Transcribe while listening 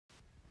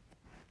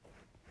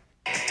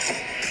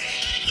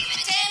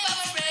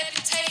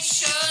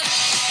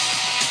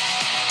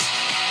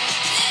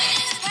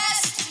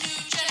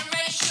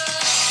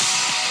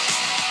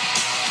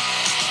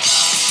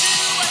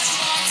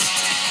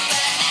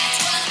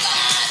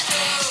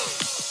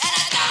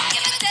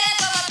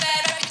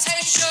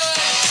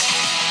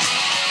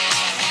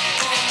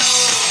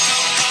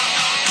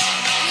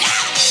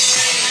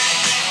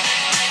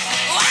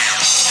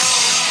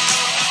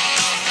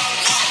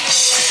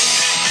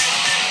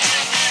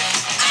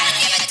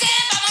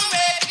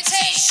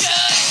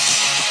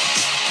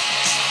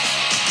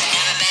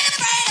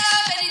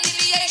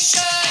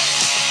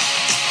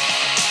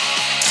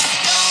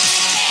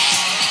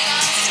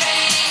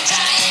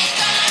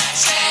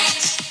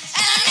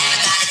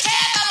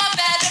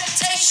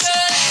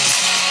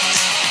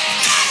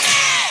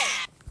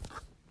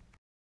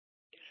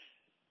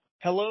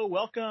Hello,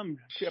 welcome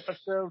to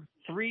episode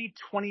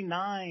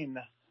 329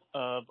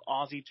 of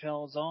Aussie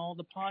Tells All,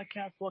 the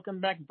podcast. Welcome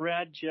back,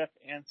 Brad, Jeff,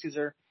 and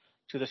Caesar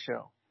to the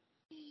show.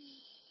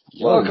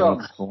 Welcome.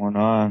 What's going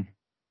on?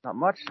 Not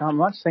much.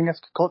 Saying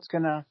it's Colts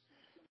gonna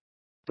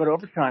go to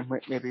overtime.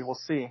 Maybe we'll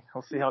see.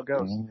 We'll see how it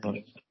goes.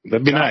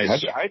 That'd be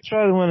nice. I'd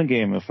try to win a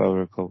game if I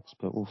were Colts,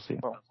 but we'll see.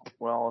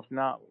 Well, if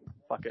not,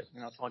 fuck it.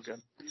 It's all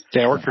good.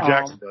 Yeah, I worked for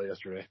Jacksonville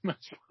yesterday.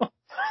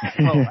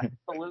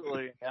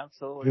 Absolutely.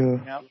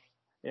 Yeah.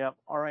 Yep.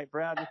 All right,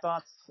 Brad, your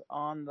thoughts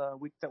on the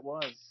week that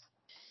was?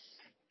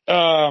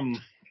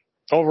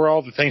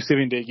 Overall, the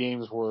Thanksgiving Day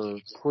games were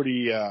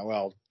pretty,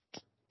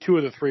 two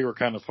of the three were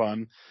kind of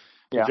fun.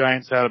 The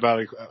Giants had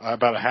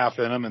about a half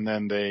in them, and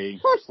then they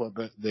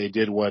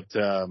did what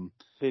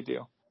they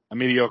do. A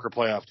mediocre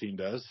playoff team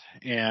does.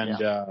 And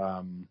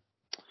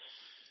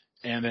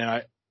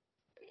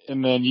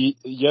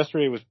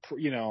yesterday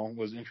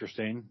was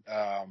interesting.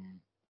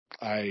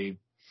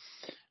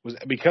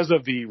 Because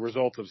of the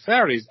result of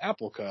Saturday's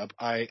Apple Cup,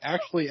 I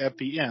actually at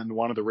the end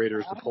wanted the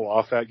Raiders to pull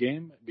off that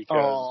game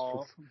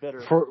because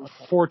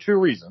for two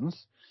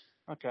reasons.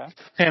 Okay.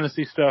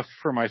 Fantasy stuff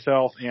for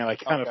myself, and I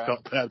kind of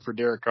felt bad for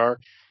Derek Carr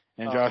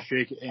and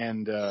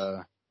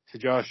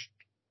Josh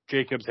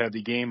Jacobs had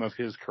the game of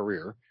his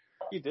career.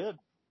 He did.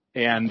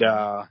 And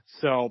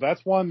so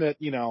that's one that,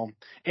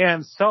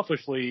 and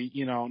selfishly,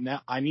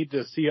 now I need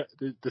to see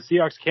the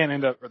Seahawks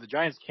the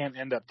Giants can't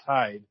end up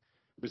tied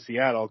with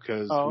Seattle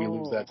because we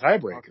lose that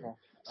tiebreaker. Okay.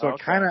 So I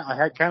kind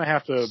of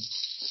have to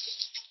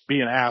be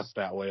an ass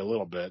that way a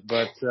little bit,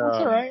 but that's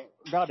all right.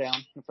 Bow down.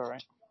 That's all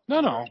right.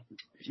 No,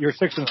 you're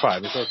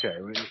 6-5. It's okay.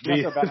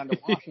 That's about under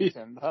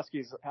Washington. The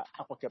Huskies.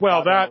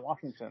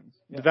 Washington.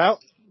 Yeah.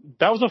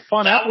 That was a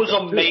fun. That was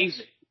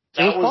amazing.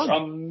 That was an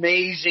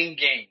amazing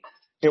game.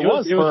 It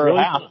was for really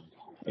half. Fun.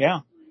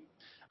 Yeah.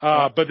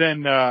 But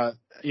then I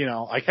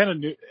kind of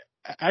knew.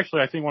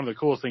 Actually, I think one of the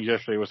coolest things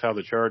yesterday was how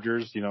the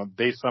Chargers,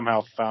 they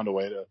somehow found a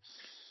way to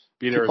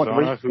beat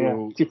Arizona.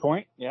 2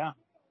 point, yeah.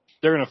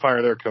 They're going to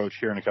fire their coach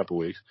here in a couple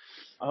of weeks.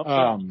 I hope so.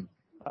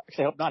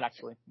 I hope not,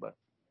 actually, but.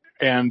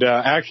 And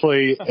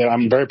actually,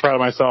 I'm very proud of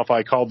myself.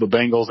 I called the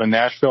Bengals in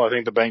Nashville. I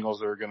think the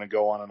Bengals are going to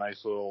go on a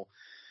nice little.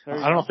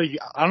 I don't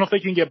know if they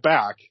can get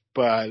back,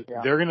 but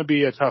they're going to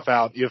be a tough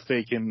out if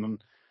they can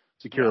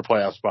secure a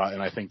playoff spot,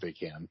 and I think they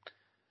can.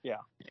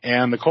 Yeah.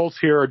 And the Colts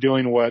here are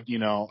doing what,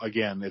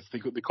 again, it's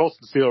the Colts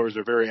and Steelers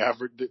are very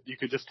average. You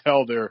could just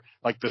tell they're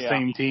like the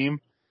same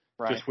team,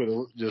 right.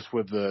 just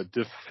with the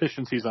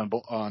deficiencies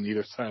on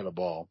either side of the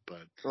ball.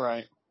 But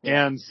right.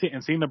 Yeah. And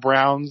seeing the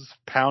Browns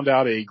grind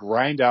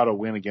out a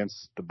win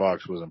against the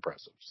Bucs was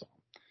impressive. So.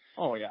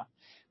 Oh yeah.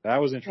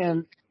 That was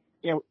interesting.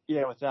 And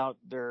without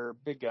their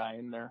big guy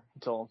in there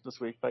until this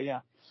week, but yeah.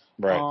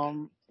 Right.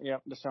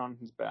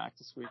 Deshaun is back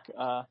this week.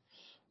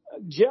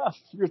 Jeff,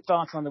 your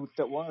thoughts on the week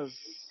that was?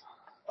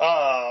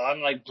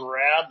 I'm like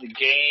Brad. The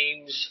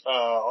games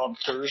on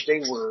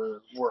Thursday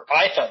were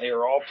I thought they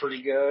were all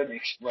pretty good.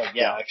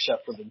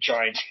 Except for the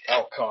Giants'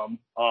 outcome.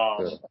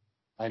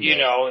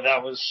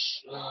 That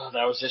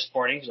was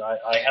disappointing because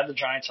I had the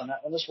Giants on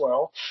that one as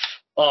well.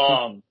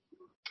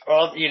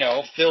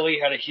 Philly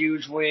had a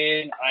huge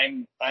win.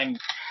 I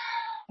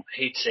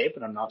hate to say it,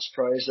 but I'm not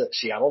surprised that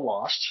Seattle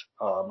lost.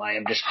 I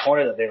am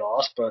disappointed that they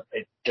lost, but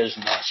it does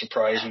not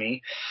surprise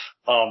me.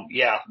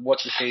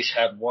 What's-his-face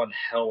had one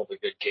hell of a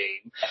good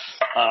game.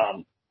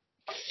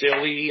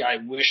 Philly, I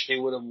wish they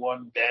would have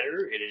won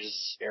better. It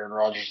is Aaron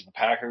Rodgers and the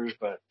Packers,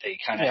 but they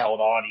kind of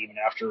held on even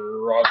after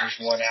Rodgers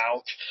went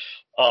out.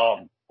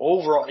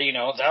 Overall,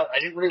 I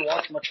didn't really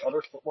watch much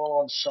other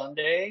football on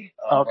Sunday.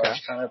 I was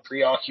kind of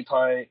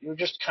preoccupied,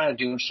 just kind of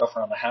doing stuff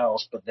around the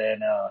house, but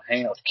then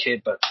hanging out with the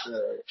kid. But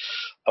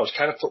I was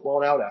kind of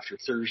footballed out after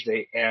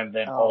Thursday and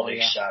then all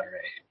day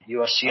Saturday.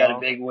 USC had a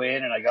big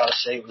win, and I got to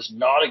say it was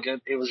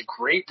a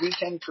great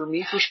weekend for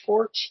me for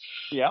sports.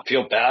 Yeah. I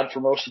feel bad for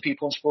most of the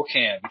people in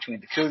Spokane between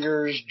the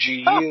Cougars,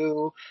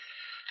 GU.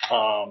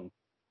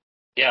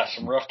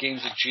 Some rough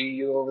games with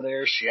GU over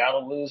there.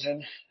 Seattle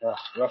losing.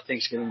 Rough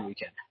Thanksgiving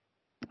weekend.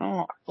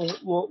 Oh,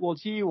 well,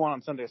 GU won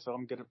on Sunday, so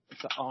I'm good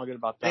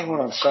about that. They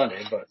won on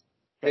Sunday, but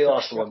they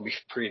lost the one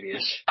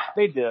previous.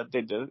 They did.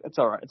 It's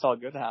all right. It's all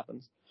good. It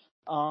happens.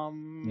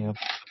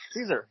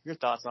 Caesar, your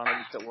thoughts on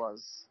it that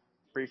was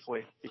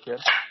briefly, if you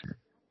could.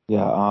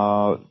 Yeah,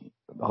 I'll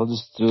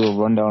just do a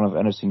rundown of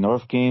NFC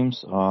North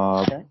games.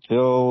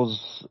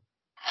 Bills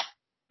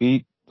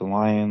beat the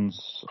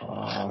Lions,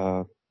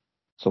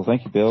 so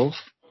thank you, Bills.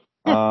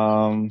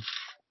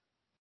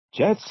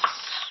 Jets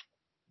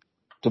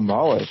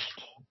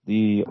demolished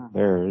the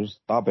Bears.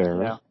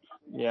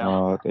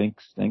 Yeah.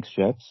 Thanks,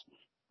 Jets.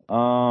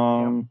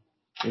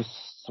 This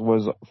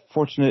was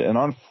fortunate and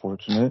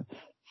unfortunate.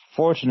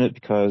 Fortunate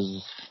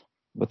because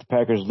with the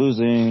Packers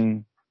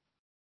losing,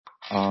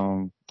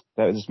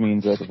 that just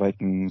means that the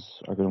Vikings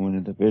are going to win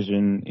the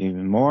division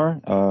even more.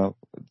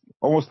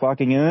 Almost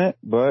locking in it,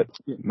 but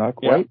not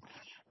quite.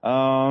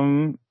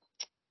 And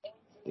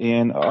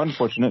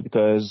unfortunate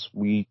because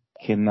we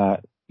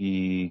cannot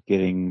be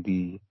getting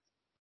the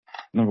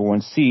number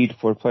one seed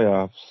for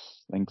playoffs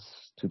thanks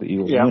to the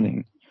Eagles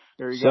winning.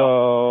 There you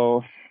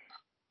go. So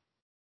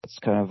it's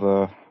kind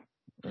of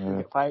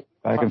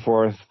back and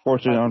forth,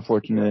 fortunate,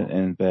 unfortunate,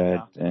 and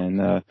bad.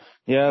 And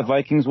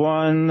Vikings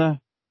won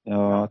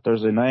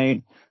Thursday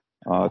night.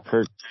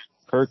 Kirk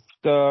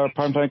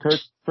primetime Kirk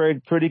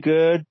played pretty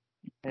good.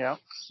 Yeah.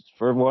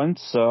 For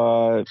once,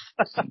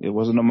 it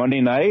wasn't a Monday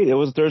night; it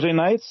was Thursday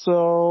night.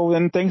 So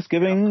in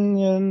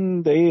Thanksgiving,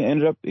 and they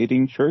ended up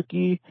eating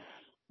turkey.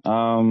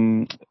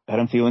 Adam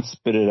Thielen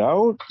spit it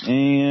out,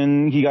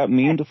 and he got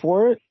memed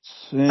for it.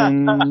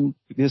 And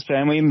his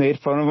family made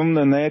fun of him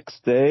the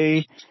next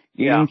day,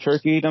 eating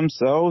turkey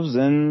themselves.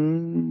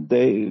 And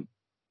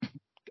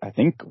I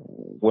think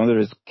one of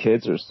his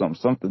kids or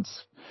something,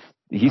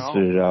 he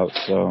spit it out.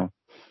 So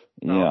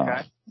yeah.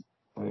 Okay.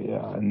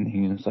 Yeah, and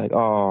he was like,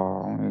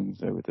 oh, and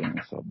everything.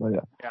 So,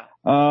 but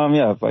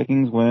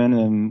Vikings win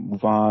and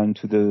move on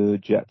to the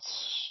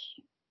Jets.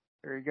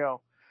 There you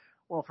go.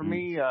 Well, for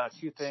me,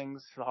 two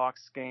things. The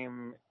Hawks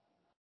game,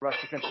 rush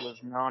defense was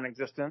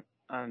non-existent,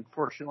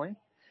 unfortunately.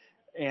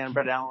 And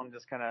Brett Allen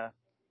just kind of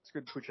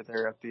screwed the pooch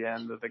there at the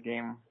end of the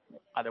game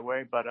either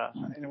way. But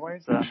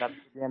anyways, that's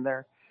the end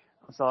there.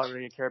 That's all I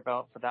really care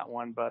about for that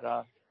one. But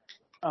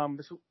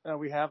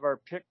we have our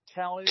pick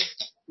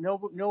tallies.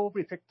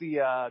 Nobody picked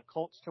the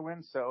Colts to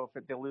win, so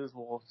if they lose,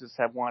 we'll just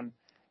have one.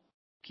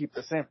 Keep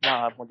the same.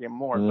 Not have one game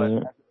more,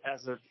 but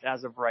as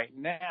of right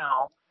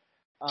now,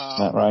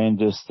 Matt Ryan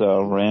just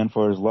ran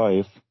for his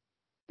life.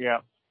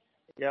 Yep.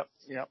 Now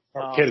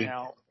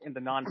in the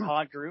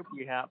non-pod group,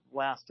 we have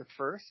last to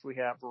first. We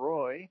have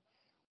Roy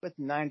with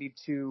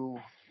 92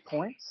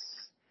 points.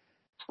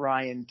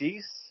 Ryan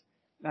Deese,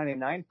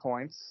 99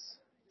 points.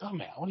 Oh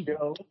man, what are you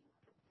Joe,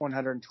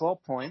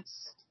 112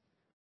 points.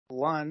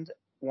 Lund,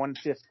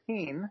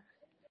 115.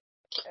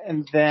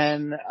 And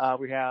then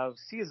we have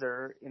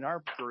Caesar in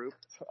our group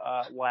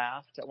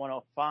last at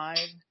 105.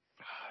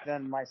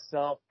 Then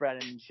myself,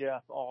 Brad, and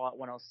Jeff all at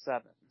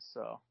 107.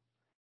 So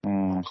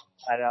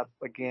add up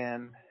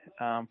again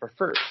for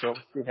first. So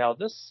let's see how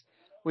this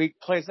week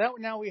plays out.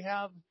 Now we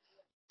have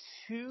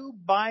two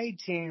bye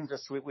teams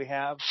this week. We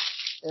have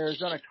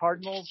Arizona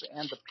Cardinals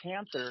and the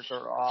Panthers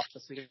are off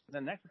this week.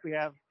 Then next week we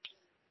have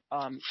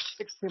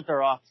 6 teams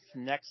are off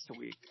next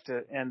week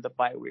to end the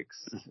bye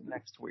weeks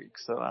next week.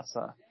 So that's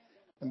going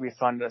to be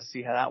fun to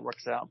see how that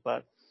works out.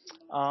 But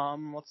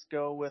let's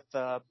go with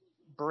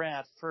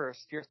Brad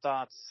first. Your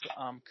thoughts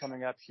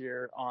coming up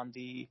here on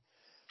the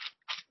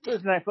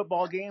Thursday night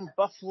football game,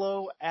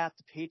 Buffalo at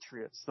the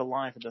Patriots, the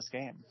line for this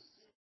game.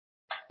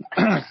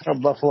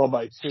 Buffalo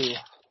by 2.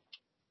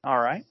 All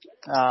right.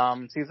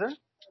 Caesar?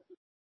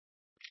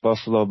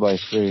 Buffalo by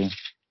 3.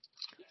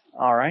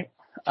 All right.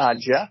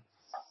 Jeff?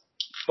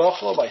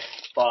 Buffalo by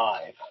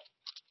 5.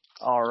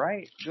 All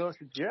right. Goes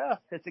to Jeff.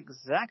 It's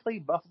exactly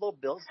Buffalo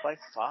Bills by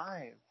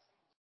 5.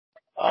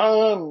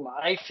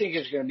 I think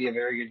it's going to be a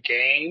very good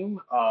game.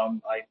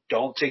 I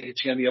don't think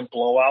it's going to be a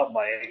blowout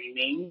by any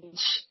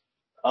means.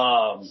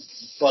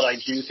 But I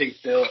do think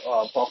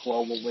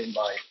Buffalo will win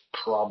by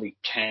probably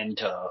 10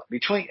 to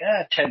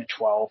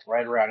 12,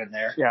 right around in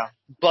there. Yeah.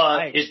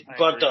 But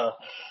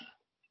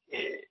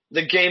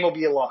the game will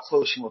be a lot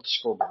closer than what the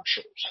scoreboard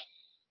shows.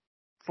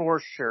 For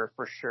sure.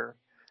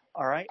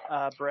 All right,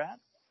 Brad?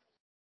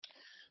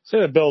 Say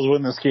the Bills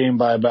win this game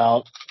by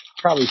about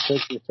probably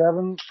 6 or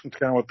 7. It's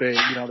kind of what they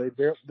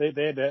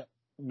had to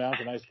mount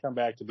a nice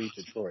comeback to beat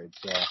Detroit.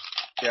 So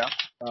yeah,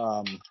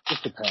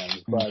 just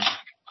depends. But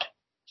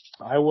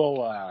I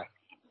will. I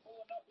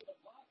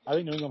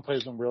think New England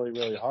plays them really,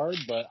 really hard,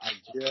 but I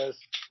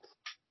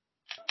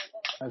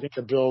think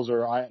the Bills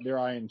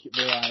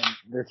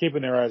they're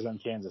keeping their eyes on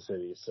Kansas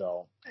City.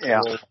 So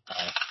yeah,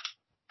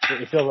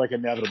 it feels like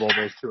inevitable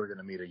those two are going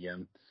to meet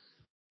again.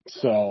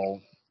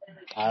 So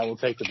I will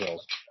take the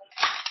Bills.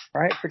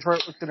 All right,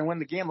 Detroit was going to win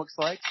the game, looks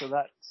like, so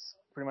that's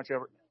pretty much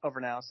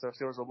over now. So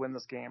Steelers will win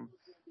this game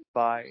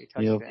by a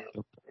touchdown.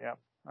 Yep.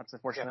 That's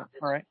unfortunate.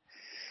 All right.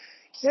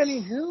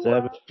 Anywho.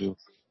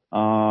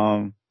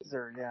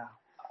 7-2.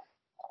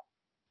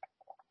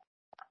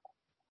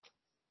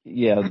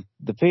 Yeah,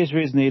 the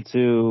Patriots need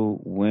to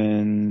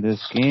win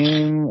this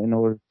game in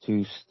order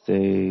to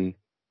stay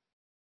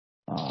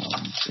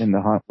in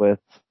the hunt with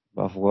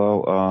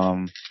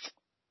Buffalo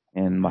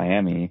and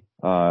Miami,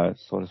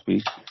 so to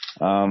speak,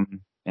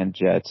 and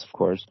Jets, of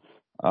course.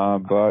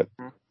 But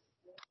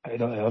I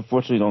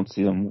unfortunately don't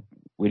see them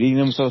redeeming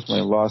themselves when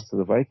they lost to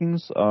the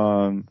Vikings.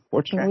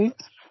 Fortunately,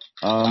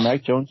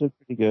 Mac Jones did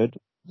pretty good,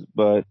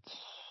 but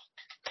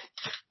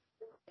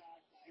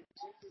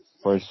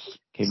of course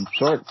came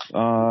short.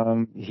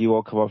 He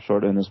will come up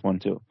short in this one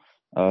too,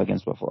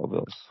 against Buffalo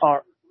Bills.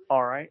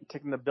 All right,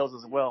 taking the Bills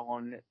as well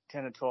on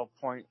 10 to 12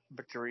 point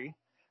victory.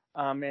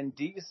 And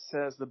Deese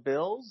says the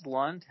Bills.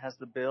 Lund has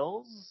the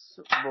Bills.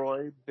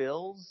 Roy,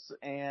 Bills.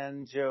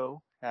 And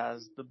Joe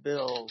has the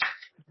Bills.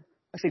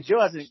 Actually,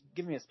 Joe hasn't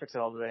given me his picks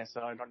at all today, so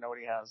I don't know what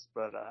he has,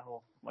 but I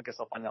guess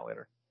I'll find out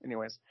later.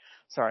 Anyways,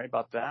 sorry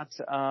about that.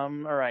 All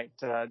right,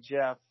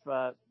 Jeff,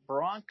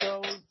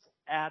 Broncos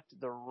at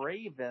the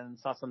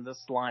Ravens. Thoughts on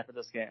this line for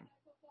this game?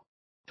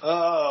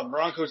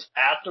 Broncos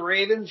at the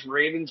Ravens.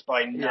 Ravens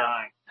by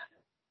 9.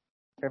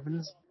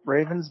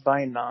 Ravens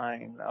by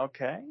 9.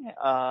 Okay.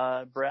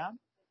 Brad?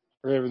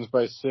 Ravens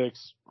by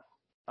 6.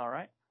 All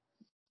right.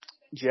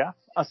 Jeff?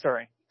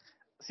 Sorry.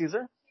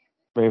 Caesar?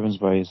 Ravens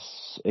by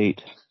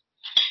 8.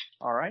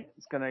 All right.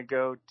 It's going to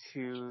go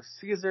to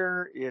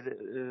Caesar. It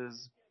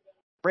is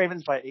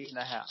Ravens by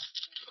 8.5.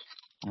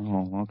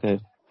 Oh, okay.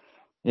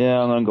 Yeah,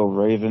 I'm going to go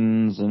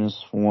Ravens in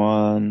this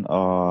one.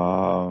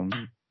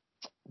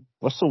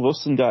 Russell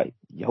Wilson got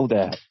yelled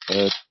at.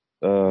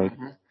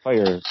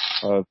 Fire.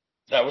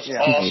 That was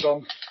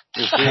awesome.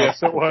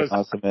 Yes, it was.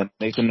 Awesome. And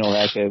Nathan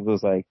Nowak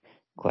was like,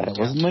 glad it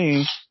wasn't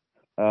me.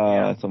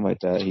 Something like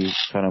that. He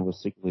kind of was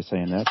secretly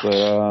saying that,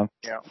 but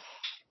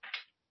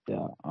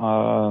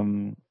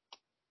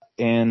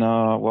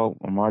well,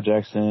 Lamar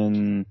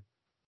Jackson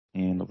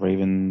and the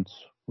Ravens,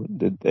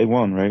 they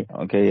won, right?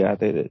 Okay, yeah,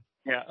 they did.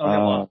 Yeah, they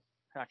lost,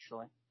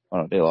 actually.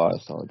 Oh, they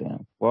lost. Oh,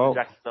 damn. Well,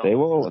 they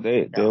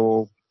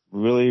will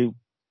really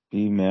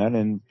be mad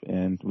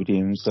and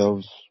redeem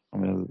themselves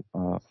from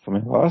a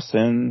loss,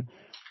 and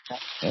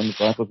the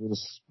Broncos will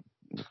just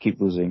keep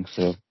losing.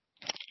 So.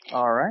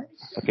 All right.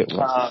 Okay.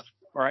 All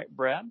right,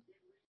 Brad.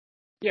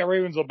 Yeah,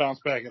 Ravens will bounce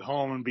back at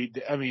home and beat.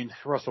 I mean,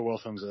 Russell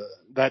Wilson's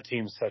that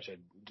team's such a.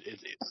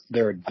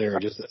 They're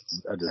just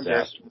a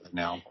disaster right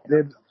now.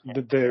 They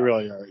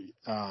really are.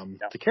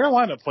 The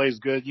Carolina plays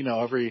good. You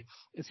know,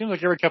 it seems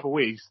like every couple of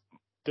weeks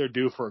they're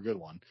due for a good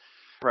one.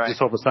 Right. Just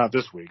hope it's not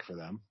this week for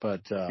them,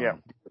 but for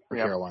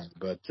Carolina.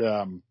 But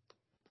they're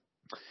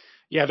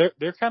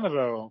kind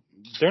of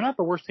they're not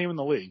the worst team in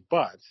the league,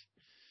 but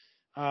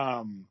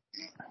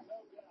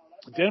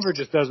Denver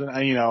just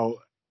doesn't. You know,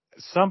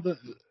 something.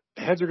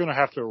 Heads are going to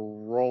have to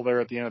roll there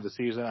at the end of the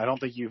season. I don't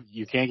think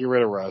you can't get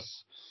rid of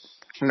Russ.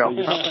 No.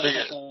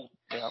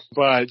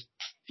 But,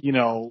 you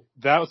know,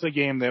 that was a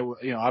game that,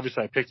 you know,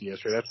 obviously I picked it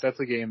yesterday. That's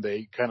a game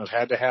they kind of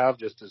had to have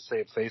just to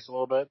save face a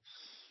little bit.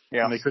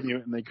 Yeah. And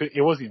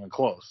it wasn't even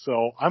close.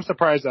 So I'm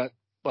surprised that,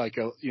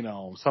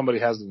 somebody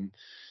hasn't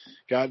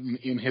gotten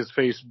in his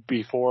face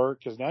before,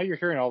 because now you're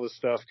hearing all this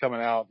stuff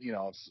coming out, you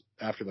know, it's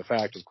after the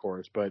fact, of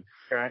course, but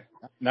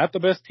not the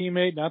best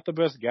teammate, not the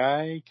best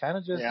guy, kind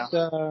of just,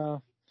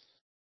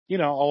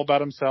 all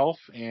about himself,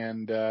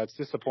 and it's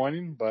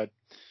disappointing, but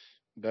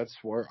that's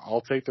where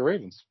I'll take the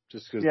Ravens,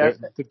 just because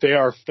they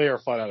are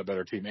flat out a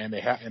better team, and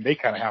they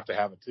kind of have to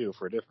have it too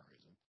for a different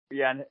reason.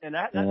 Yeah, and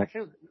that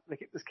actually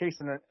this case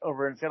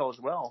over in Seattle as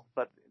well,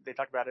 but they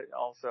talked about it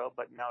also,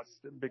 but now it's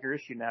a bigger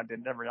issue now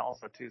in Denver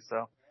also too.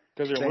 So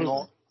because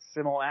they're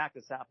similar act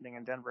is happening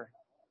in Denver,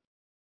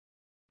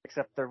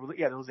 except they're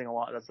losing a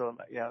lot. So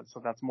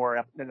that's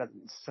more.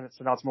 So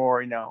now it's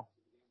more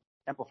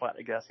amplified,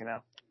 I guess.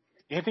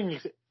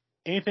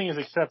 Anything is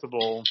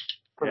acceptable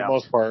for the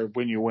most part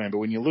when you win, but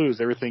when you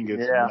lose, everything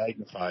gets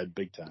magnified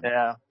big time.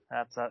 Yeah,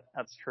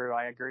 that's true.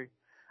 I agree.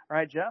 All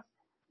right, Jeff.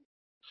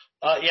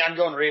 I'm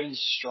going Ravens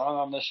strong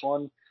on this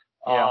one.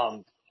 Yeah.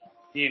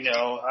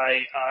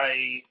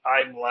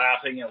 I'm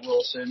laughing at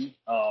Wilson.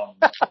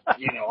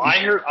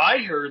 I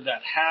heard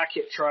that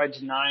Hackett tried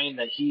denying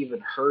that he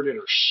even heard it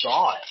or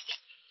saw it.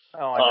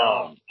 Oh, I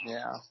know.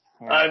 Yeah.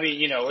 I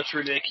mean, it's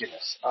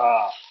ridiculous.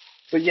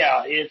 But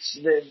yeah, it's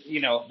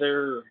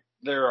they're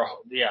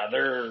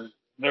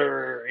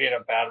in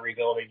a bad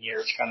rebuilding year.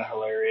 It's kind of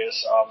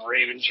hilarious.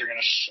 Ravens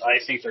I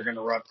think they're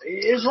gonna run,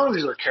 as long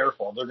as they're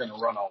careful, they're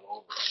gonna run all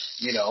over them.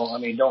 I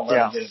mean, don't let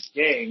them get in the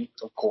game,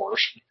 of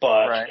course,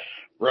 but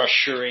Russ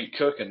sure ain't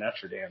cooking, that's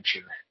for damn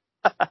sure.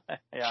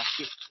 Yeah.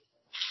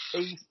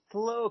 A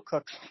slow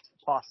cook,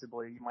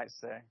 possibly, you might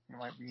say. You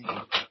might be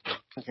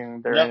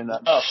thinking they're in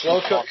that.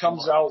 Slow cook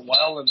comes out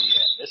well in the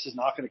end. This is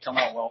not going to come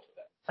out well for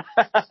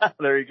them.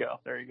 There you go.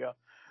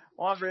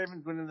 Well, I have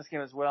Ravens winning this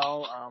game as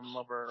well,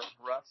 over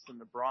Russ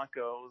and the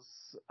Broncos.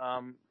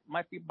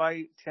 Might be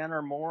by 10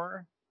 or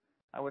more,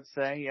 I would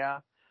say, yeah.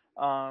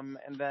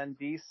 And then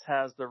Deese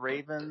has the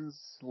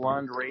Ravens,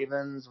 Lund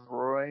Ravens,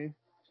 Roy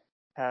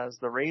has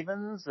the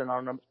Ravens, and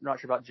I'm not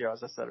sure about Joe,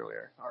 as I said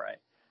earlier. All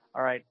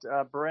right.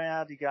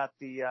 Brad, you got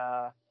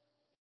the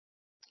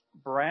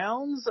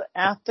Browns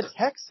at the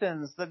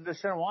Texans, the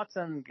Deshaun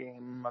Watson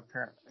game,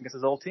 apparently. I guess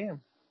his old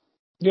team.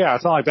 Yeah,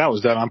 it's not like that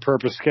was done on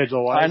purpose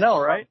schedule-wise. I know,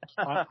 right?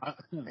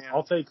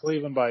 I'll take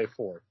Cleveland by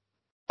 4.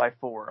 By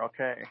 4,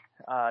 okay.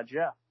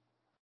 Jeff?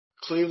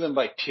 Cleveland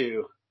by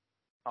 2.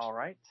 All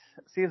right.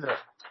 Caesar?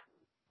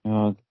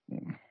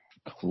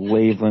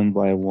 Cleveland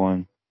by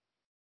 1.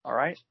 All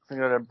right. So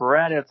go to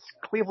Brad. It's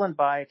Cleveland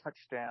by a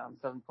touchdown,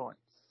 7 points.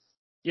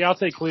 Yeah, I'll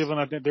take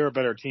Cleveland. I think they're a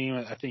better team.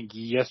 I think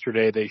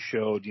yesterday they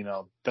showed,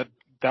 that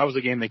was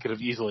a game they could have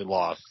easily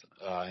lost.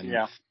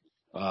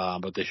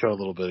 But they showed a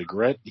little bit of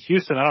grit.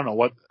 Houston, I don't know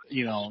what,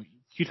 you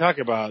talk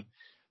about,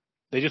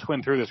 they just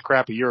went through this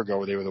crap a year ago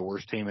where they were the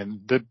worst team,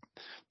 and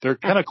they're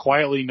kind of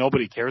quietly,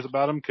 nobody cares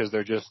about them because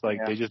they're just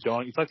they just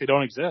don't, it's like they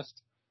don't exist.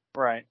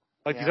 Right.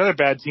 Like these other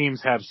bad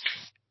teams have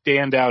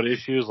standout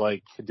issues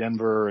like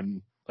Denver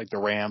and like the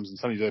Rams and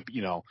some of these,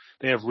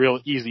 they have real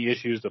easy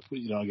issues to,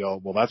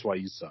 go, well, that's why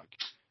you suck.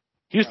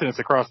 Houston, it's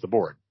across the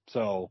board.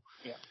 So,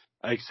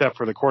 except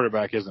for the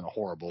quarterback isn't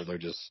horrible. They're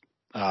just,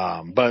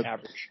 but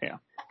average. Yeah.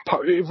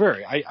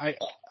 Very.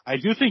 I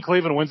do think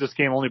Cleveland wins this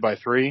game only by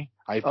 3.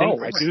 I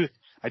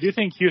do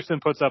think Houston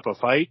puts up a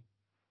fight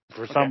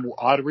for some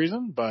odd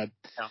reason, but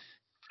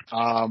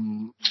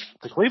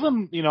the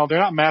Cleveland, they're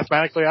not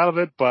mathematically out of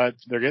it, but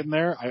they're getting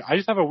there. I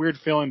just have a weird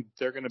feeling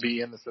they're going to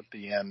be in this at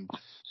the end,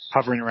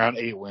 hovering around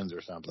 8 wins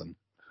or something.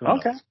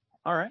 Okay.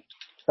 All right.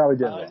 Probably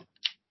did well.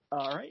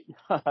 All right.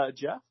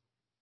 Jeff?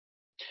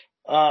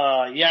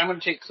 Yeah, I'm going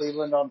to take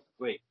Cleveland on.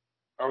 Wait,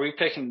 are we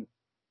picking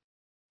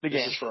the game?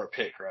 This is for our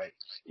pick, right?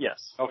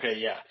 Yes. Okay,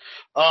 yeah.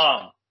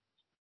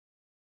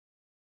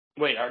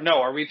 Wait,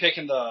 are we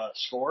picking the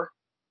score?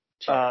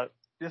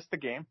 Just the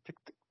game. Pick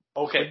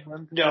okay.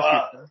 Cleveland, no.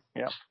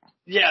 Yeah.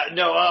 Yeah.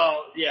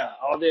 No. Yeah.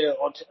 I'll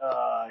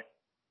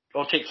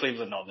take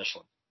Cleveland on this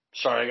one.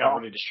 Sorry, I got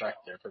really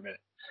distracted there for a minute.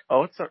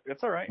 Oh, it's all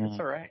right. It's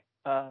all right.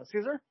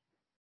 Caesar?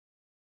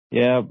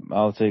 Yeah,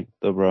 I'll take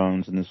the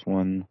Browns in this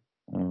one.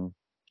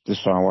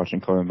 Just trying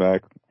watching coming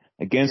back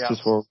against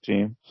this Wolves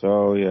team.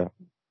 So yeah.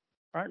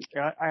 All right.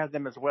 Yeah, I have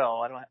them as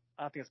well. I don't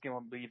think this game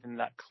will be even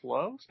that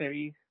close.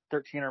 Maybe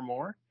 13 or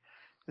more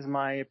is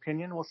my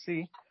opinion. We'll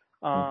see.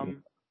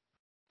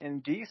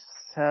 And Deese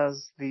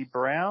has the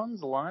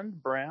Browns,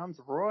 Lund, Browns,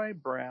 Roy,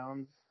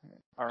 Browns.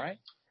 All right,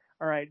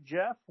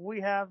 Jeff.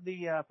 We have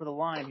the for the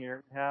line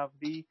here. We have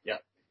the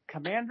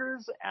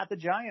Commanders at the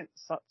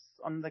Giants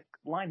on the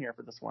line here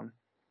for this one.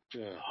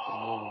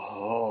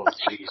 Oh,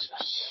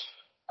 Jesus.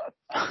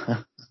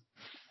 I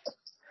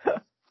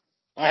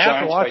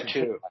have to watch by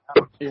 2.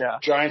 Yeah.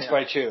 Giants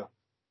by 2.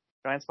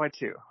 Giants by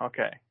 2.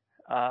 Okay.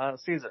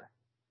 Caesar.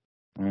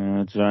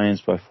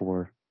 Giants by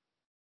 4.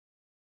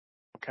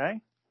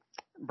 Okay.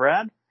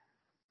 Brad?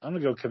 I'm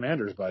going to go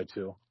Commanders by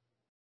 2.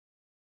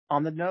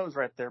 On the nose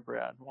right there,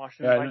 Brad.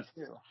 Washington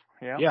by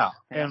 2. Yeah.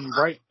 And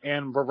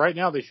right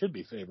now they should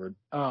be favored.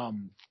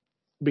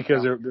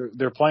 Because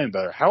they're playing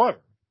better. However,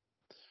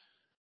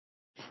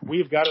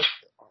 we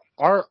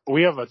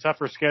have a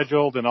tougher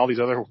schedule than all these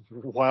other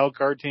wild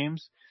card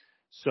teams.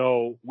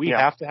 So we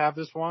have to have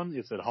this one.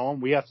 It's at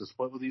home. We have to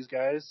split with these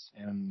guys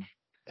and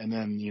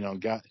then,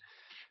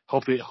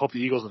 hope the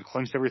Eagles have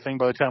clinched everything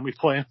by the time we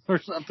play them or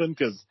something,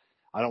 because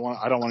I don't want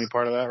any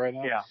part of that right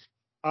now.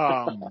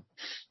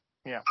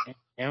 Yeah.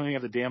 And we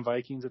have the damn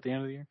Vikings at the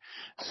end of the year.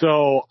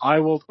 So I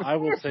will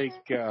take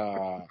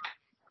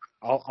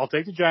I'll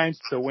take the Giants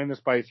to win this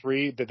by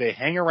 3, but they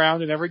hang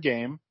around in every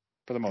game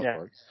for the most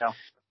part.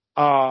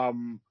 Yeah.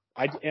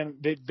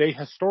 They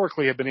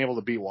historically have been able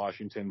to beat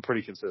Washington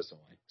pretty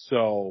consistently.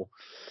 So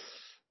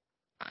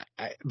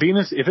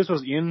if this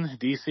was in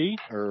DC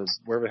or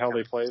wherever the hell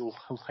they play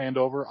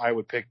Landover, I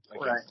would pick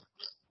against them.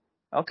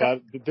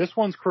 Okay. But this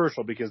one's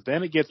crucial because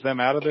then it gets them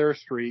out of their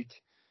streak.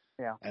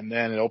 Yeah. And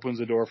then it opens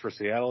the door for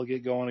Seattle to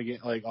get going again.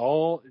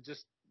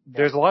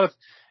 There's a lot of,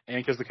 and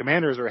because the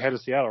Commanders are ahead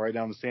of Seattle right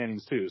down the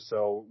standings too.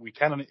 So we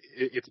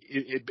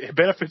it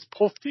benefits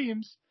both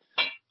teams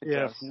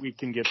if we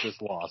can get this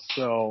loss.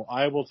 So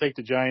I will take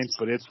the Giants,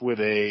 but it's with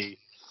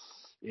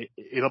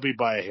it'll be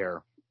by a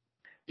hair.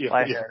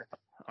 By a hair.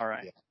 All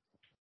right. Yeah.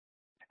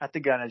 At the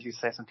gun, as you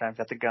say sometimes,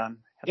 at the gun.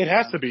 It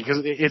has to be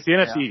because it's the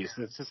NFC East.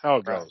 It's just how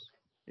it goes.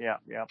 Yeah.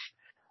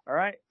 All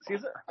right,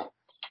 Caesar.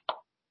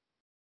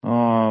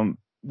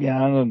 Yeah,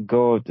 I'm gonna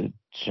go with the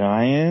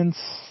Giants.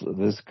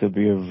 This could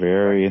be a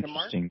very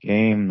interesting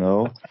game,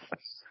 though.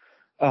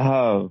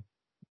 I'm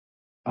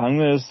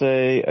gonna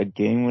say a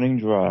game-winning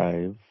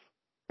drive.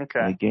 Okay.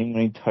 And a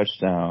game-winning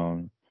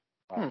touchdown.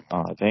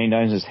 Danny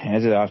Dimes just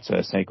hands it off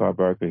to Saquon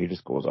Barkley. He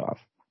just goes off.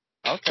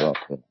 Okay. So,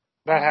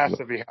 that has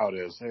to be how it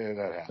is. Yeah,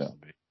 that has to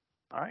be.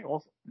 All right,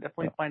 we'll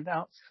definitely find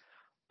out.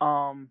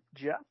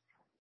 Jeff?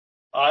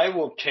 I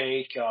will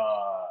take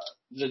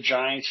the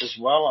Giants as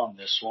well on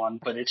this one,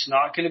 but it's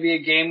not going to be a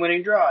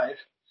game-winning drive.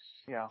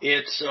 Yeah.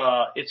 It's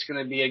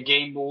going to be a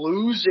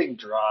game-losing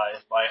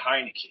drive by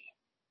Heineke.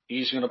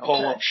 He's going to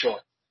pull up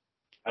short.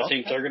 I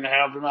think they're going to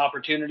have an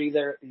opportunity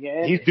there at the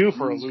end. He's due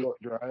for a losing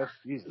drive.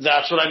 Jesus.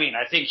 That's what I mean.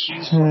 I think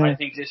I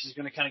think this is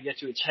going to kind of get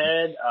to its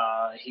head.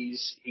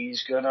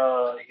 He's going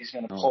to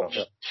pull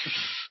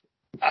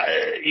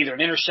either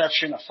an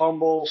interception, a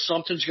fumble,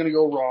 something's going to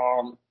go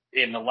wrong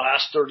in the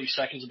last 30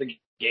 seconds of the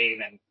game,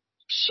 and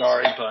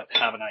sorry, but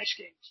have a nice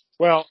game.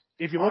 Well,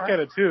 if you look at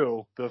it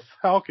too, the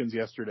Falcons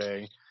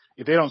yesterday,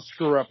 if they don't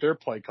screw up their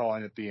play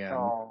calling at the end,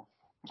 oh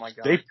my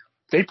God,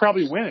 they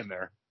probably win in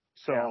there.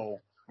 So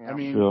I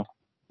mean,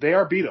 they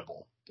are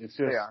beatable. It's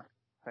just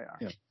they are.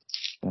 Yeah.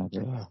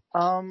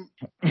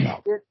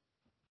 It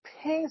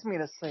pains me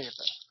to say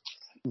this.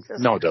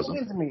 No, it doesn't. It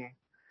pains me.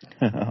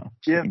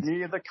 Give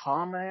me the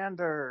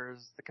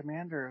Commanders. The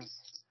Commanders.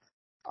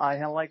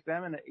 I like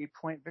them in an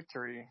 8-point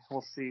victory.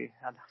 We'll see.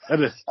 That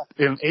is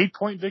an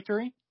 8-point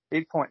victory?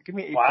 8 point. Give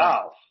me 8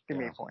 wow. points. Give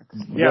me 8 points.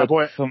 Yeah,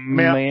 boy.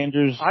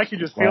 Commanders. Man, I could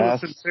just feel the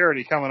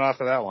sincerity coming off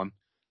of that one.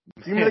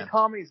 Give me the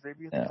commies,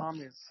 baby. The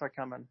commies are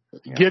coming.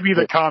 Yeah. Give me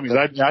the commies.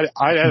 I'd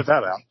edit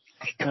that out.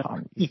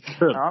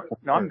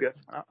 No, I'm good.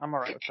 I'm all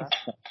right with that.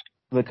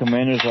 The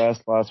Commanders'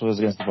 last loss was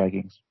against the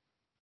Vikings.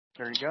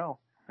 There you go.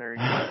 There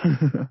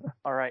you go.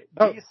 All right.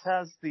 Oh, Beast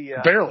has the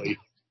barely.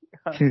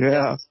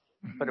 Yeah.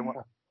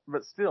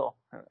 But still,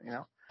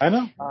 I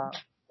know.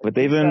 But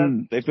they've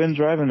been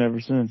driving ever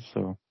since,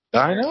 so.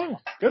 I know.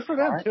 Good for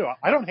them, too.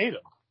 I don't hate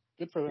them.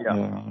 Good for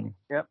them.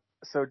 Yeah. Yep.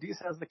 So Dees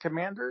has the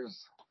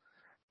Commanders,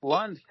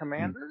 Lund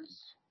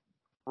Commanders,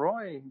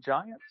 Roy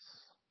Giants,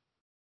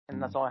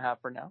 and that's all I have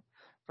for now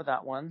for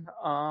that one.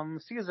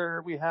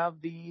 Caesar, we have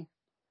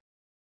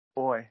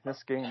boy,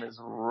 this game is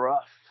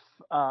rough.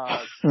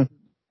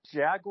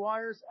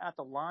 Jaguars at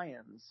the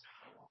Lions.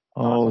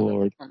 Oh,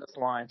 Lord. On this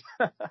line.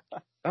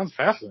 Sounds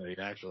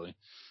fascinating, actually.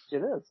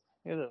 It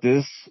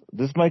is.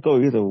 This might go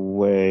either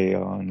way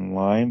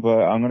online,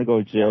 but I'm gonna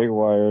go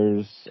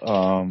Jaguars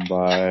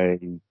by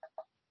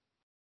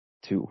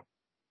 2.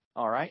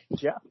 All right,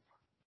 Jeff.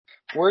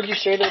 Where did you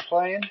say they're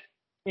playing?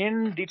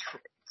 In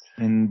Detroit.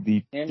 In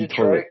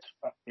Detroit.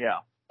 Yeah.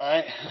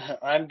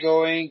 I'm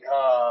going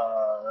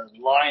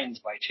Lions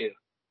by 2.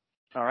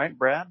 All right,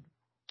 Brad.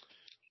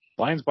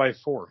 Lions by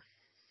 4.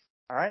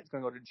 All right, it's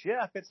going to go to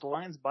Jeff. It's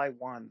Lions by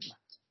 1.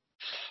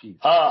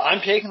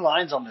 I'm taking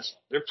Lions on this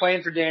one. They're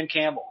playing for Dan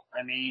Campbell.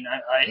 I mean,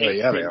 I hate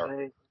they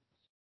are.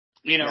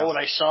 When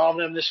I saw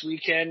them this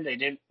weekend, they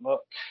didn't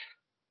look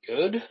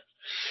good,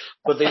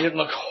 but they didn't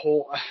look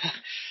whole.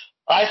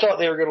 I thought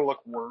they were going to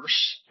look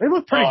worse. They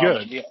look pretty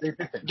good.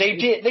 They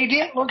did. They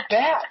didn't look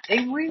bad. They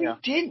really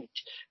didn't.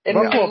 And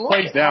Buffalo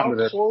played down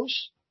to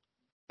close.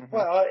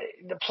 Well,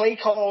 the play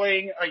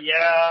calling,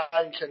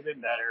 it could have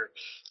been better.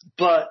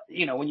 But,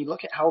 when you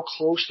look at how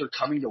close they're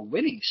coming to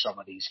winning some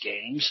of these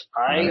games,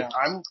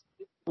 I'm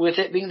with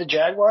it being the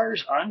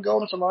Jaguars, I'm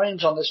going with the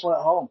Lions on this one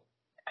at home.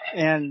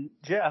 And,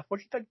 Jeff, what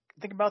do you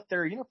think about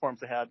their uniforms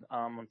they had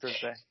on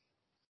Thursday?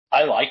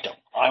 I liked them.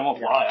 I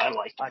won't lie. I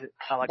liked them.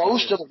 I like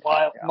most of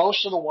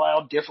the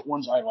wild different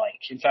ones I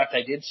like. In fact,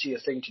 I did see a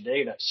thing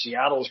today that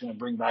Seattle is going to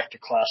bring back the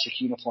classic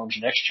uniforms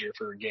next year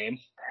for a game.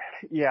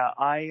 Yeah,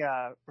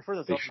 I prefer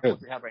those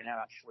uniforms we have right now.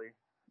 Actually,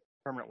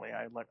 permanently,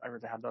 I'd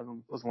rather have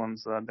those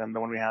ones than the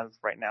one we have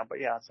right now. But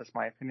yeah, it's just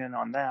my opinion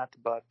on that.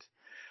 But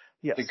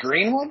yes, the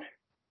green one.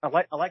 I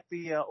like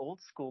the old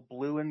school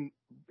blue and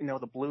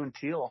the blue and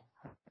teal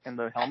and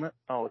the helmet.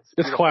 Oh,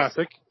 it's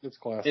classic. It's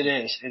classic. It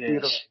is.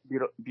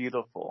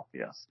 Beautiful.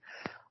 Yes.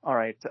 All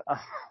right,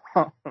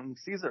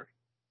 Caesar.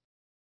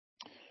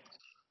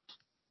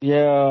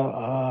 Yeah,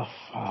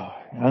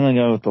 I'm gonna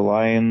go with the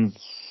Lions.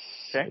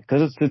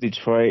 Because it's in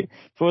Detroit.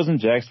 If it was in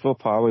Jacksonville,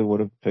 probably would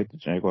have picked the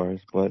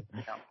Jaguars. But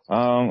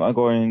I'm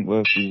going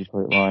with the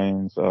Detroit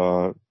Lions.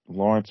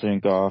 Lawrence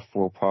and Goff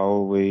will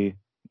probably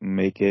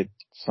make it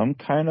some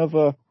kind of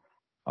a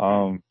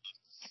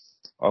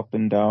up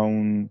and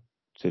down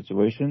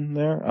situation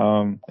there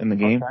in the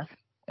game. Okay.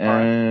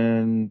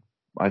 And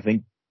I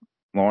think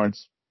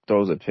Lawrence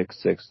throws a pick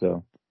 6,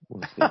 though.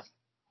 We'll see.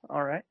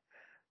 All right.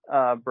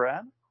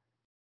 Brad?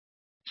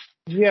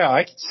 Yeah,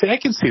 I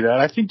can see that.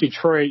 I think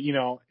Detroit,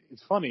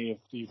 it's funny, if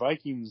the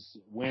Vikings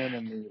win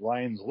and the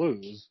Lions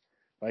lose,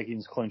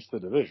 Vikings clinch the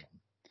division.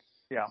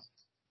 Yeah.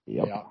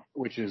 Yep. Yeah,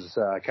 which is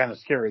kind of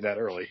scary that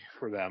early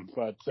for them.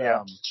 But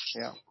yeah.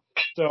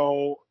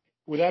 So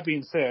with that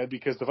being said,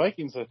 because the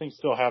Vikings, I think,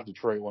 still have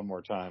Detroit one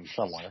more time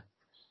somewhere.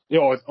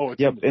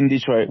 It's in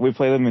Detroit. We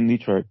play them in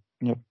Detroit.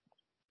 Yep.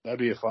 That'd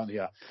be fun.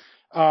 Yeah.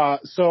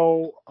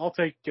 So I'll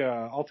take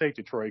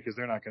Detroit because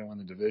they're not going to win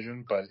the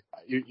division, but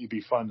it'd be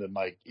fun to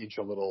inch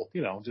a little,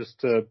 just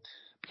to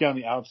be on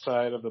the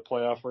outside of the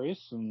playoff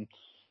race and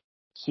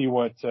see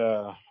what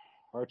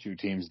our two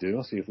teams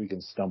do. See if we can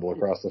stumble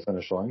across the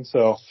finish line.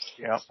 So,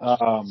 I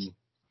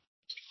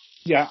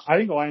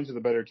think the Lions are the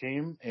better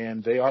team,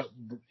 and they are.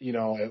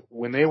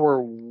 When they were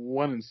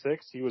 1-6,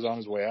 he was on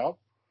his way out.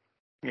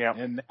 Yeah.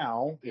 And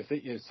now, if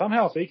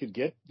they could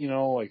get 3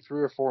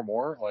 or 4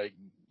 more,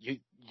 you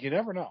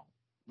never know.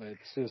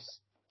 It's just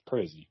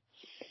crazy.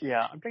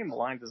 Yeah, I'm thinking the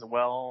Lions as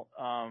well.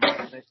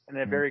 In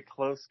a very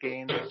close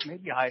game,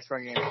 maybe a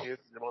high-scoring game too,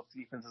 because both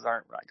defenses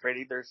aren't great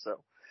either. So,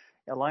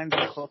 Lions in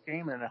a close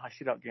game and a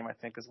shootout game, I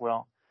think, as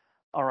well.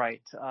 All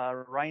right,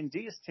 Ryan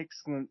Diaz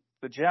takes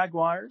the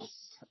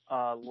Jaguars,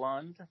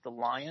 Lund, the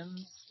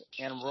Lions,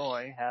 and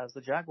Roy has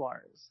the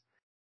Jaguars.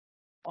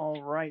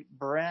 All right,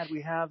 Brad,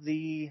 we have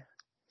the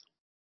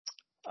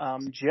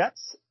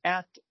Jets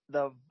at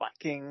the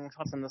Vikings.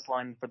 What's in this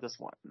line for this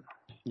one?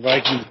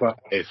 Vikings by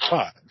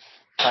 5.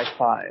 By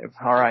 5.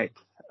 All right.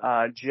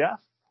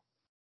 Jeff?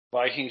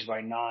 Vikings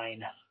by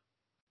 9.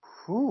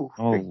 Ooh,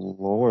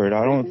 Lord.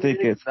 I don't think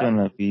it's going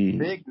to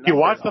be. You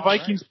watch the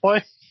Vikings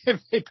play?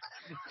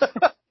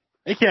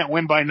 They can't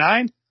win by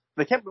 9?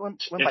 They can't win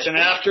by 8. It's an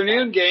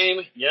afternoon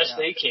game. Yes,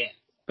 they can.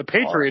 The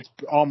Patriots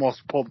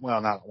almost pulled,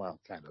 kind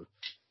of.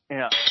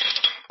 Yeah.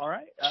 All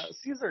right.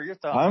 Caesar, your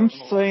thoughts? I'm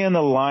saying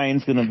the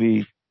line's going to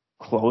be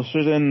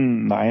closer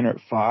than 9 or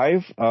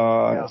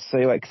 5.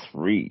 Say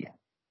 3.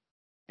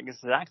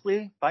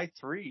 Exactly by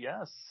 3,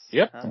 yes.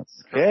 Yep.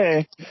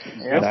 Okay.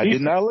 Yep. I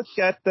did not look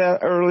at that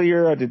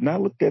earlier. I just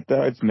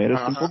made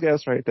a simple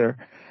guess right there.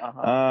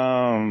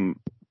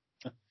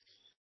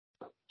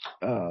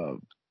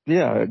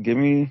 Give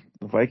me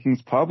The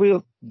Vikings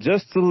probably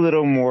just a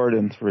little more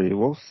than 3.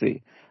 We'll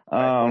see.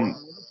 Probably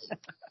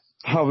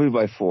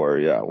by 4.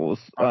 Yeah.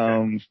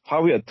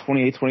 Probably a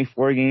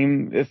 28-24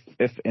 game,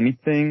 if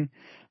anything.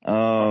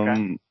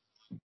 Not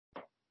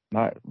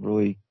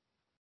really.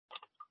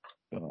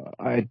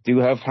 I do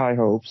have high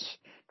hopes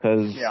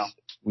because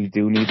we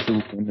do need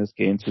to win this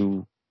game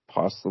to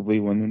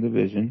possibly win the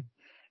division.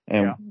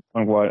 And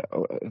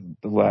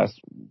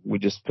we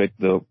just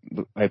picked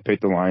I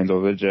picked the Lions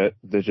over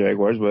the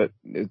Jaguars, but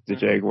if the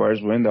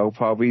Jaguars win, that'll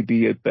probably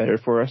be better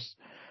for us.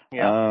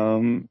 Yeah.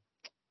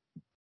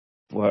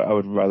 But I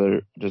would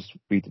rather just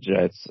beat the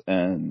Jets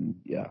and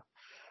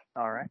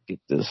all right, get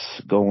this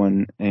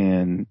going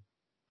and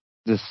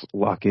just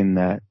lock in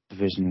that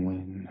division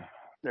win.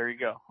 There you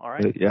go. All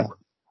right. Yeah.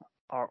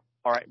 All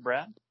right,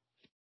 Brad.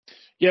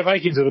 Yeah,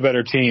 Vikings are the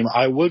better team.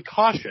 I would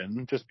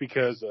caution just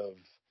because of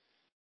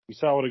we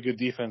saw what a good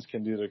defense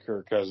can do to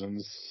Kirk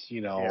Cousins,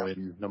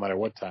 in no matter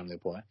what time they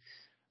play.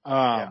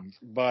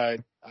 But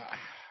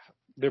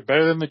they're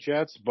better than the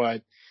Jets,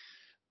 but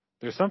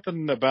there's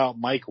something about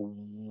Mike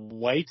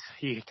White.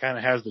 He kind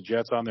of has the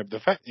Jets on there. The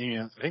fact,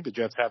 I think the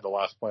Jets have the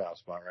last playoff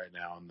spot right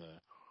now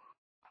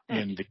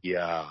in the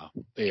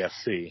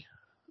AFC.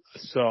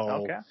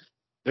 So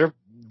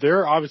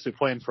they're obviously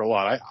playing for a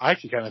lot. I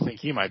actually kind of think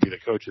he might be the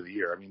coach of the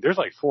year. I mean, there's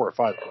like 4 or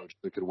 5 coaches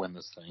that could win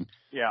this thing.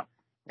 Yeah.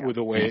 With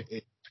the way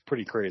it's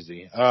pretty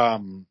crazy.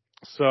 I'd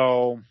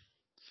say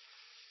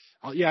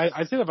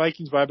the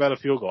Vikings by about a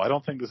field goal. I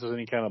don't think this is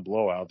any kind of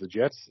blowout. The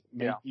Jets,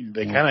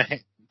 they kind of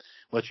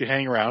let you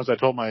hang around. As I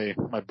told my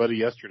buddy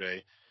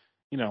yesterday,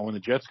 when the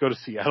Jets go to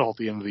Seattle at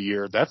the end of the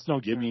year, that's no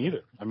gimme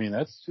either. I mean,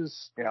 that's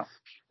just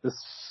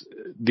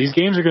these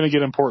games are going to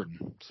get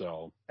important.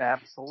 So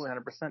absolutely,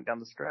 100%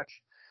 down the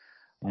stretch.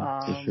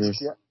 Yeah, for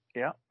sure.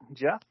 Yeah,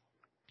 Jeff.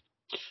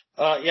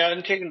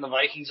 I'm taking the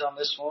Vikings on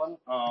this one.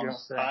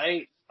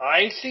 I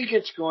think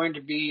it's going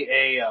to be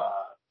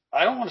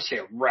I don't want to say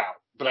a rout,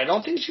 but I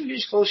don't think it's going to be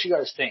as close as you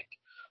guys think.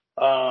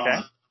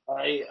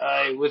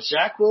 I with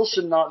Zach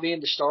Wilson not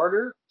being the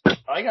starter,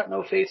 I got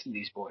no faith in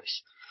these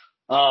boys.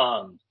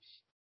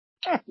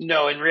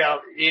 No, in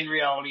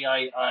reality,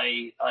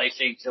 I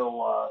think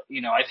they'll,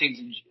 I think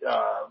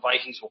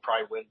Vikings will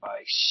probably win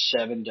by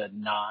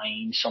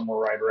 7-9, somewhere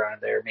right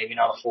around there. Maybe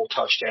not a full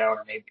touchdown,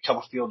 or maybe a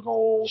couple field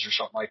goals or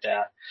something like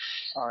that.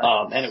 All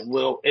right. And it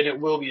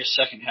will be a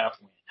second half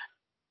win.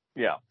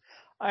 Yeah,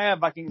 I have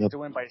Vikings to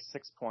win by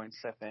 6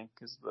 points. I think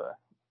is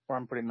where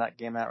I'm putting that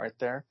game at right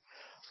there.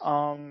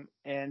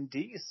 And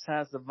Deese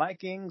has the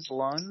Vikings.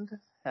 Lund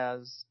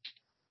has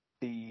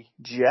the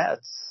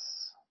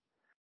Jets.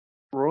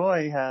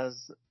 Roy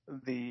has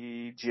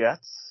the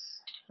Jets.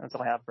 That's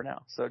all I have for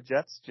now. So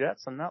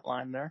Jets on that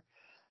line there.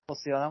 We'll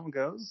see how that one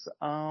goes.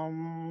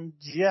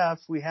 Jeff,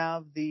 we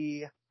have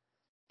the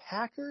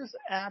Packers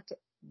at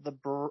the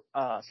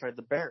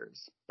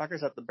Bears.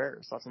 Packers at the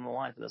Bears. That's on the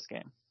line for this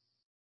game.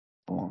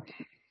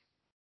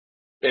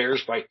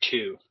 Bears by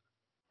 2.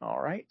 All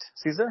right.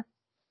 Caesar?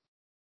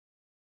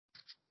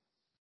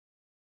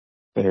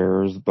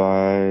 Bears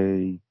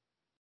by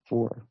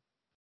 4.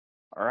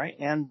 All right.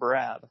 And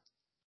Brad?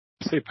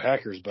 I say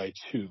Packers by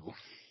 2. All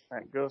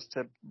right. Goes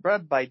to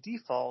Brad by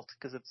default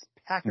because it's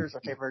Packers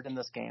are favored in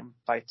this game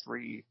by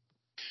 3.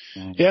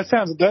 Yeah,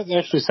 that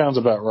actually sounds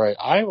about right.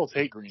 I will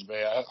take Green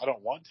Bay. I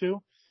don't want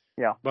to.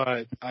 Yeah.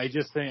 But I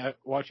just think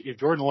if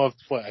Jordan Love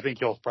play, I think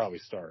he'll probably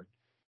start.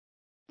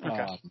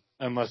 Okay.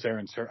 Unless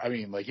Aaron's hurt. I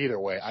mean, either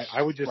way,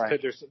 I would just say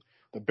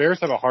the Bears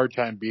have a hard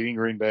time beating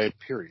Green Bay,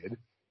 period.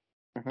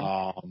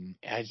 Mm-hmm.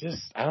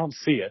 I don't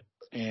see it.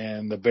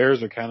 And the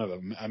Bears are kind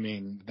of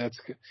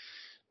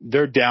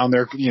they're down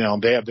there,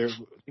 they have I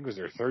think it was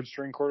their 3rd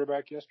string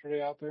quarterback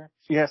yesterday out there.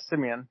 Yeah,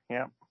 Simeon.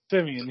 Yeah.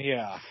 Simeon,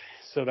 yeah.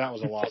 So that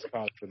was a lost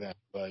cause for them.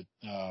 But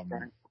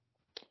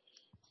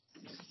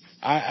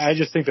I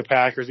just think the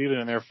Packers, even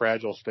in their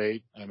fragile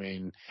state,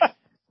 and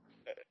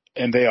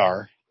they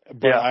are,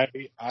 but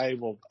I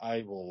will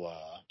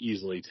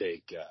easily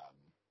take.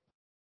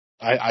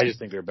 I just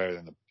think they're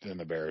better than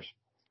the Bears.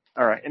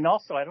 All right, and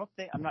also I'm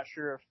not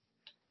sure if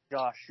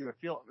Justin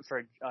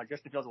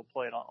Fields will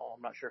play it all.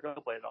 I'm not sure if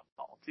he'll play it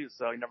all too.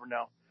 So you never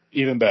know.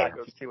 Even better. That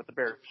goes too with the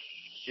Bears.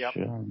 Yep.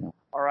 Sure.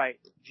 All right,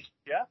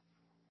 Jeff.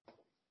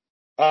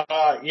 I'm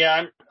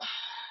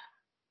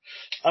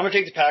going to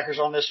take the Packers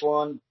on this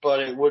one,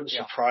 but it wouldn't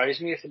surprise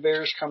me if the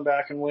Bears come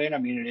back and win. I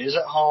mean, it is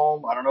at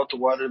home. I don't know what the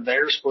weather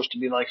there is supposed to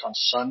be like on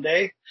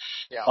Sunday.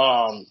 Yeah.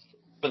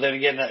 But then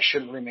again, that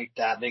shouldn't really make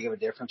that big of a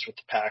difference with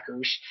the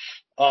Packers.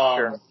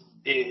 Sure.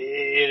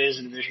 It is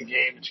a division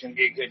game. It's going to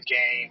be a good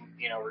game,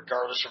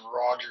 regardless of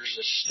Rodgers'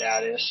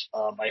 status.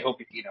 I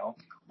hope,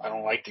 I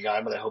don't like the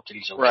guy, but I hope that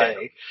he's okay.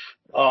 Right.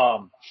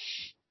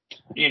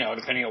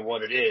 Depending on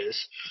what it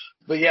is.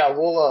 But yeah,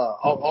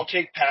 I'll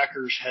take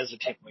Packers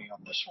hesitantly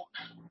on this one.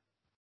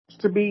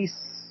 To be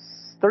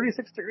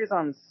 36 degrees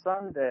on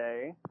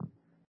Sunday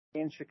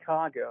in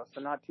Chicago,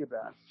 so not too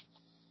bad.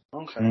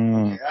 Okay.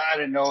 I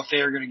didn't know if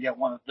they were going to get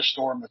the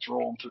storm that's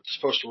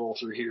supposed to roll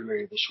through here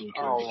later this week.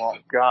 Oh,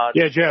 God.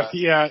 Yeah, Jeff.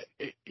 Jeff,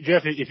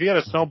 if you got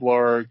a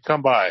snowblower,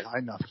 come by. I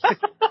know.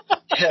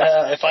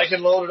 if I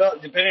can load it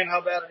up, depending on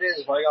how bad it is,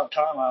 if I got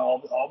time,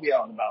 I'll be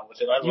out and about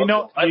with it. I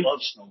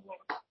love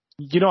snowboarding.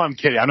 You know, I'm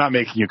kidding. I'm not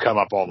making you come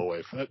up all the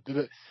way.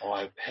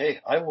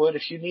 I would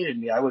if you needed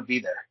me. I would be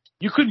there.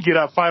 You couldn't get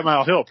up 5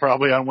 Mile Hill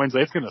probably on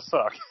Wednesday. It's going to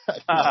suck.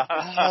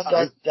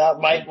 that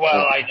might.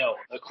 Well, I know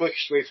the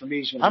quickest way for me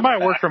is going to. I might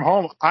work from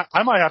home.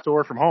 I might have to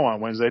work from home on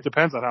Wednesday. It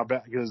depends on how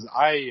bad, because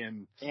I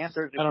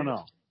don't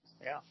know.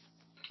 Yeah.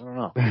 I don't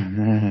know.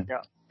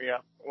 Yeah.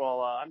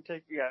 Well, I'm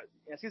taking. Yeah.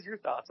 These are your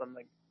thoughts on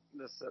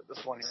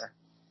this one here.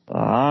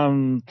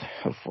 I'm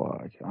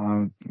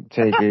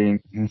taking.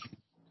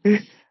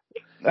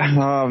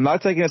 I'm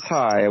not taking a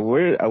tie. I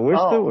wish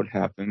that would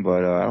happen,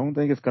 but I don't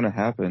think it's going to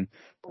happen.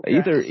 Okay.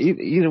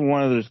 Either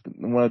one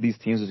of these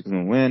teams is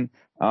going to win.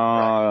 But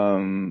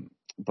I'm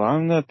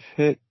going to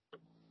pick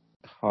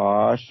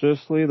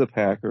cautiously the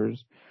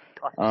Packers.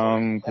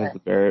 Because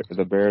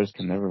the Bears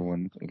can never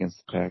win against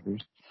the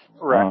Packers.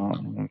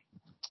 Right.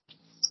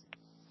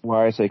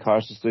 Why I say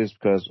cautiously is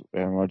because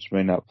Aaron Rodgers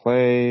may not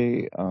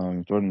play.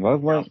 Jordan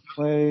Love might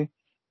play.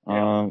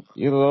 I'm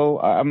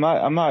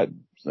not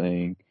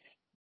saying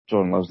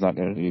Jordan Love's not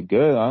going to do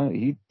good.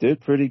 He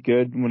did pretty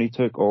good when he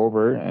took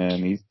over,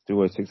 and he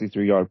threw a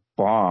 63-yard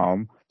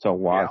bomb to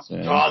Watson.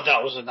 Yeah. God,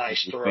 that was a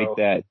nice throw. Make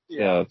that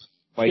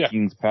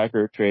Vikings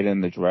Packer trade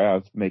in the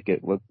draft make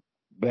it look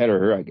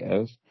better, I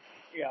guess.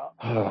 Yeah.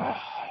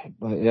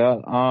 But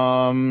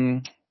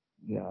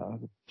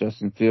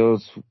Justin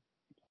Fields.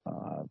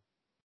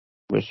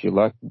 Wish you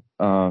luck.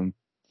 If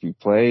you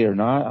play or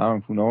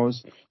not, who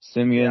knows?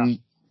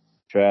 Simeon,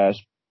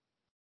 trash.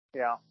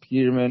 Yeah.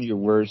 Peterman, you're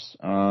worse.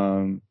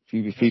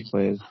 If he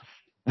plays.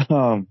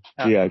 Go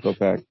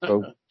back.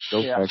 Go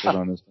Packers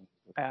on this one.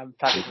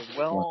 Packers as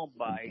well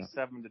by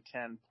 7 to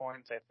 10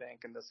 points, I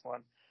think, in this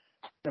one.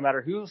 No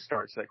matter who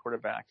starts at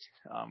quarterback,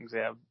 because they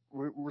have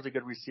really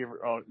good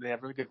receiver. Oh, they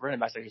have really good running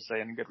backs, I should say,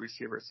 and good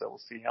receivers. So we'll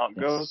see how it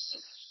goes.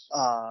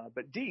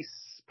 But Deese,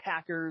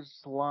 Packers,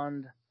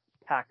 Lund,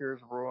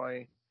 Packers,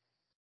 Roy,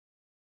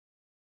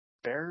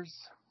 Bears.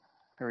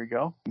 Here we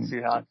go.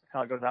 See how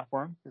it goes out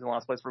for him. He's in the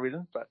last place for a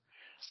reason. But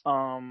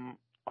all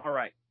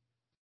right,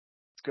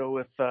 let's go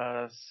with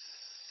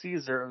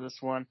Caesar.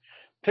 This one,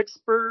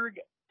 Pittsburgh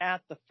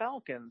at the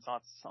Falcons.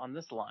 On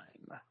this line.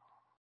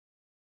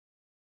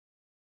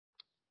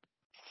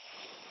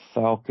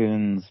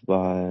 Falcons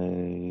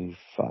by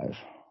 5.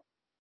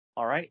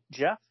 All right,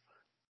 Jeff.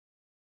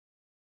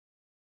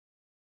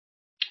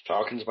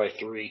 Falcons by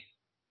 3.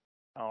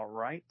 All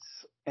right,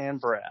 and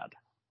Brad.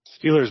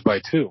 Steelers by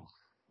 2.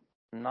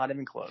 Not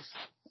even close.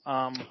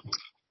 I'm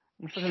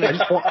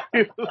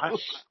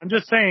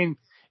just saying.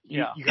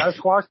 You got to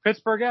squash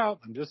Pittsburgh out.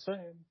 I'm just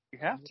saying. You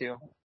have to.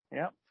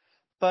 Yeah.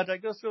 But I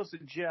guess goes to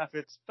Jeff.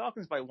 It's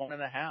Falcons by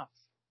 1.5.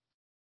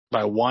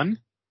 By 1.5.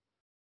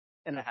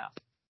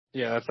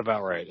 Yeah, that's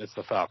about right. It's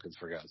the Falcons,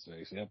 for God's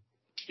sakes. Yep.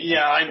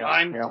 Yeah,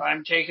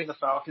 I'm taking the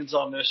Falcons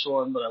on this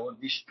one, but I wouldn't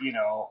be.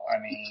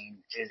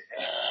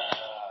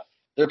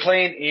 They're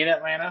playing in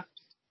Atlanta.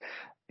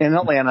 In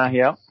Atlanta,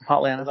 yeah,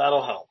 Atlanta.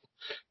 That'll help.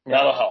 Yeah.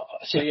 That'll help.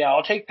 So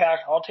I'll take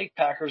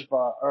Packers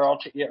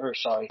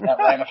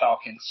Atlanta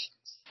Falcons.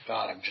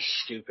 God, I'm just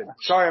stupid.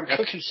 Sorry, I'm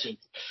cooking soup.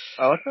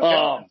 Oh, it's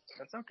okay.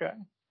 That's okay.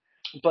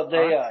 But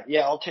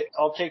I'll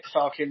take the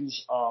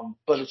Falcons.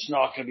 But it's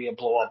not going to be a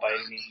blowout by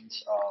any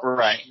means.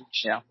 Right.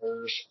 Yeah.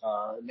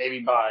 Maybe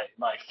by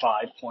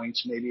 5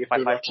 points, maybe if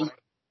they 5 points.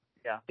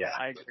 Yeah.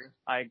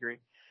 I agree.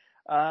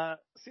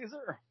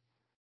 Caesar.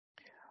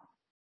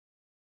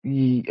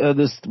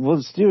 The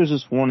Steelers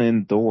just won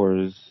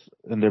indoors,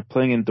 and they're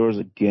playing indoors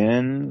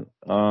again.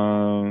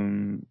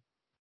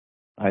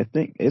 I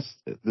think this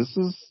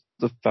is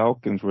the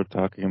Falcons we're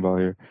talking about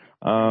here.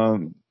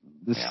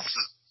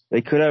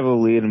 They could have a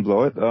lead and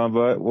blow it,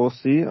 but we'll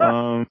see.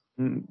 I'm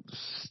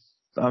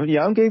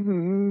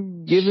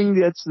giving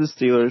the edge to the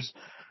Steelers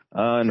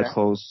in a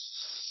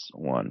close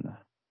one.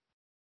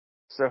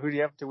 So who do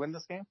you have to win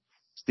this game?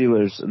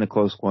 Steelers in a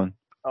close one.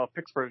 Oh,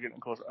 Pittsburgh getting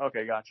closer.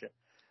 Okay, gotcha.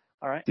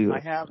 All right, Steelers. I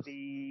have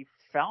the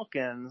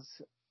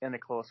Falcons in a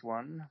close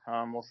one.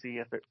 We'll see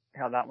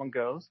how that one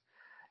goes.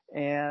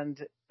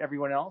 And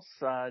everyone else,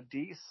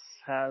 Deese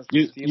has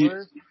the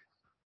Steelers.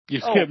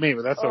 You skipped me,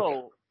 but that's okay.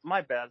 Oh,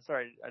 my bad.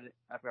 Sorry,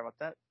 I forgot about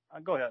that.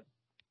 Go ahead.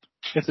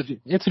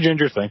 It's a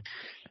ginger thing.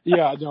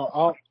 Yeah,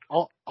 no,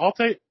 I'll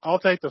take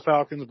the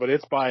Falcons, but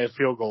it's by a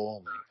field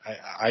goal only.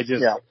 I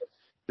just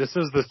this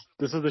is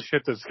the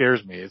shit that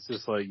scares me. It's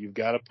just like you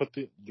got to put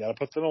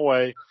them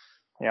away.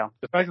 Yeah.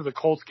 The fact that the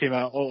Colts came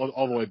out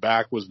all the way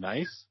back was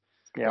nice.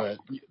 Yeah. But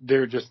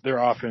their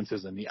offense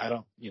is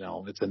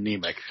it's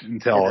anemic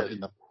until in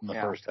the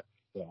first half.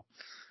 So.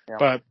 Yeah.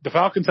 But the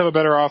Falcons have a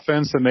better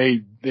offense, and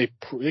they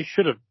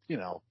should have,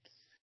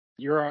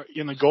 you're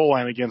in the goal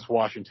line against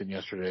Washington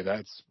yesterday.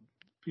 That's,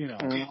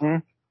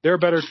 they're a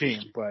better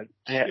team, but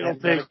they had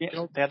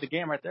the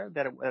game right there.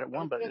 They had it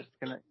won, but it's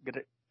gonna get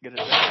it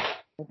done.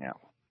 Yeah.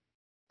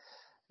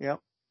 Yep.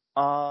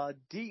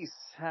 Deese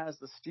has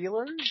the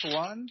Steelers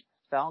 1,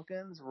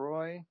 Falcons,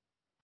 Roy,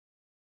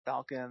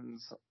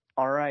 Falcons.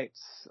 All right,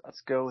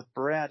 let's go with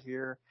Brad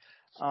here.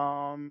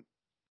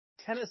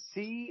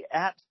 Tennessee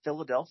at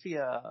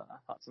Philadelphia.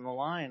 Thoughts on the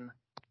line?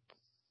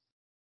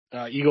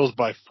 Eagles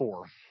by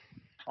 4.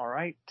 All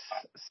right.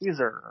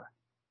 Caesar.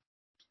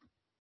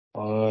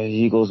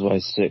 Eagles by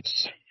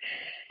 6.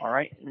 All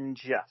right. And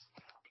Jeff.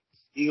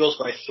 Eagles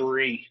by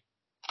 3.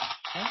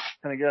 Okay.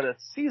 Gonna go to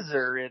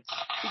Caesar. It's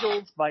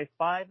Eagles by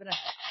 5.5.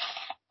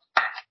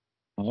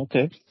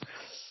 Okay.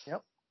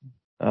 Yep.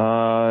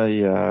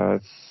 Yeah.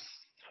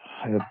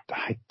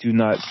 I do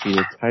not see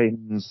the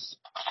Titans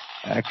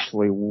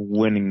actually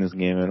winning this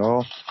game at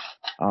all.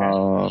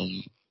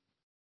 Okay.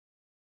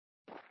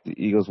 The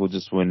Eagles will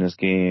just win this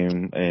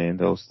game, and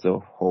they'll still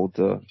hold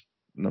the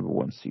number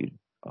 1 seed.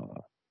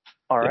 All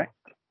right.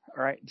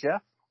 All right,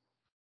 Jeff?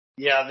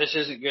 Yeah, this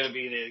isn't going to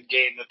be the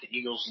game that the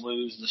Eagles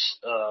lose.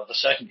 The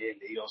second game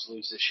the Eagles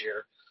lose this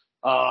year.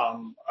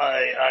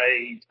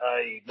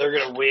 They're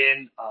going to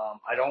win.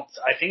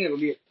 I think it'll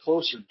be a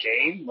closer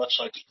game, much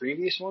like the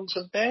previous ones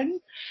have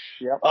been.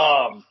 Yep.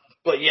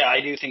 But yeah,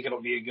 I do think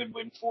it'll be a good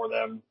win for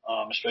them,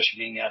 especially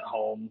being at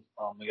home.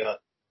 We got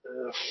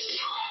a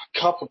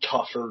couple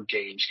tougher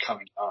games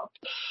coming up.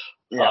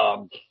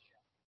 Yeah.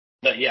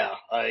 But yeah,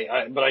 I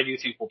do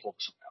think we'll pull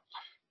this one out.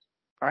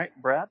 All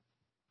right, Brad?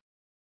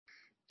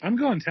 I'm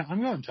going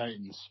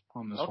Titans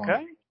on this one.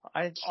 Okay.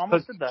 I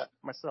almost did that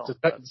myself.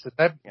 It's the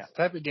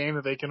type of game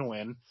that they can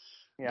win.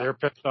 Yeah. They're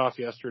pissed off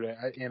yesterday.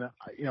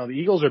 The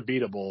Eagles are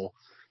beatable,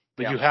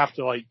 but you have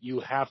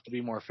to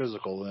be more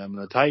physical than them.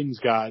 The Titans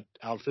got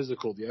out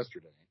physicaled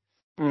yesterday.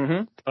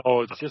 Mm-hmm.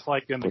 So it's just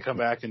like them to come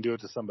back and do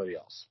it to somebody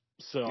else.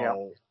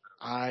 So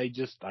I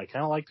kind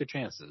of like the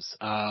chances.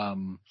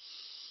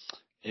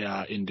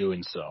 In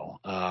doing so.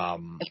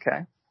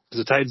 Okay.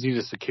 Because the Titans need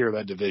to secure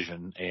that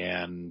division,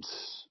 and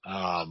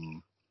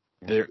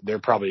they're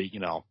probably,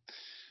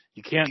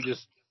 you can't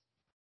just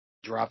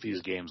drop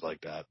these games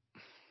like that.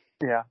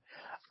 Yeah,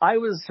 I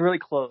was really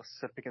close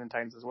to picking the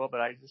Titans as well,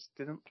 but I just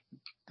didn't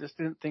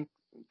think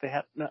they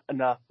had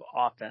enough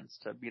offense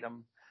to beat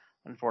them,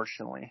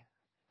 unfortunately,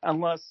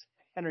 unless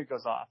Henry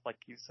goes off like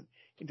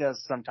he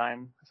does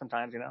sometimes,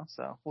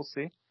 So we'll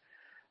see.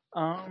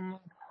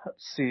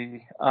 Let's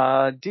see.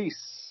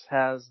 Deese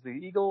has the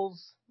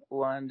Eagles,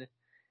 Lund.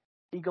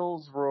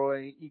 Eagles,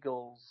 Roy,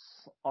 Eagles.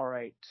 All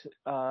right.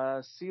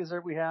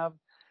 Caesar, we have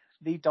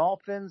the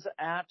Dolphins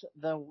at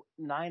the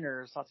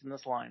Niners. Thoughts on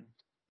this line?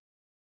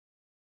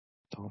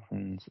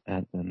 Dolphins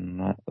at the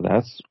Niners.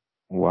 That's,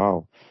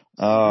 wow.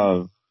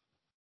 I'm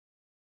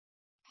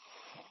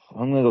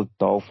going to go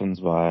Dolphins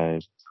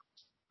by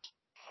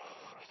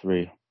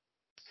 3.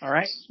 All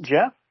right.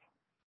 Jeff?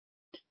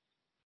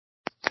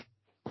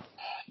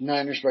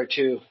 Niners by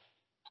 2.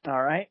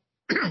 All right.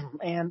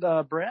 And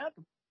Brad?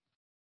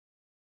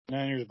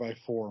 Niners by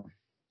 4. All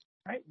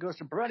right, goes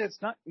to Brett. It's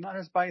not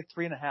Niners by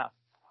 3.5.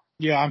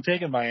 Yeah, I'm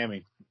taking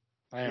Miami.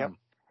 I am.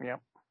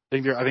 Yep.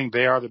 I think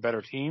they are the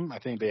better team. I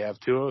think they have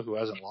Tua, who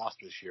hasn't lost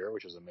this year,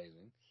 which is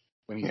amazing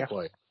when he's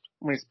played.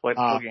 When he's played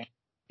the full game.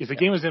 If the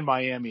game was in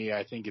Miami,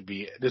 I do think it'd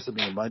be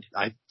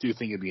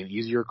an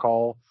easier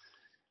call.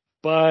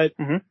 But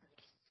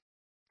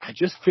I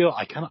just feel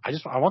I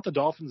want the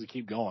Dolphins to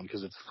keep going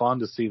because it's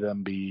fun to see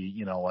them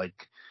be,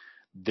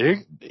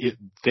 they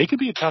could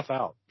be a tough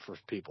out for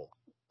people.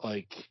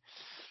 And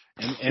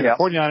the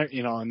 49ers,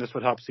 and this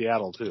would help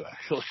Seattle too,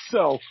 actually.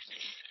 So,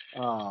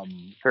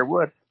 sure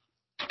would.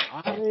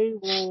 I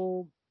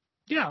will.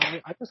 Yeah,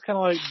 I just kind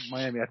of like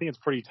Miami. I think it's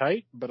pretty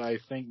tight, but I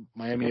think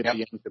Miami at the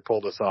end could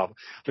pull this off.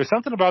 There's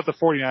something about the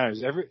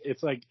 49ers.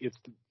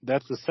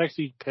 That's the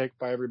sexy pick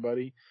by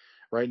everybody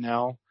right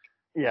now.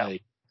 Yeah.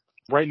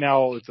 Right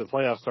now, if the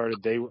playoffs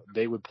started, they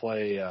would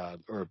play,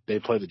 or they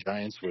play the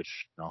Giants,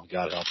 which,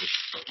 God help us.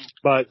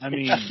 But, I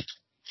mean,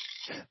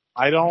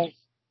 I don't,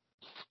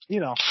 we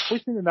need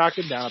to knock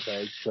them down a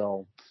peg,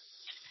 so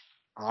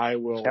I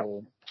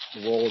will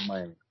roll with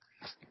Miami.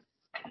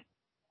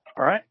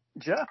 All right,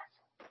 Jeff?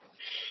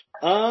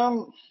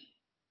 I'm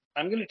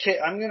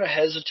gonna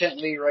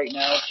hesitantly right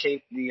now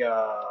take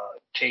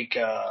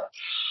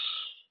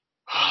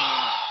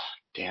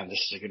damn,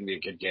 this is gonna be a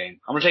good game.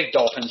 I'm gonna take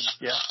Dolphins.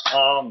 Yeah.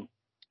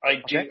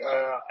 I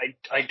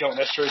don't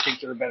necessarily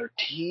think they're a better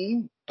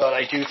team, but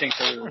I do think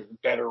they're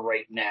better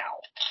right now.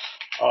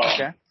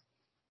 Okay.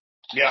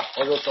 Yeah,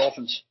 I'll go with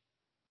Dolphins.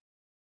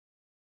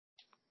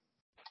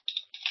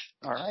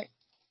 All right.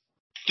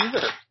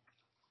 Caesar.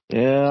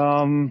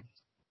 Yeah,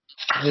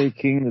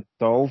 taking the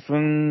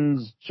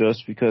Dolphins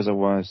just because I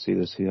want to see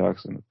the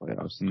Seahawks in the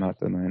playoffs and not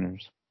the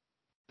Niners.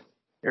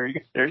 There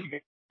you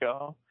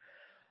go.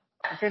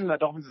 I'm taking the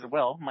Dolphins as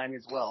well, Miami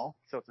as well.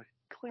 So it's a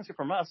clean sweep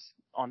from us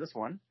on this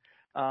one.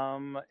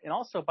 And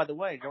also, by the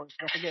way, don't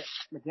forget,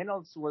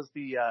 McDaniels was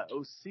the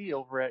OC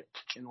over in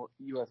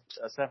US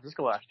San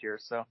Francisco last year.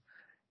 So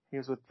he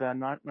was with the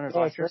Niners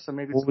last year. So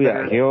maybe it's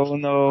better. He'll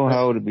know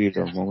how to beat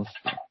them most.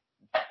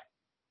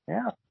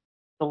 Yeah.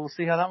 So we'll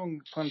see how that one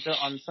comes out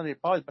on Sunday.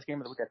 Probably the best game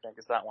of the week, I think,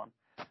 is that one.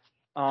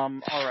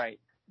 All right.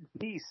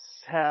 Beast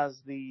has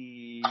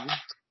the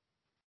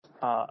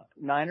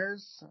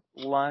Niners,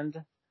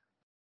 Lund,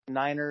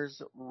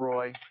 Niners,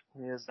 Roy,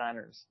 his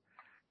Niners.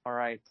 All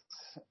right.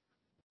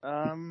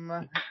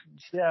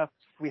 Jeff,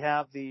 we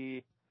have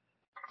the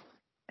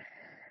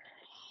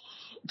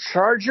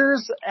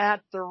Chargers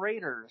at the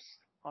Raiders.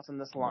 What's in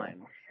this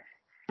line?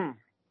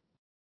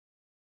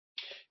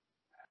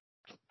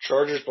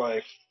 Chargers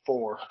by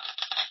 4.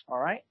 All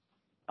right.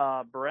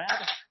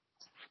 Brad?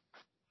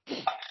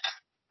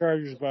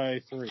 Chargers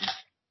by 3.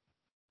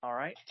 All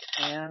right.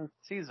 And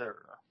Caesar?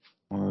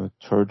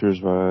 Chargers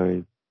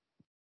by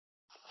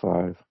 5.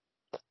 All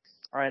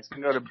right. It's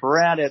going to go to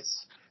Brad.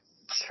 It's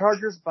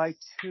Chargers by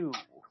 2.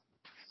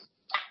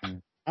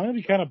 I'm going to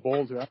be kind of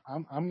bold here.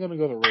 I'm going to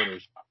go the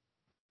Raiders.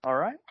 All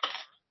right.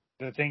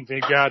 I think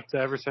they've got,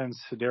 ever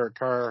since Derek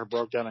Carr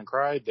broke down and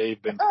cried,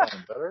 they've been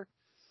playing better.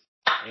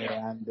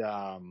 And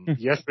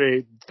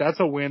yesterday,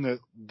 that's a win that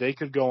they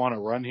could go on a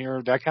run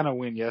here. That kind of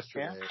win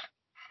yesterday.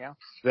 Yeah.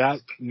 That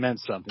meant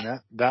something.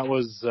 That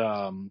was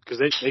because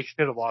they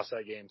should have lost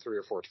that game 3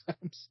 or 4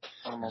 times.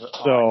 I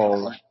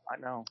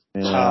know.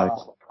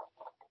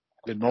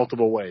 In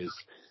multiple ways.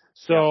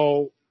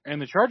 So, and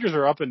the Chargers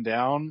are up and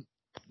down.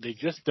 They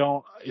just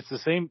don't. It's the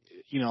same.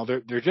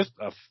 They're just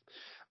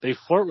they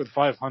flirt with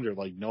 500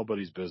 like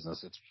nobody's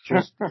business. It's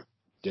just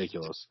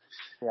ridiculous.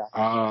 Yeah.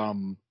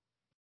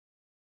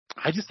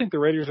 I just think the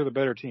Raiders are the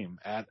better team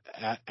at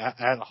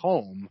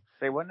home.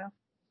 They what now?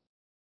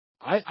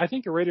 I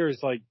think the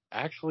Raiders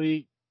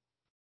actually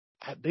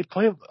they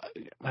play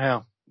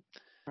well.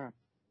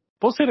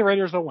 We'll say the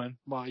Raiders will win.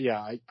 Well,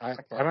 yeah, I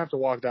don't have to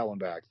walk that one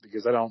back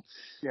because I don't.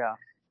 Yeah.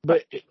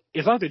 But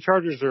it's not the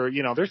Chargers are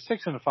they're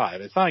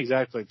 6-5. It's not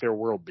exactly like they're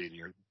world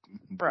beater.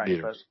 Right,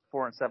 beaters.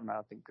 but 4-7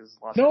 I think is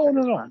lost. No, I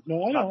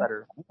know.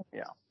 Better.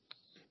 Yeah.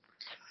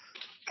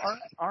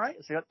 All right.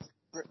 So you got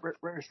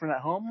Raiders from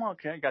that home.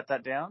 Okay, got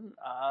that down.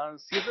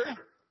 Caesar.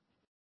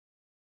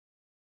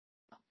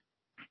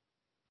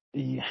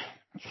 Yeah.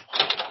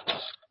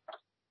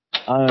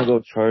 I'm gonna go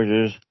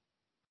Chargers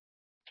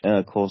in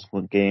a close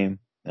game.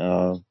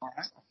 All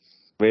right.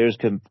 Raiders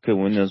could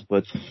win this,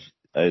 but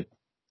I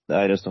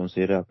just don't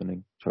see it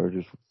happening.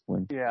 Chargers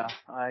win. Yeah,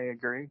 I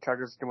agree.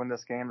 Chargers can win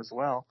this game as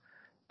well.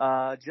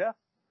 Jeff?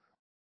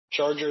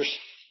 Chargers.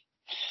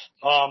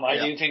 I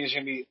do think it's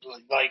going to be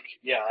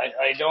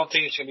I don't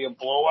think it's going to be a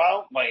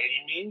blowout by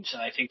any means,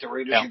 and I think the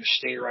Raiders are going to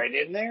stay right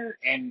in there.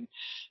 And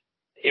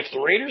if the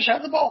Raiders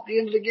have the ball at the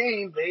end of the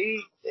game,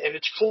 if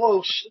it's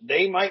close,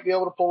 they might be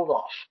able to pull it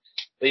off.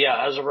 But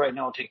yeah, as of right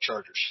now, I'll take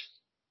Chargers.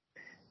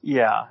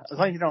 Yeah, as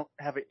long as you don't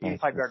have an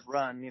 85-yard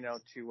run,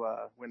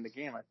 to win the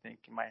game, I think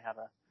you might have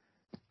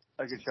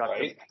a good shot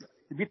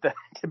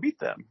to beat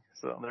them.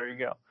 So there you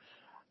go.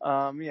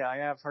 I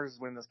have Chargers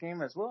winning this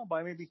game as well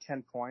by maybe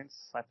 10 points,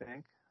 I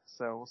think.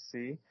 So we'll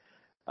see.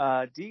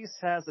 Deese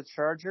has the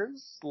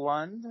Chargers,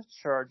 Lund,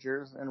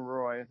 Chargers, and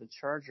Roy, the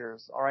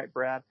Chargers. All right,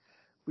 Brad.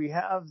 We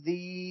have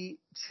the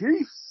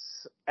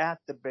Chiefs at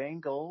the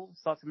Bengals.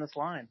 Thoughts on this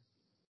line?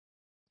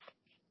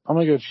 I'm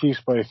going to go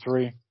Chiefs by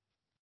 3.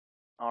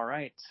 All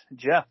right.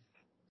 Jeff?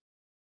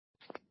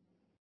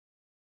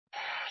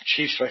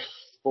 Chiefs by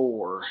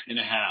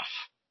 4.5.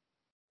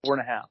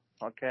 4.5.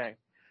 Okay.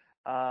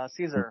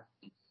 Caesar?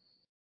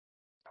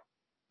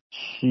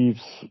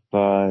 Chiefs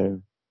by,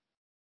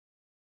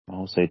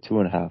 I'll say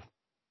 2.5.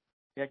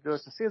 Yeah, it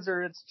goes to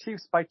Caesar. It's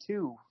Chiefs by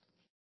 2.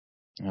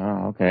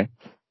 Oh, okay.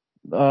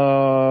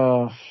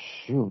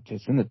 Shoot,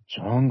 it's in the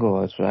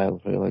jungle. That's what I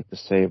really like to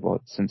say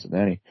about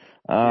Cincinnati.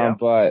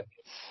 But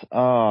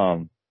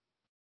I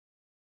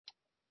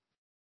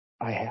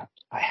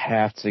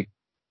have to.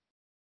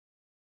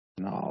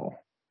 No.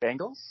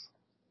 Bengals?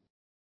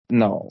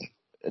 No.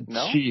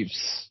 No?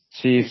 Chiefs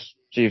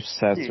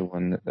have to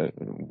win.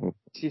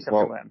 Chiefs have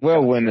to win.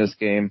 Will win this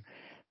game.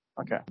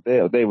 Okay.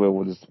 They will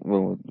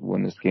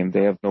win this game.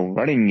 They have no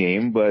running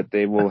game, but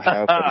they will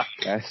have a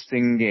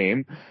passing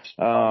game.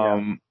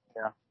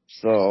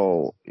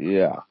 So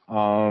yeah.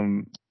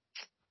 I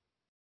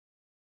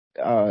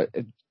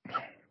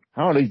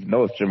don't even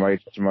know if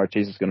Jamar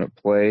Chase is going to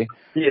play.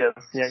 He is.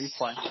 Yeah, he's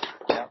playing.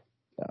 Yeah.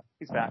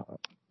 He's back.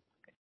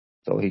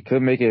 So he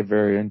could make it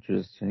very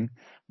interesting,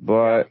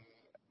 but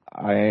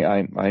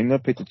I'm going to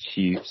pick the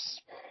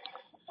Chiefs.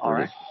 All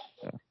right.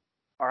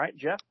 All right,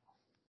 Jeff.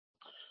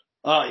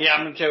 I'm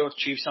going to go with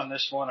Chiefs on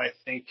this one. I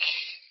think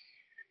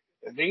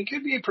it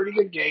could be a pretty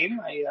good game.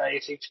 I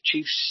think the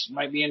Chiefs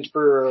might be in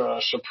for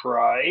a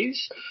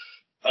surprise.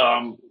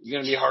 Going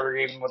to be a harder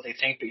game than what they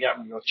think, but I'm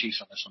going to go with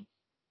Chiefs on this one.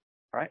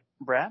 All right,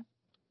 Brad.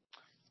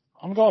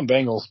 I'm going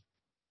Bengals.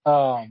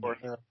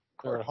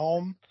 They're at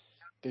home.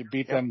 They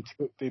beat them.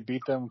 They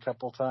beat them a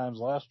couple times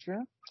last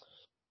year.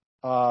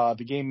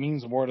 The game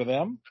means more to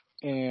them,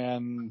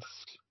 and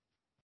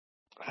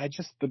I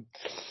just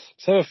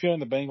have a feeling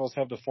the Bengals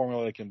have the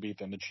formula that can beat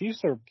them. The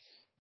Chiefs are,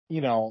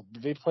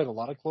 they played a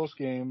lot of close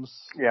games.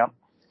 Yeah.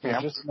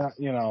 They're just not,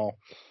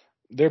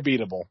 they're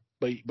beatable,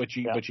 but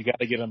you got to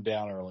get them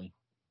down early.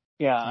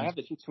 Yeah, I have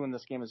the Chiefs to win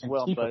this game as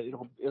well, but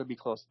it'll be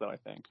close though, I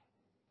think.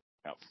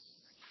 Yep.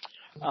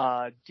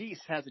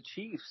 Deese has the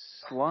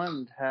Chiefs.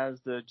 Lund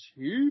has the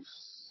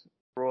Chiefs.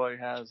 Roy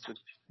has the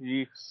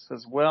Chiefs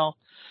as well.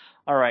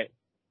 All right.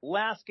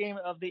 last game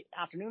of the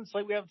afternoon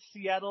slate, we have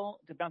Seattle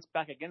to bounce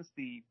back against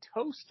the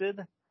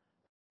toasted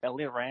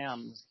LA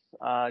Rams.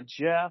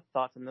 Jeff,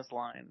 thoughts on this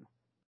line?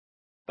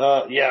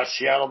 Yeah,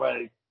 Seattle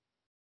by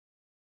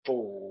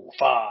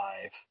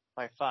 5.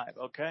 By 5,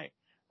 okay.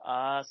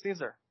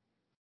 Caesar.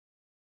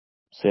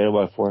 Seattle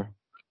by 4.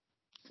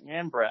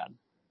 And Brad.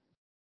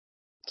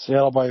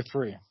 Seattle by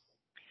 3.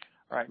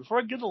 All right, before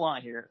I get the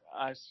line here,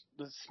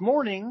 this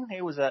morning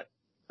it was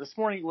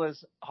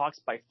Hawks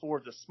by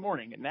 4 this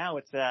morning, and now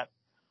it's at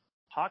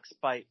Hawks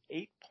by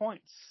 8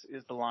 points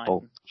is the line.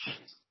 Oh.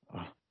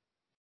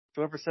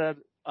 Whoever said,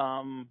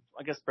 I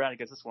guess Brad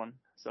gets this one.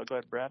 So go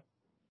ahead, Brad.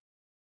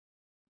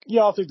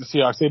 Yeah, I'll take the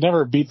Seahawks. They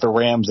never beat the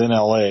Rams in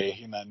LA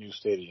in that new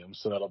stadium,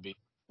 so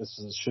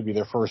should be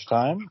their first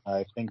time.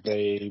 I think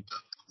they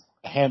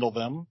handle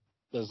them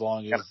as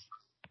long as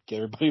get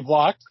everybody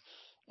blocked.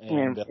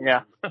 And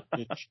yeah,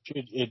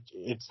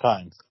 it's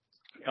time.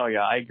 Oh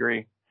yeah, I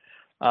agree.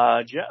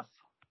 Jeff.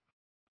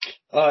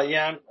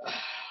 Yeah,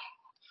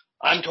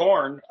 I'm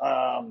torn.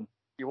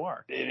 You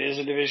are. It is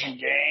a division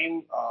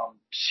game.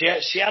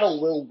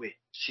 Seattle will win.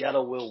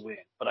 Seattle will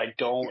win, but I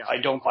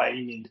don't by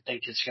any means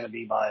think it's going to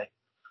be by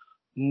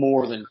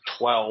more than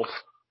 12.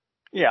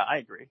 Yeah, I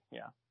agree.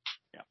 Yeah.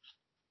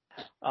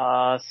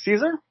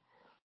 Caesar?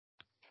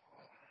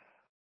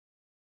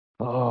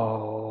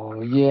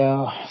 Oh,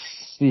 yeah.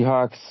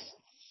 Seahawks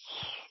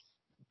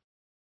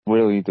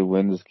really need to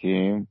win this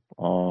game.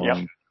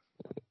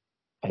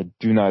 I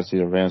do not see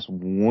the Rams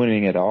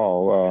winning at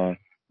all.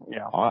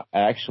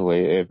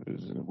 Actually,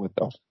 with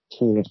the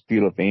whole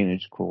field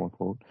advantage, quote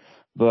unquote.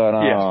 But,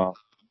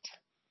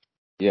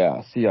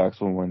 Seahawks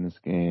will win this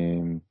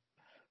game.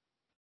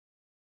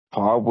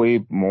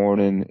 Probably more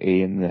than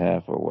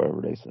 8.5 or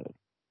whatever they said.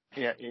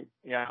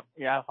 Yeah.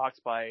 Hawks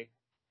by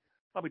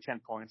probably 10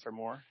 points or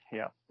more.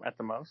 Yeah, at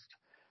the most.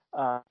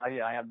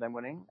 I have them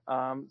winning.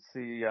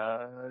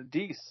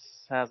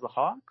 Deese has the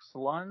Hawks,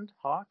 Lund,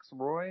 Hawks,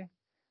 Roy,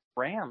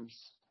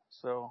 Rams.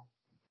 So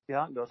see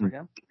how it goes for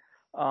him.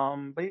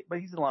 But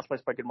he's in the last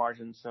place by good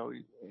margin. So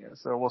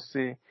we'll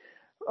see.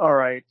 All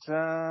right.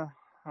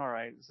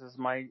 This is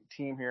my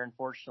team here,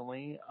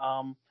 unfortunately.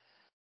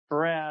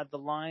 Brad, the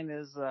line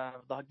is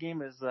the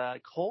game is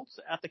Colts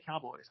at the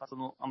Cowboys. That's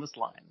on this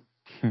line.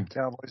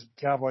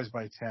 Cowboys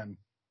by 10.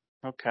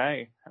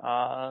 Okay.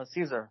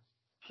 Caesar.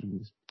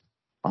 Jeez.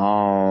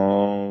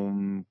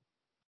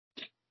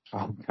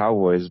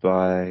 Cowboys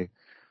by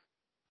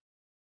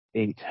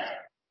 8.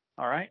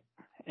 All right.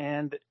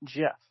 And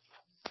Jeff.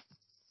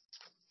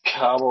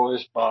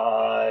 Cowboys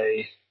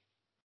by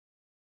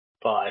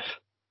 5.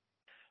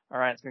 All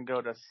right. It's going to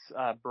go to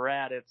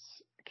Brad.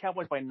 It's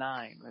Cowboys by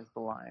 9 is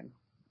the line.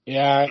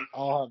 Yeah,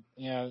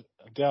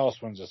 Dallas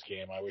wins this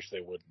game. I wish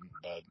they wouldn't,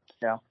 but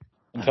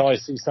until I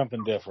see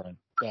something different,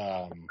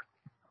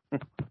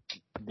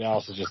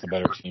 Dallas is just a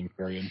better team,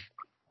 period.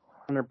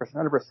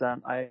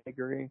 100%. I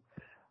agree.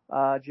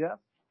 Jeff?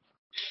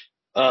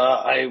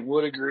 I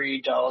would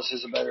agree Dallas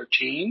is a better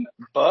team,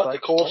 but the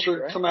Colts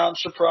are come out and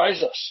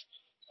surprise us.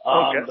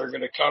 They're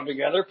going to come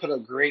together, put a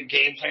great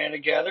game plan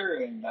together,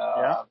 and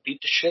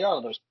beat the shit out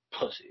of those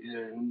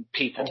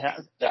people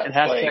that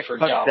play for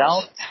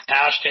Dallas.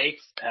 Hashtag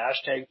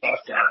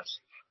fuck Dallas.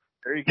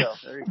 There you go.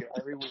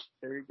 Every week.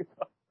 There you go.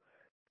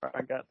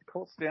 I got the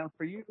Colts down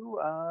for you.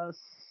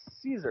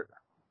 Caesar.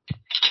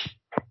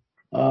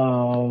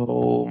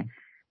 Oh.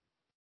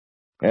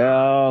 Yeah,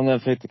 I'm going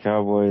to pick the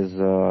Cowboys.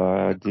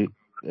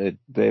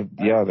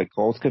 The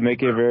Colts could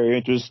make it very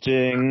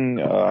interesting,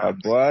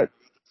 but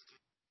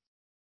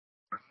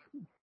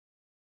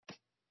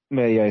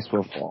may the ice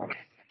will fall.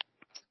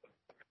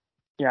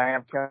 Yeah, I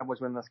have Cowboys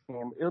win this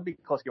game. It'll be a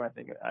close game, I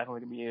think. I don't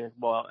think it'll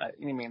be at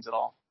any means at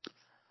all.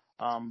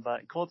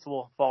 But Colts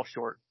will fall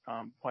short,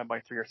 probably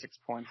by 3 or 6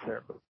 points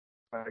there.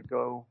 But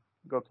go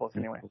Colts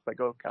anyway. But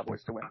go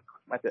Cowboys to win.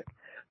 My pick.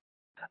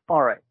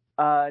 All right.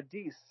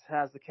 Deese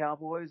has the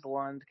Cowboys.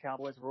 Lund,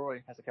 Cowboys.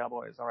 Roy has the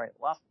Cowboys. All right.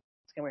 Last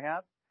game we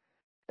have.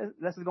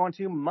 This is going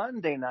to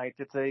Monday night.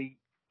 It's a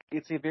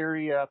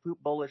very poop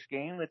bullish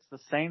game. It's the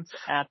Saints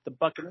at the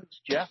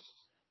Buccaneers. Jeff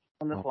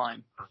on this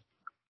line.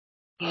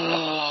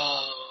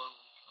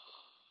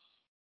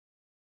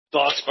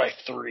 Thoughts by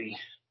 3.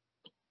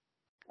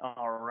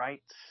 All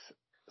right.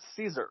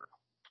 Caesar.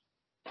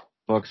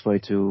 Bucks by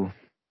 2.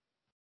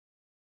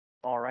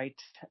 All right.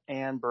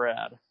 And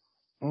Brad.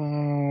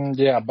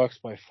 Bucks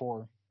by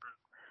 4.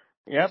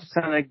 Yep.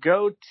 So I'm going to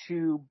go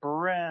to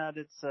Brad.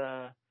 It's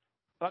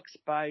Bucks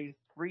by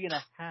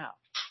 3.5.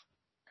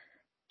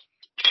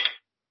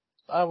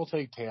 I will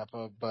take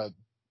Tampa, but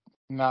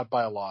not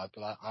by a lot.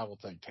 But I will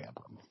take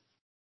Tampa.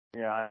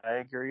 Yeah, I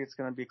agree. It's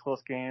going to be a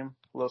close game.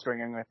 Low-scoring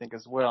game, I think,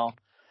 as well.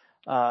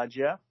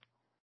 Jeff?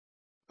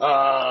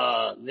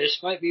 This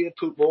might be the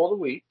poop bowl of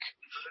the week.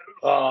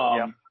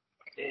 I'm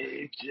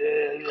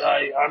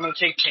going to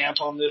take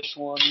Tampa on this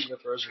one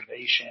with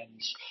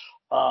reservations.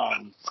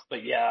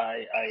 But yeah,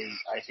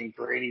 I think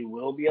Brady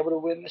will be able to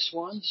win this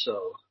one.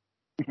 So.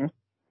 Mm-hmm.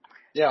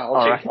 Yeah,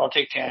 I'll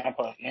take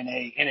Tampa in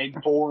a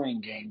boring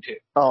game too.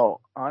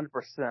 Oh,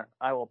 100%.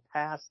 I will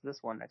pass this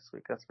one next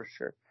week. That's for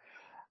sure.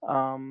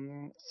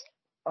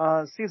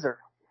 Caesar.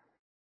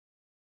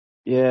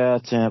 Yeah,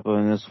 Tampa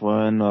in this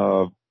one.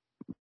 No,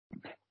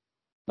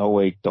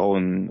 wait,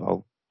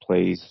 Dalton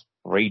plays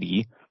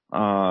Brady.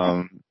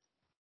 Although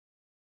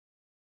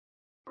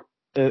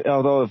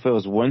if it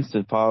was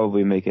Winston,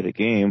 probably make it a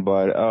game,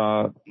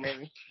 but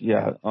maybe.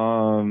 Yeah.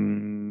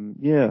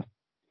 Yeah.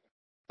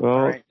 Well,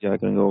 right. yeah, I'm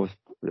gonna go with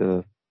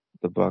the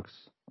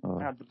Bucks.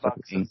 Add the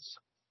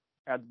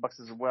Bucks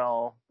as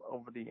well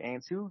over the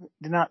Aints, who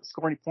did not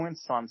score any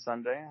points on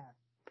Sunday.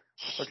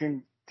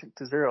 13-0,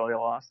 they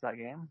lost that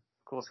game.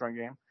 Cool scoring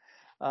game.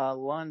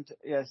 Lund,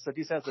 yeah, so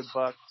Deese has the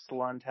Bucks,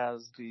 Lund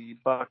has the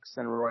Bucks,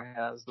 and Roy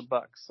has the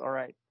Bucks. All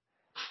right.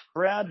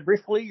 Brad,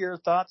 briefly, your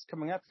thoughts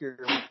coming up here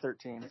in week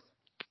 13.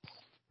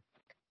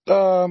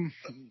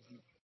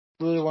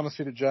 Really want to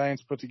see the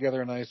Giants put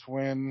together a nice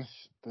win.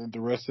 The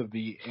rest of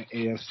the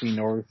AFC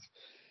North,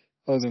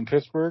 other than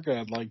Pittsburgh,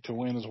 I'd like to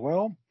win as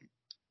well.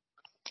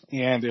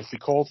 And if the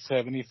Colts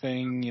have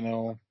anything,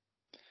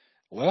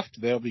 left,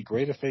 that'll be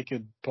great if they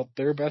could put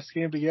their best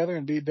game together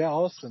and beat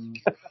Dallas and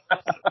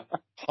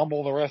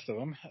humble the rest of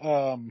them.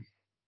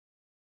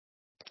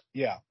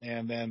 Yeah,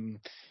 and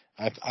then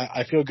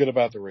I feel good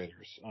about the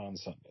Raiders on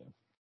Sunday.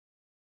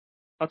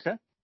 Okay.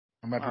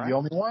 I might be the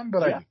only one,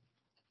 but yeah.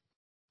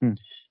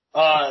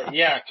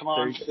 Yeah, come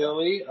on,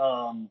 Philly.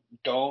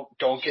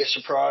 Don't get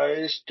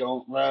surprised.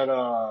 Don't let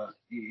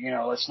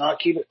let's not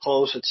keep it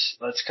close.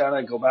 Let's kind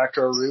of go back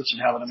to our roots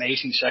and have an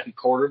amazing second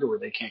quarter to where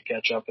they can't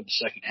catch up in the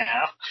second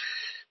half.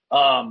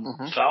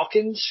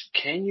 Falcons,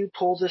 can you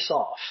pull this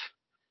off?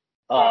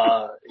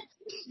 God,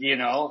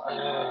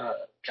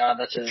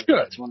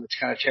 that's one that's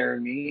kind of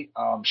tearing me.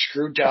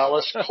 Screw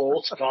Dallas,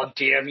 Colts. God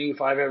damn you!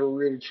 If I've ever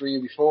rooted for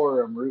you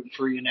before, I'm rooting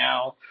for you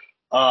now.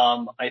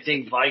 I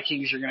think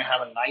Vikings are going to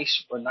have a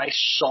nice,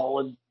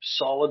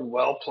 solid,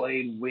 well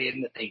played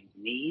win that they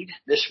need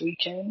this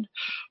weekend.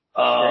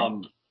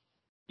 Kansas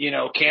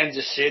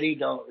City,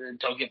 don't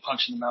get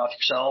punched in the mouth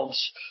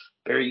yourselves.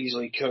 Very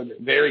easily could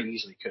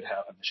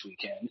happen this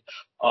weekend.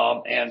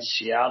 And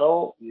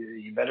Seattle,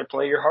 you better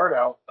play your heart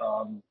out.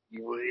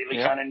 You really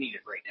kind of need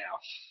it right now.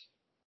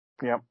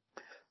 Yep.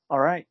 All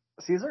right,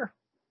 Caesar.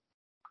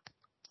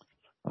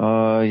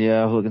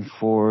 Yeah, looking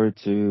forward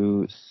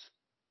to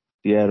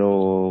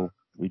Seattle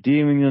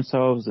redeeming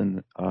themselves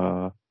and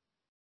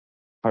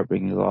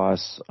heartbreaking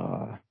loss,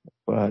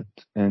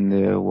 and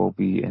they will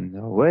be in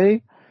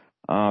LA.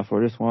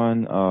 For this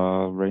one,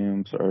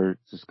 Rams are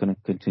just gonna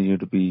continue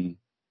to be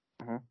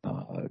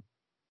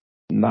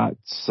not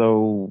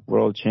so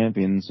world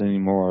champions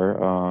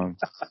anymore.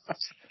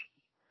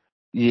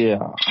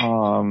 Yeah.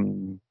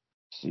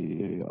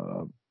 See,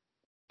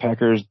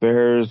 Packers,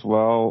 Bears.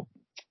 Well,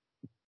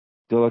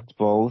 good luck to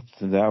both.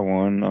 That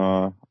one.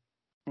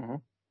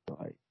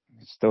 I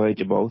still hate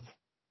you both,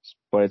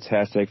 but it's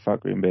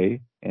 #Fuck Green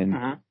Bay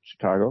in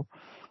Chicago.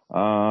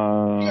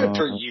 Good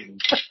for you.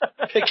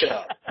 Pick it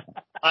up.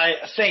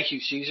 Thank you,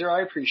 Caesar.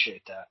 I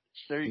appreciate that.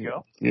 There you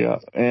go. Yeah,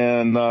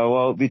 and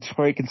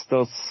Detroit can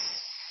still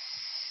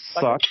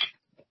suck.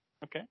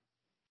 Okay.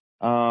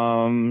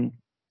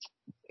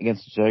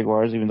 Against the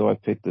Jaguars, even though I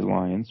picked the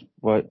Lions,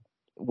 but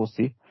we'll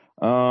see.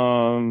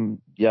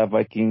 Yeah,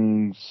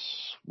 Vikings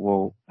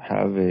will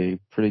have a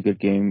pretty good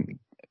game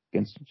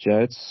against the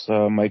Jets.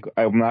 I'm gonna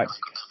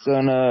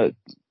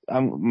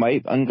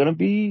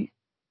be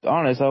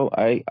honest.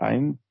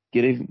 I'm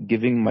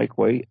giving Mike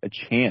White a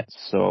chance.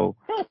 So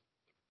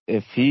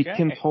if he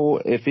can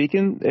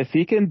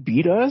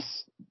beat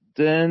us,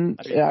 then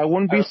I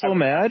wouldn't be so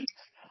mad.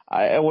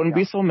 I wouldn't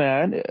be so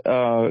mad,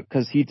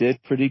 because he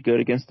did pretty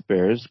good against the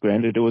Bears.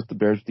 Granted, it was the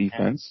Bears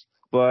defense,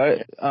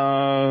 but,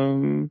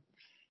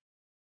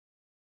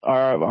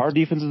 our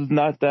defense is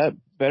not that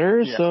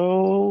better,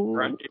 so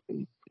I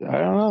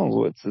don't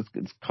know.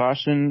 It's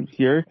caution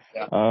here.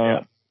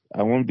 I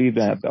won't be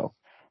mad though.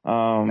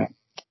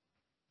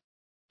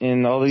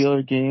 In all the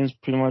other games,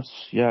 pretty much,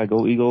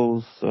 go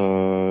Eagles.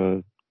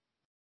 Can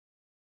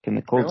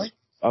the Colts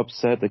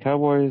upset the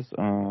Cowboys?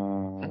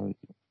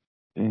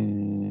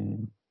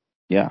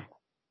 Yeah.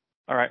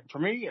 All right. For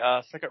me,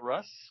 second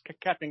Russ,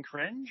 Captain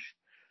Cringe,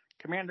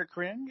 Commander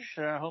Cringe.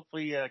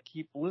 Hopefully,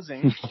 keep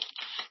losing.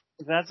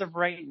 As of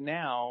right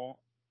now,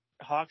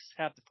 Hawks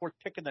have the 4th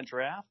pick in the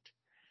draft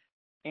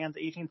and the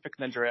 18th pick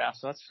in the draft.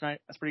 So that's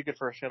pretty good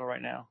for Seattle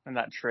right now in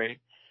that trade.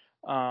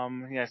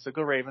 So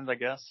go Ravens, I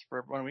guess,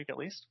 for 1 week at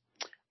least.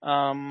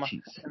 And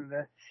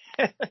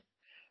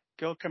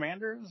go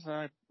Commanders,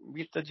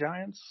 beat the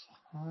Giants,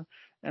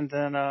 and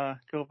then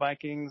go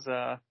Vikings,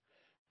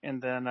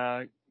 and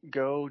then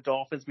go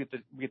Dolphins, beat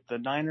the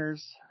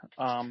Niners,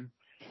 and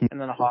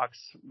then the Hawks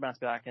bounce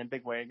back in a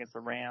big way against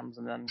the Rams,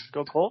 and then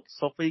go Colts.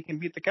 Hopefully you can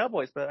beat the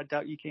Cowboys, but I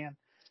doubt you can.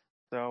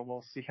 So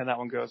we'll see how that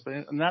one goes.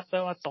 But that's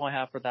all I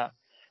have for that.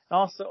 And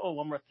also,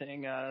 one more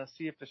thing,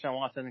 see if Deshaun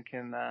Watson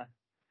can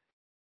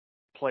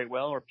play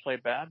well or play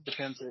bad.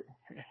 Depends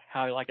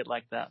how you like it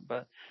like that.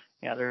 But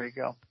yeah, there you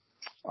go.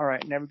 All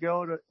right, now we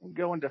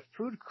go into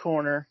food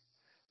corner.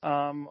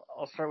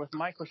 I'll start with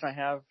my question I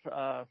have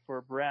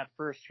for Brad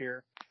first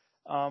here.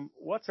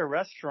 What's a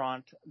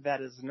restaurant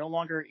that is no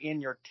longer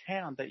in your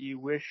town that you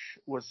wish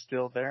was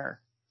still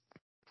there?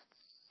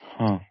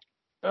 Huh.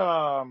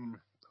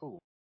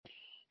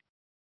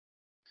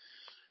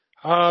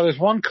 There's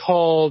one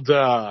called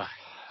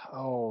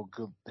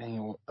good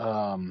thing.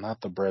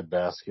 Not the Bread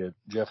Basket.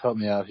 Jeff, help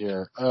me out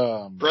here.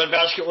 Bread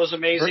Basket was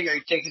amazing. Are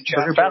you taking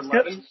Burger chapter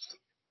Basket? 11?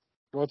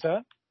 What's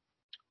that?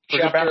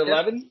 Burger Chapter Basket?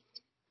 11?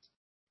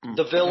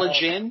 The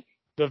Village Inn?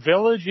 The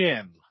Village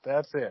Inn.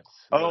 That's it.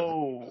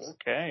 Oh,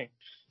 okay.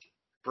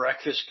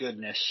 Breakfast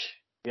goodness.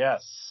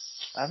 Yes.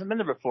 I haven't been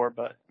there before,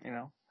 but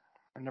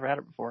I've never had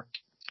it before.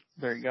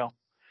 There you go.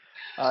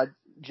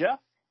 Jeff?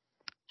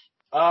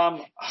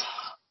 I'm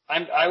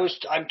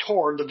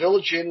torn. The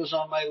Village Inn was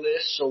on my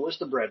list, so was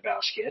the Bread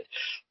Basket.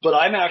 But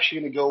I'm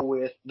actually going to go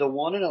with the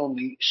one and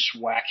only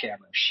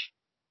Swackhammers.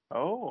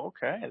 Oh,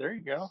 okay. There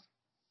you go.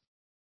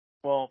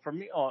 Well, for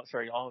me, let's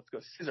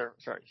go Caesar.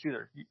 Sorry,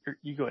 Caesar,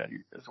 you go ahead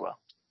as well.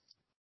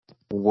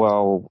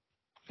 Well,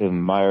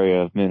 in my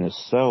area of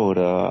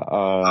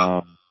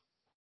Minnesota,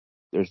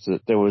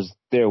 there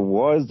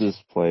was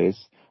this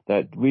place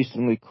that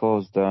recently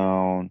closed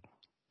down.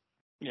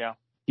 Yeah. A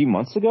few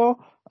months ago,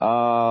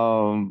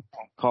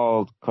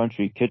 called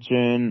Country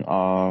Kitchen.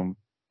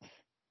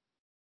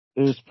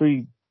 It was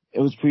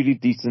pretty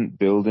decent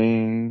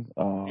building,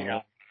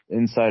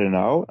 inside and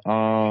out.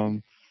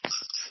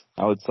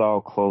 It's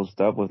all closed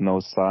up with no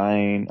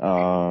sign.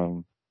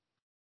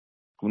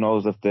 Who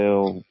knows if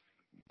the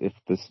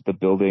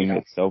building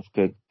itself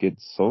could get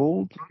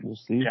sold? We'll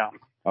see. Yeah.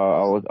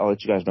 I'll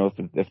let you guys know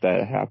if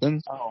that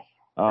happens. Oh.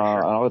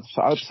 Sure.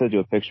 I'll send you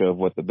a picture of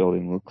what the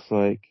building looks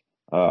like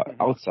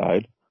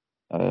outside.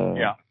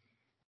 Yeah.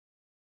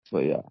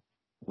 But yeah.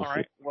 All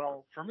right.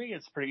 Well, for me,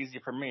 it's pretty easy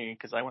for me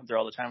because I went there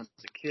all the time as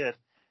a kid.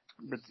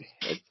 But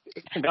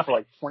it's been there for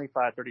like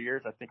 25, 30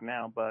 years, I think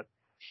now. But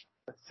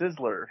the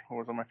Sizzler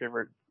was one of my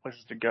favorite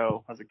places to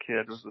go as a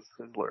kid. Was the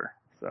Sizzler.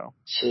 So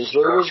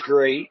Sizzler was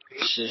great.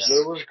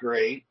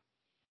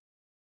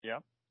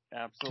 Yep.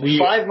 Absolutely.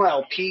 5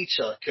 Mile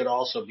Pizza could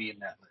also be in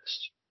that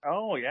list.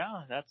 Oh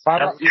yeah, that's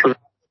true.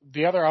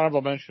 The other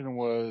honorable mention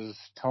was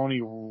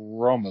Tony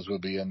Roma's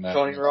would be in that.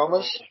 Tony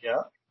Roma's,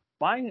 yeah.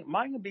 Mine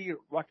would be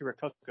Rocky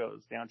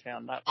Rococo's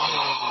downtown. Not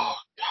oh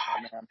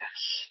man.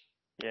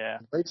 Yeah.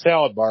 Great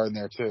salad bar in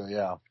there too.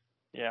 Yeah.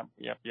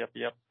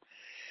 Yep.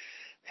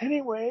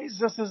 Anyways,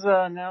 this is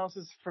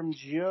analysis from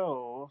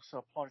Joe, so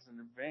apologies in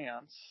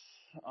advance.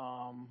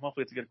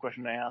 Hopefully it's a good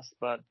question to ask,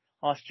 but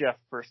I'll ask Jeff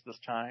first this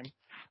time.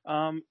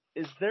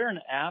 Is there an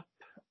app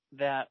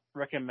that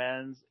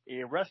recommends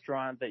a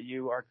restaurant that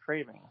you are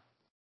craving?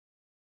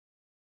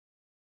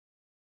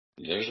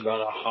 There's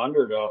about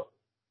 100 of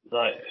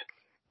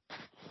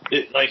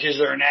is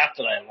there an app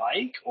that I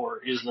like, or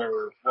is there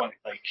one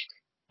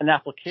an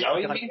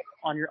application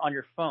on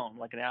your phone,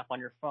 like an app on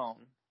your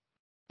phone?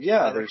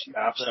 Yeah, there's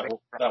apps that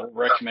will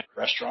recommend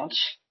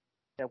restaurants.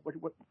 Yeah, which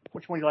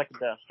one do you like the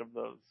best of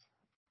those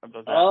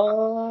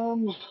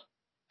apps?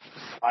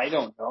 I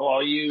don't know.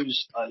 I'll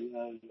use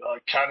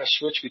kind of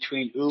switch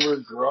between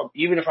Uber, Grub,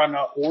 even if I'm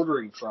not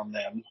ordering from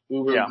them.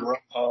 Uber,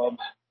 Grubhub,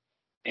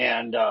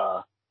 and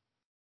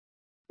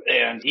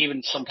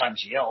even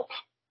sometimes Yelp.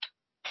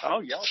 Oh,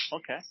 Yelp.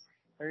 Okay,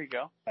 there you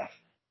go.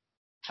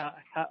 How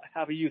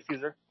about you,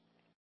 Caesar?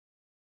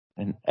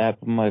 An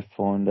app on my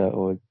phone that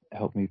would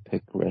help me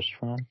pick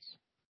restaurants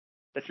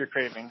that you're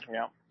craving.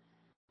 Yeah.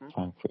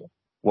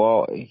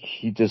 Well,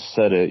 he just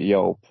said it.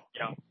 Yelp.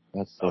 Yelp.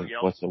 That's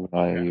the one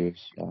I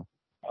use. Yeah.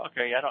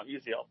 Okay, I don't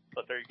use Yelp,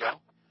 but there you go.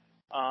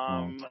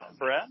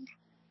 Brad?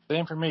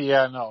 Same for me.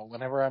 Yeah, no.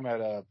 Whenever I'm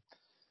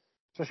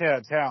especially out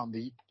of town,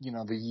 the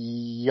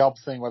Yelp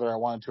thing, whether I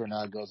wanted to or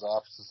not, goes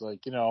off. It's just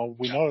like,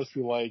 we noticed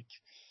we like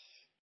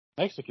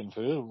Mexican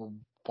food. Well,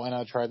 why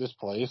not try this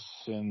place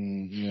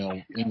in,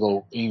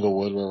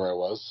 Inglewood, wherever I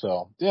was.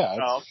 So, yeah,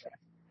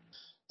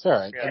 it's all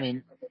right. Yeah. I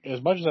mean,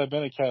 as much as I've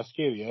been at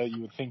Cascadia,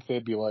 you would think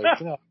they'd be like,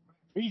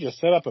 we just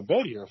set up a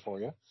bed here for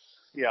you.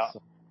 Yeah.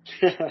 So.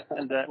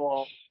 And then,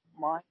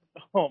 mine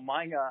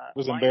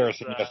was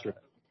embarrassing yesterday.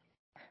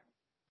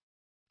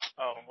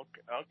 Oh,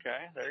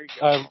 okay. There you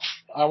go.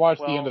 I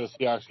watched the end of the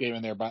Seahawks game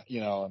in there,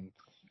 and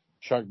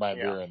chugged my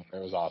beer in there.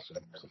 It was awesome.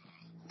 So.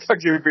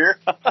 Chugged your beer?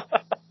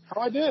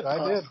 I did.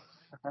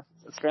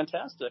 It's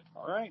fantastic.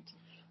 All right.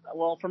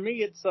 Well, for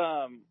me, it's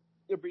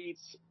Uber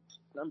Eats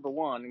number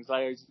one because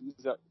I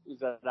use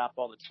that app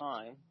all the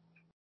time.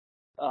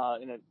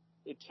 And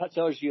it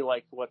tells you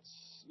like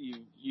what's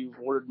you've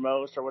ordered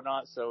most or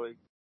whatnot, so it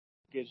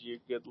gives you a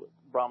good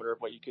barometer of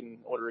what you can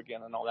order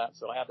again and all that.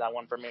 So I have that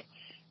one for me,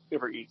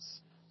 Uber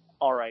Eats.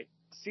 All right,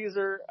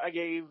 Caesar,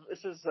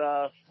 this is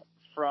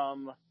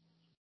from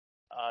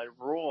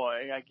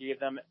Roy. I gave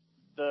them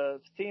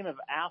the theme of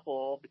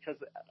apple because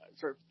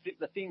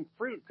the theme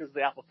fruit because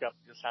the Apple Cup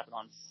just happened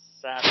on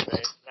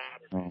Saturday.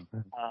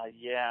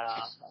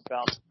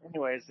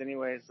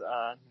 Anyways,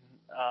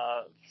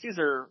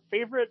 Caesar,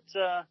 favorite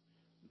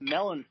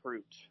melon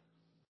fruit?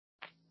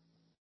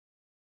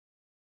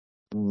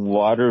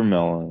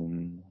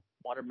 Watermelon.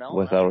 Watermelon.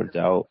 Without a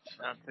doubt.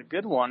 That's a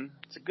good one.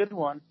 It's a good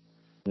one.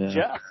 Yeah.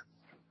 Jeff.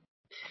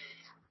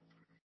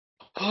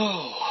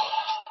 Oh,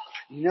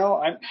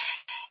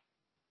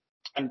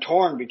 I'm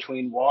torn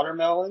between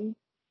watermelon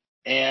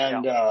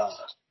and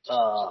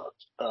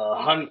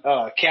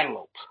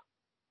cantaloupe.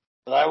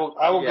 But I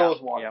will go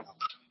with watermelon. Yeah.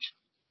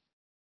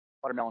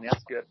 Watermelon,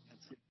 that's good.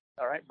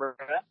 All right, Brett.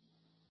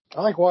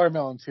 I like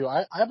watermelon too.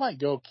 I might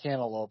go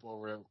cantaloupe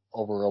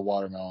over a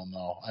watermelon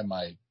though. I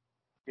might.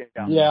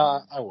 Yeah,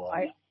 I will.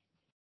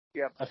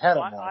 I've had it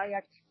more.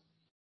 I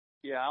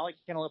like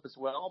cantaloupe as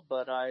well,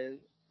 but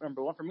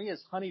number one for me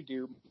is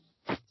honeydew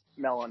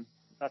melon.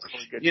 That's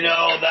really good.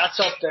 That's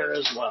up there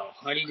as well.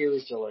 Honeydew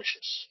is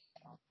delicious.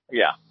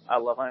 Yeah, I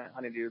love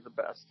honeydew, the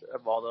best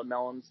of all the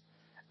melons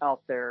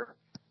out there.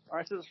 All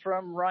right, this is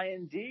from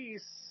Ryan D.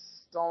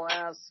 I'll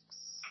ask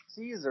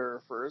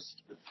Caesar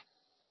first.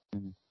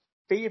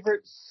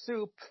 Favorite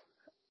soup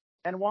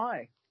and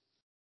why?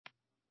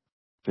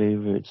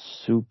 Favorite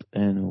soup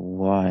and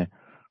why?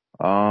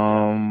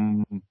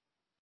 Oh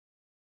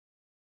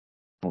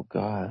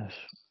gosh.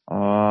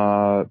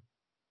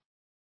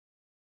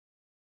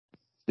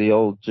 The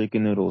old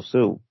chicken noodle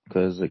soup,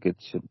 because it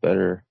gets you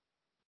better.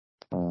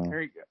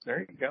 There you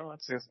go.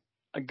 That's just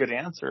a good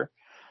answer.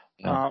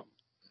 Yeah.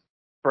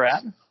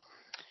 Brad?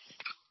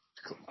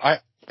 I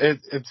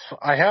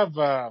have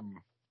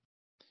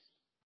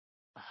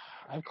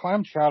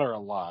clam chowder a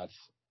lot.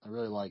 I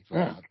really like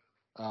that.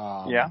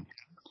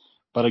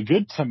 But a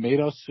good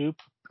tomato soup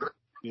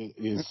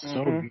is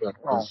so good.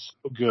 It's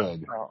so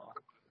good.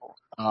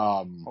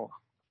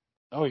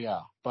 Oh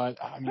yeah, but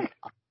I mean,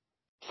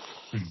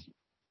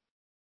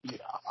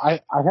 I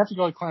have to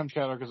go with clam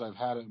chowder because I've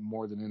had it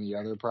more than any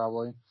other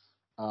probably.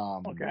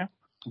 Okay.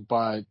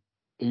 But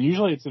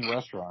usually it's in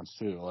restaurants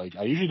too. Like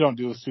I usually don't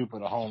do a soup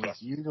at home.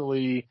 It's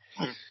usually,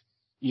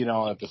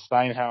 at the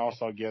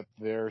Steinhaus I'll get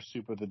their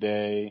soup of the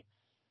day.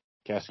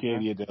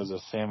 Cascadia does a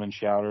salmon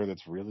chowder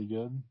that's really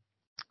good.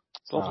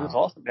 Soul Food's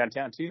also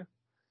downtown too.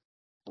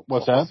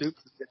 What's that?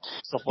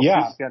 Soul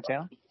Food's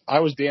downtown. I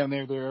was down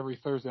there every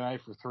Thursday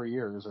night for 3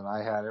 years, and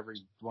I had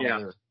every one of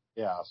their.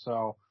 Yeah,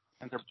 so.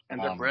 And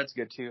their bread's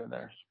good too in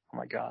there. Oh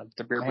my God,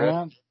 the beer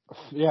bread.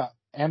 Yeah,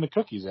 and the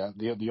cookies,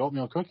 the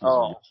oatmeal cookies.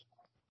 Oh.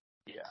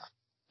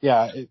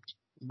 Yeah.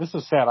 This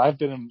is sad. I've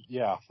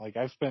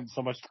spent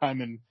so much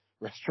time in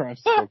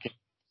restaurants. Cocaine,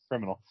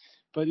 criminal.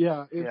 But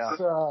yeah,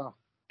 it's.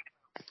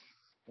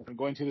 I'm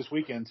going to this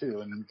weekend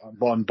too, and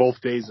on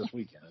both days this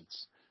weekend.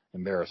 It's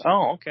embarrassing.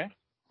 Oh, okay.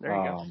 There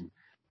you go.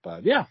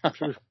 But yeah,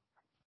 sure.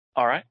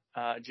 All right,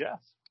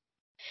 Jeff.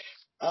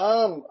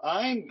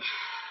 I'm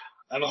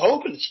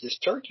hoping it's this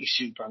turkey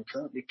soup I'm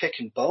currently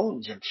picking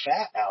bones and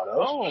fat out of.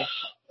 Oh,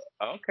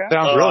 okay.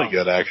 Sounds really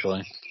good,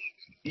 actually.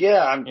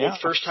 Yeah, it's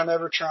the first time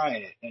ever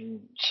trying it.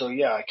 And so,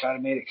 I kind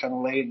of made it kind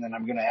of late, and then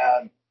I'm going to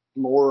add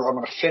more. I'm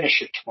going to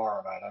finish it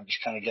tomorrow night. I'm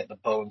just kind of getting the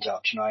bones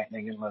out tonight and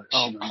then going to let it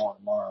simmer more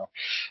tomorrow.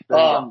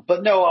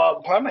 But no,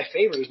 probably my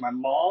favorite is my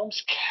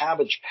mom's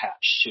Cabbage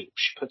Patch soup.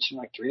 She puts in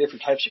like 3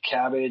 different types of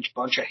cabbage,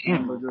 bunch of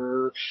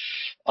hamburger,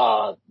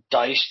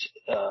 diced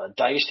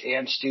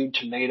and stewed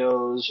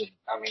tomatoes. And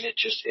I mean,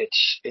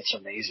 it's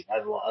amazing.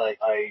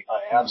 I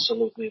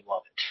absolutely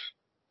love it.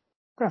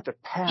 I'm going to have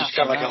to pass. Just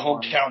kind of like a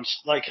hometown,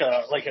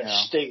 like a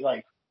state,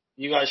 like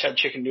you guys had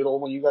chicken noodle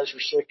when you guys were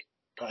sick.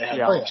 I had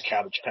Mom's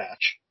Cabbage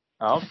Patch.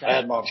 Okay. I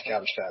had Mom's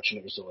Cabbage Patch, and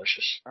it was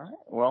delicious. All right.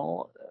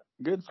 Well,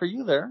 good for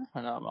you there.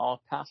 And I'll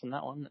pass on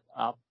that one,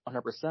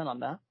 100% on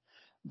that.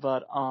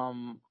 But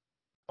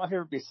my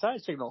favorite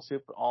besides chicken noodle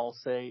soup, I'll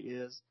say,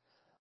 is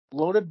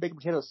loaded baked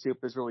potato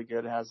soup is really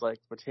good. It has like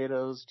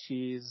potatoes,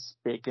 cheese,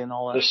 bacon,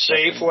 all that.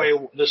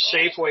 The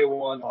Safeway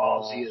one,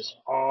 Aussie, is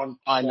on point.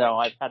 I know.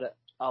 I've had it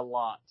a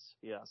lot.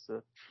 Yes.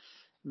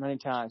 Many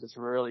times. It's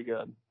really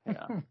good.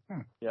 Yeah.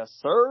 Yes,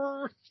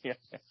 sir. Yeah.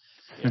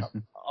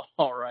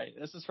 All right.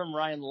 This is from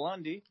Ryan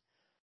Lundy.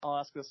 I'll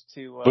ask this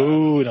to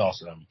Boo,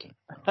 also.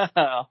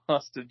 I'll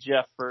ask to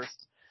Jeff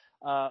first.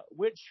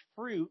 Which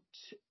fruit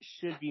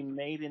should be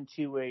made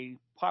into a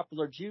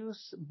popular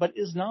juice but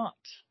is not?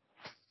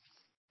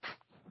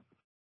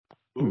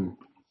 Ooh.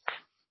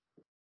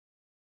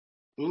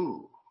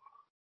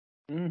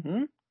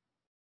 Mm-hmm.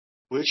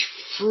 Which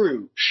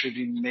fruit should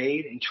be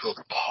made into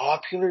a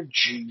popular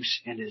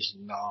juice and is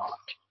not?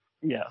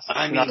 Yes.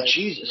 I mean,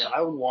 Jesus,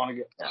 I would want to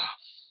get.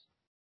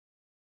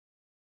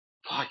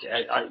 Fuck,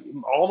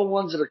 all the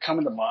ones that are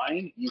coming to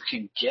mind, you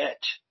can get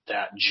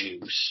that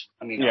juice.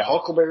 I mean, a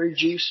huckleberry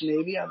juice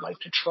maybe I'd like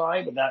to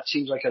try, but that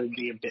seems like it would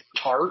be a bit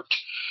tart,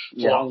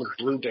 along with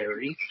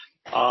blueberry.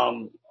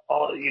 I've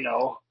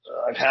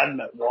had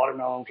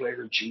watermelon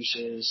flavored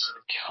juices,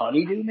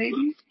 honeydew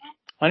maybe.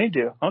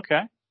 Honeydew,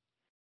 okay.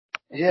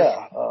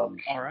 Yeah. All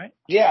right.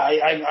 Yeah,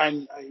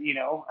 I'm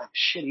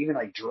even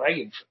like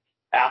dragon fruit.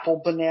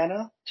 Apple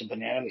banana. It's a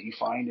banana that you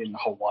find in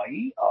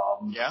Hawaii.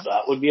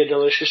 That would be a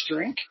delicious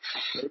drink.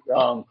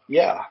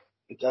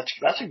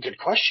 That's a good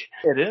question.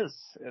 It is.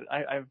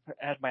 I've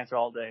had my answer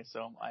all day,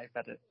 so I've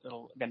had a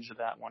little advantage of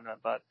that one.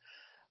 But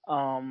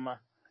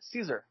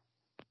Caesar.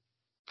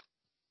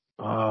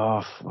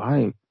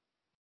 Why?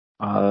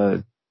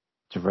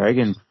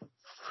 Dragon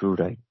fruit,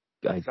 I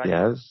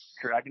guess.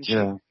 Dragon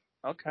Yeah. fruit?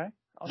 Okay.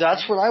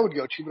 That's what I would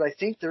go to, but I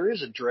think there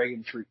is a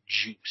dragon fruit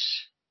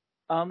juice.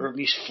 Or at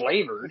least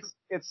flavored.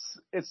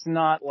 It's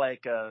not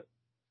like a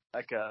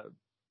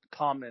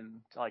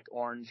common like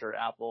orange or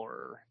apple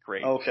or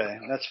grape. Okay,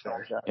 that's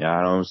fair. Yeah,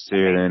 I don't see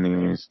it in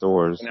any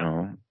stores,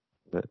 no.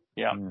 But,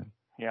 yeah,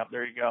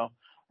 there you go.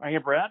 Right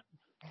here, Brad.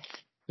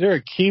 Is there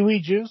a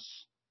kiwi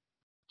juice?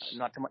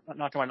 Not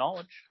to my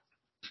knowledge.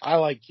 I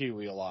like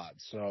kiwi a lot,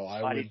 so I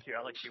like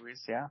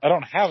kiwis. Yeah. I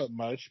don't have it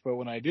much, but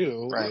when I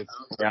do, it's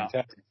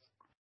fantastic.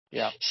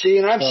 Yeah. See,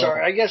 and I'm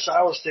sorry. I guess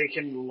I was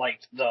thinking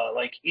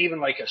even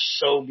like a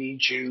Sobe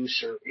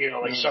juice or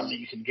like something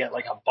you can get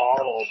like a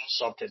bottle of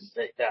something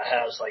that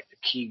has like the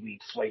kiwi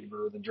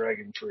flavor or the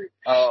dragon fruit.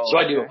 Oh, so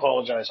I do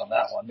apologize on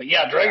that one, but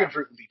yeah, dragon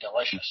fruit would be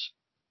delicious.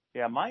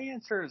 Yeah, my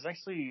answer is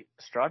actually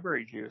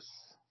strawberry juice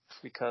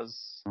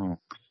because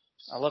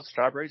I love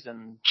strawberries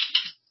and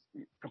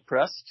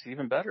compressed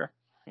even better.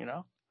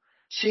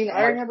 See,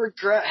 I remember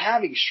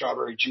having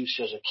strawberry juice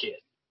as a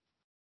kid.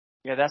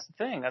 Yeah, that's the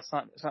thing. It's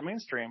not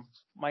mainstream.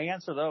 My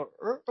answer though,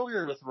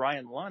 earlier with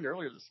Ryan Lund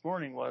earlier this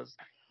morning was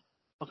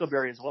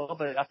huckleberry as well.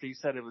 But after you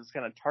said it was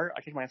kind of tart,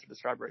 I think my answer to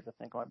strawberries. I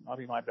think I'll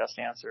be my best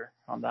answer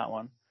on that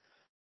one.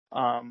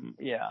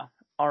 Yeah.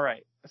 All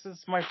right. This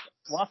is my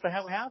last I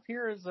have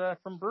here is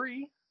from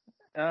Bree.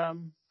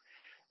 I'll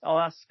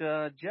ask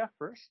Jeff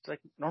first, like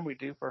normally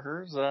do for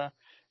hers.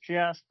 She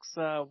asks,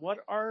 "What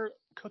are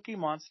Cookie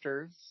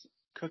Monster's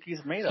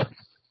cookies made of?"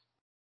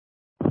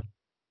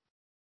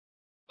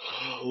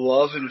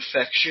 Love and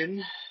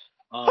affection,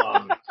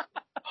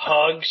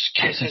 hugs,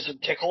 kisses,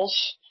 and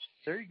tickles.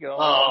 There you go.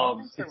 My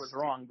answer was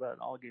wrong, but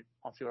I'll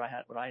see what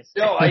I said.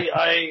 No,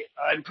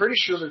 I'm pretty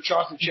sure they're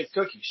chocolate chip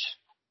cookies.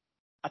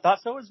 I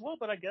thought so as well,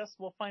 but I guess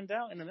we'll find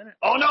out in a minute.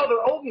 Oh no,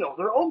 they're oatmeal.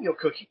 They're oatmeal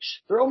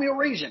cookies. They're oatmeal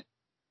raisin.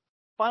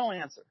 Final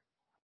answer.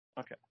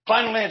 Okay.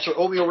 Final answer,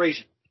 oatmeal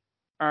raisin.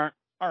 All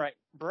right,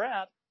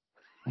 Brad.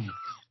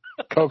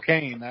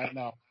 Cocaine.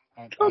 No.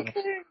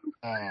 Cocaine.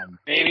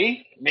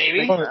 Maybe.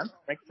 Makes sense.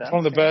 It's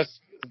one of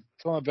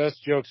the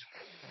best jokes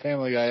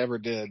Family Guy ever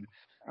did.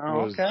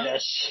 Oh, okay.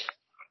 Yes.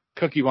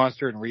 Cookie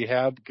Monster in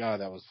Rehab.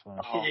 God, that was fun.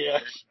 Oh,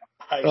 yes.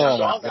 I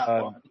saw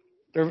that one.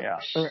 Yeah.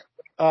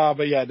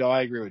 But yeah, no,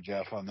 I agree with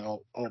Jeff on the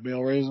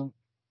oatmeal raisin.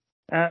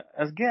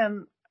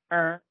 Again,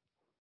 not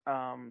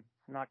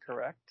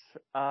correct.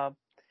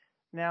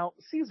 Now,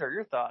 Caesar,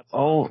 your thoughts?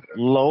 Oh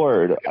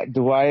Lord,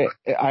 do I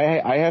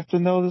have to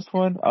know this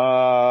one?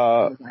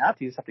 You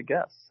just have to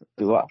guess.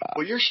 Do I?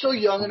 Well, you're still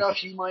young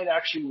enough. You might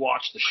actually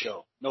watch the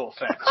show. No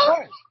offense.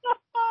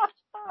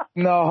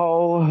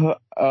 No.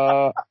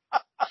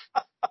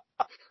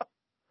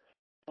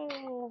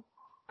 Oh,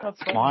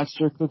 that's funny.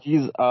 Monster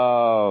cookies.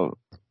 I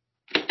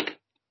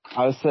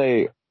would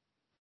say,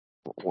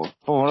 from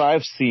what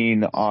I've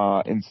seen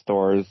in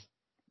stores,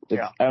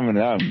 it's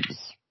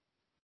M&M's.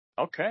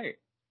 Okay.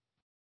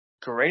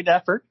 Great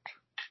effort.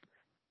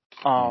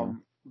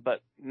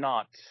 But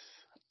not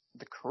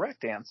the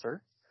correct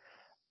answer.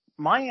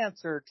 My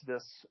answer to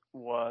this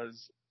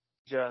was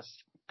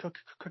just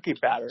cookie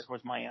batter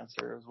was my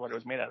answer, is what it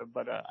was made out of,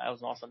 but I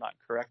was also not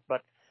correct.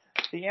 But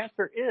the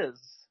answer is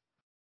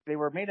they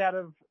were made out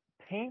of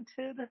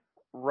painted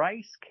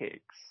rice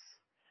cakes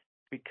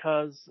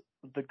because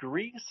the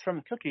grease from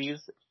the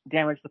cookies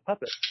damaged the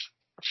puppets.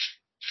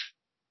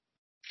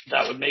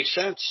 That would make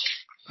sense.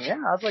 Yeah,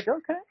 I was like,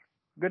 okay,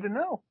 good to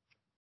know.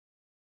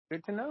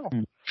 Good to know.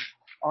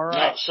 All right.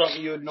 Not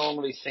something you would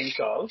normally think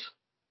of.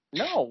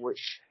 No,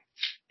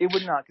 it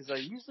would not, because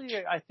I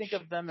think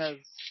of them as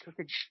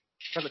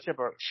chocolate chip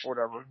or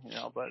whatever,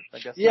 but I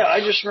guess. Yeah,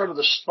 I just remember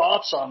the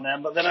spots on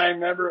them, but then I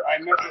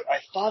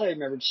thought I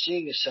remembered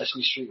seeing a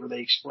Sesame Street where they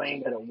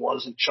explained that it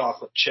wasn't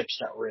chocolate chips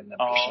that were in them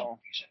for some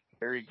reason.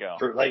 There you go.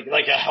 For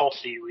like a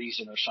healthy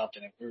reason or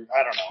something. I don't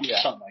know,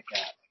 something like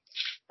that.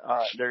 All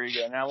right, there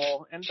you go. Now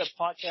we'll end the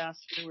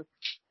podcast with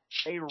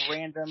a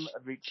random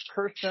of each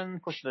person,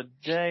 question of the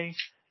day.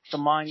 So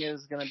mine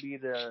is going to be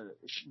the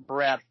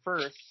Brad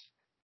first.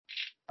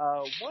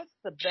 What's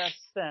the best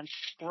scent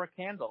for a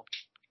candle?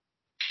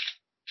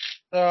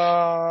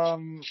 That's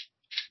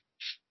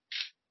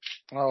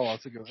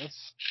a good.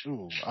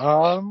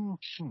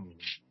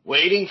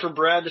 Waiting for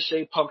Brad to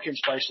say pumpkin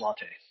spice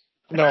latte.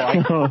 No,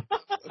 I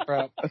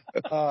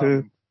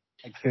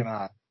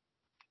cannot.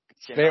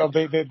 They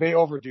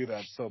overdo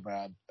that so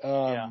bad.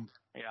 Yeah.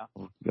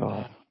 Oh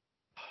God.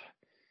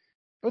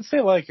 Let's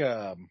say like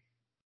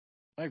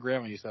my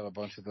grandma used to have a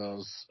bunch of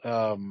those.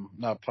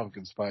 Not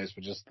pumpkin spice,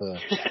 but just the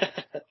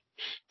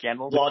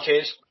candles.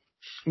 Lattes.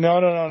 No,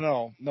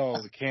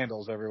 the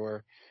candles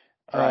everywhere.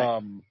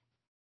 Right.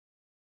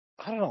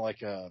 I don't know,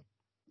 like a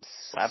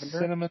lavender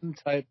cinnamon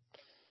type.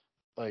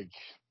 Like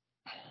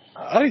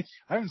I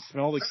haven't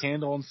smelled a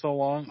candle in so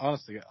long.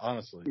 Honestly.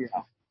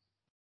 Yeah.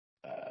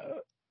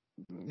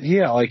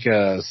 Yeah, like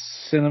a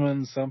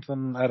cinnamon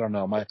something. I don't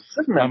know. My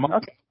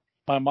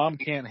mom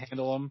can't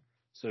handle them,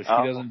 so she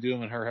doesn't do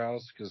them in her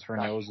house because her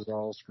nose is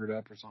all screwed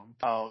up or something.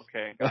 Oh,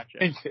 okay,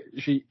 gotcha.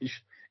 she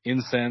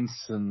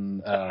incense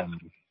and I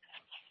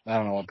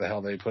don't know what the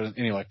hell they put in.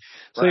 Anyway,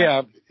 so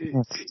Right.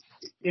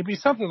 it'd be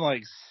something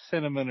like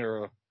cinnamon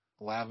or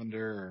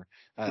lavender or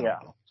I don't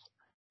know.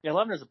 Yeah,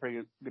 lavender's a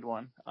pretty good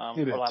one.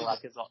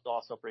 Lilac is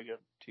also pretty good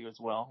too as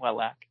well.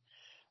 Lilac,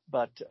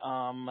 but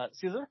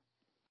Caesar.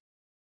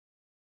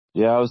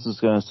 Yeah, I was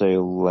just gonna say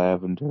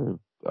lavender,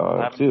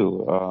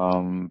 too.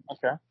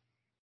 Okay.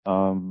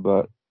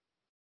 But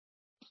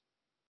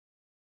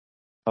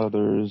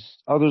others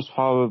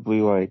probably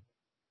like,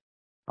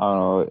 I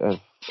don't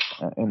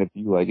know if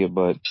you like it,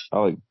 but I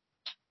like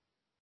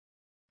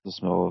the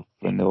smell of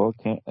vanilla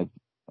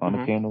on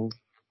the candles.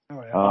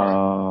 Oh yeah.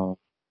 All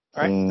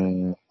right.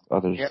 And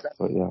others,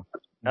 but yeah.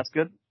 That's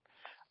good.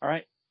 All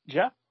right,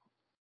 Jeff.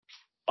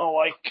 Oh,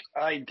 I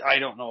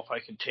don't know if I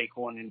could take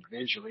one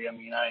individually. I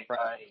mean, I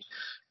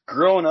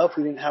growing up,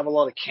 we didn't have a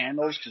lot of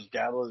candles because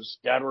dad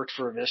worked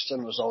for Avista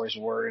and was always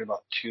worried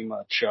about too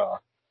much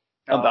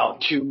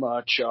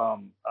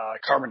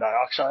carbon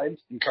dioxide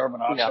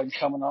coming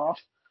off.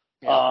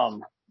 Yeah.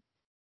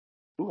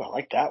 Ooh, I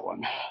like that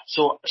one.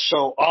 So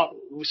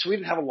we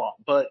didn't have a lot,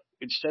 but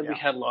instead we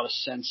had a lot of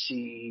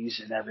Sensi's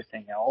and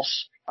everything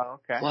else. Oh,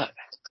 okay. What?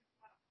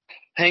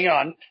 Hang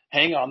on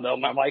though.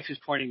 My wife is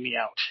pointing me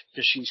out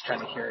because she's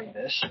kind of hearing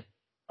this.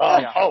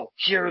 Oh,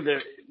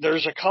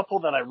 there's a couple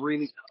that I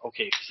really,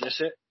 okay, is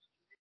this it?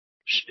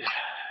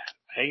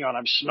 Hang on,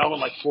 I'm smelling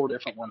like 4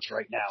 different ones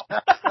right now.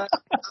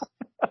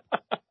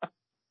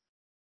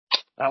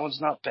 That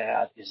one's not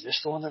bad. Is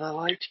this the one that I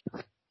liked?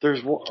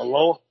 There's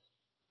one,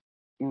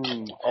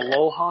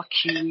 Aloha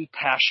Kiwi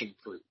Passion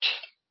Fruit.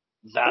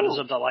 That is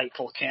a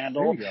delightful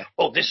candle.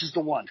 Oh, this is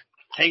the one.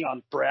 Hang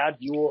on, Brad,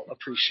 you will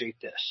appreciate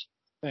this.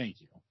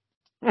 Thank you.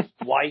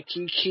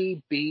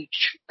 Waikiki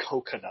Beach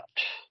Coconut.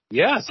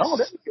 Yes. Oh,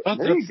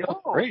 there you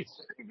go. Great.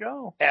 There you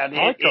go. And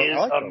it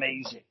is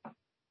amazing.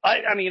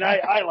 I mean,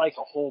 I like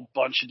a whole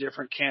bunch of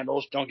different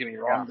candles. Don't get me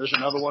wrong. Yeah. There's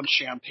another one,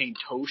 Champagne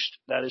Toast,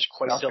 that is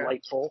quite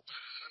delightful.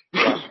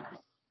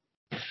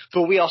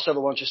 But we also have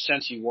a bunch of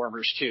Scentsy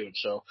warmers too.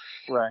 So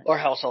our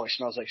house always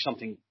smells like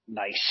something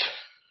nice.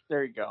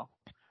 There you go.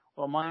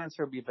 Well, my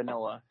answer would be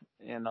vanilla,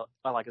 and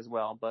I like as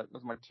well. But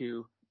those are my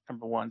two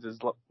number ones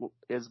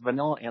is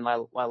vanilla and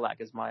lilac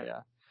is my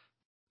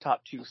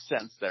top 2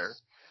 scents there.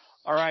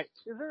 All right.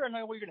 Is there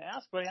another way you're going to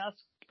ask? But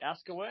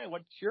ask away.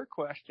 What's your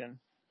question?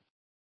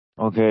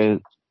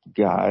 Okay,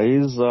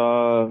 guys.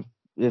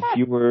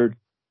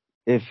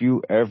 If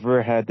you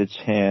ever had the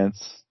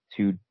chance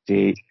to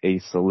date a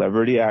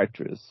celebrity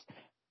actress,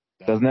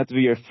 doesn't have to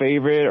be your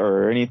favorite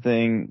or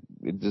anything.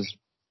 Just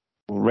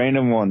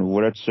random one,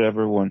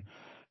 whichever one.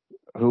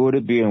 Who would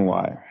it be and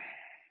why?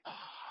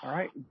 All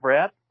right,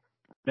 Brad.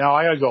 No,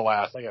 I gotta go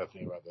last. I gotta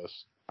think about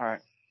this. All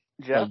right,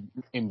 Jeff.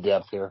 In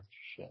depth here.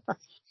 Shit.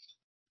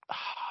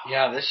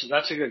 Yeah,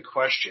 that's a good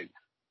question.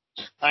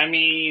 I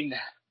mean,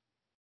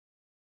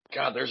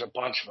 God, there's a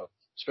bunch of them,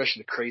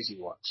 especially the crazy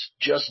ones.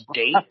 Just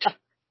date.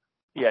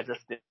 Yeah,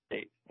 just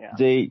date. Yeah.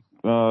 Date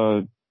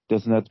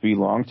doesn't have to be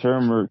long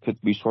term or it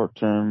could be short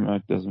term.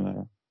 It doesn't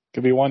matter.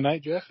 Could be one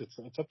night, Jeff. It's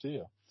up to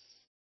you.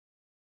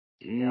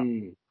 Yeah.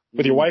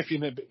 With your wife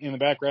in the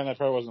background, that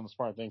probably wasn't a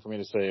smart thing for me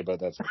to say, but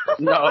that's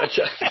no.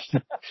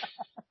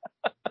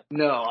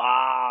 No.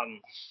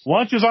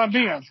 Lunch is on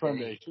me on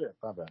Sunday. Shit,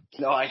 not bad.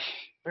 No,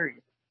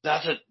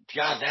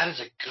 that is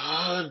a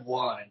good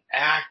one.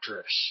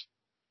 Actress.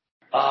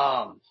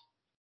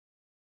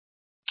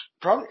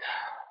 Probably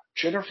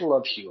Jennifer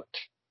Love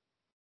Hewitt.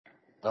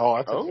 Oh,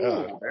 that's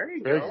there you very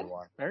go. Good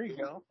one. There you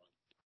go.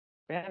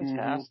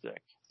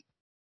 Fantastic.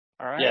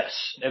 All right.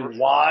 Yes, and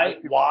why?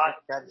 The why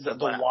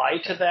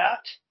to that?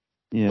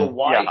 Yeah. The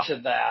why to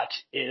that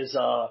is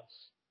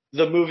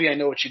the movie I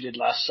Know What You Did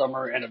Last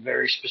Summer and a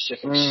very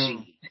specific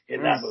scene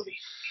in that movie.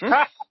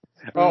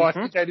 Oh, I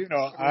think I do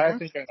know. I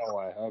think I know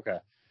why. Okay.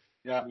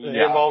 Yeah. It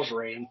involves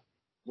rain.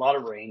 A lot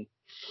of rain.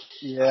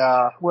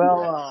 Yeah.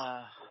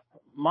 Well,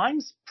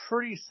 mine's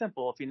pretty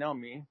simple if you know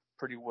me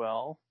pretty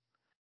well.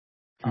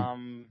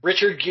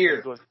 Richard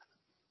Gere.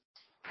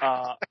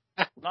 Not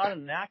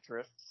an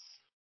actress.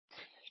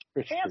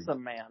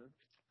 Handsome man.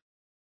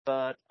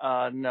 But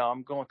no,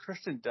 I'm going with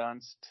Kristen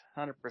Dunst,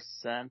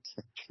 100%.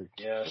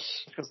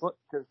 Yes. Because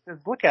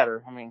look at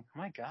her. I mean,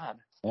 my God.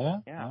 Yeah.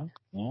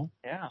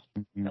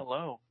 Mm-hmm.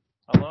 Hello,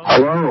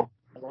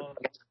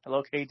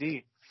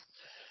 KD.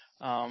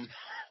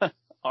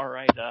 All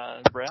right,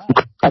 Brad.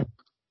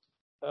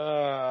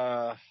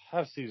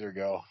 Have Caesar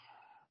go.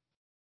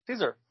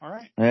 Caesar, all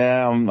right.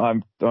 Yeah,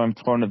 I'm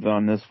torn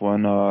on this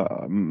one.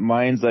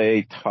 Mine's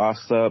a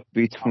toss up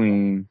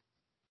between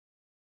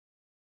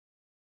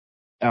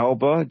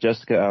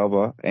Jessica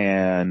Alba,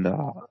 and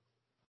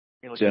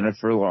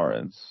Jennifer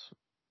Lawrence.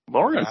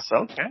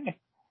 Okay.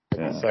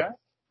 Yeah.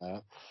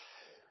 Okay.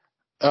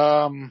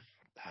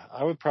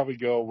 I would probably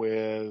go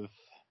with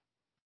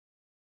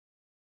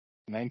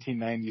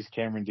 1990s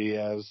Cameron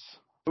Diaz.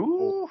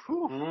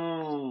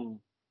 Ooh.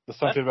 There's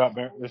something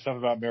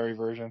about Mary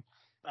version.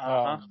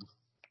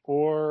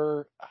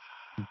 Or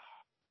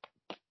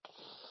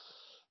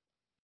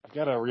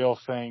got a real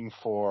thing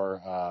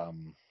for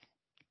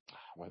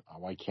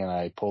why can't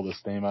I pull this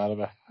name out of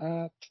a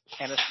hat?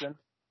 Aniston.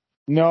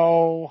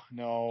 No.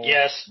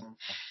 Yes.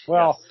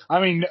 Well, Yes. I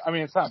mean,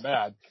 it's not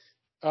bad.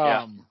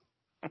 Yeah.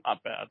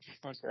 Not bad.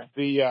 Okay.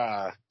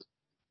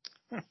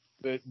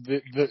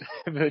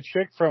 The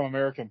chick from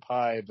American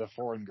Pie, the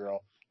foreign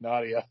girl,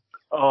 Nadia.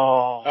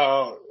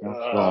 God.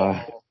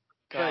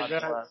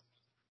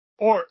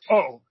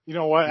 You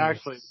know what?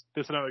 Actually,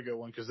 this is another good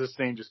one because this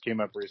name just came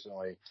up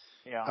recently.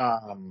 Yeah.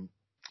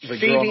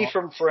 Phoebe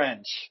from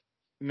Friends.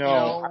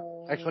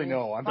 No. Actually,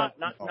 no. I'm not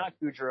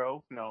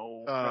Goudreau.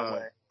 No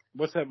way.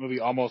 What's that movie?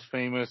 Almost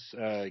Famous.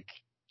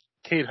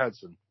 Kate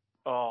Hudson.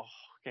 Oh,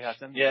 Kate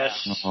Hudson.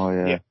 Yes. Yeah. Oh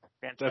yeah.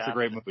 Fantastic. That's a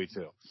great movie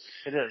too.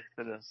 It is.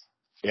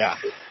 Yeah.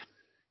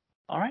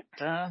 All right.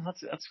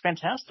 That's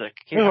fantastic.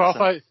 You know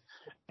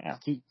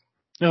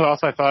who else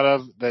I thought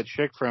of? That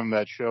chick from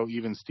that show,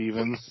 Even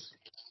Stevens.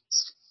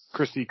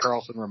 Christy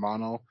Carlson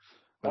Romano.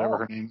 Whatever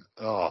her name.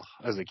 Oh,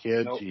 as a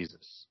kid, nope.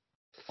 Jesus.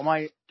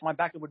 Well, my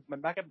backup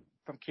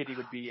from Kitty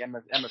would be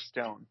Emma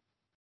Stone.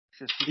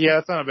 Yeah,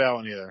 that's not a bad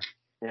one either.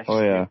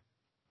 Yeah,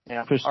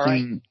 yeah.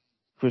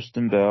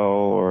 Kristen Bell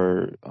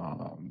or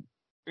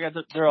yeah,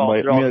 they're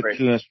all great.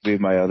 Kunis would be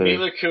my other.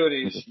 Mila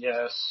Kunis,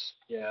 yes.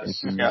 Yeah.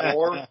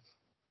 Or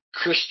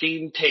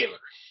Christine Taylor.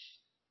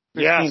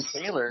 Christine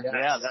Taylor,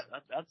 yeah,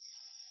 that's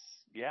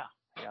yeah.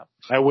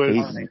 I would.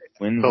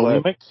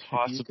 Winslet,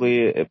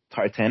 possibly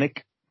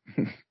Titanic.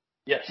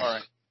 Yes. All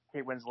right.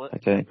 Kate Winslet.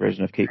 Titanic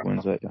version of Kate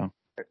Winslet. Yeah.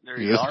 There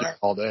you go.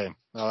 All day.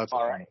 No, that's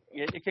all right.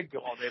 It could go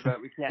all day, but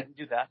we can't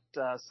do that.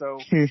 So,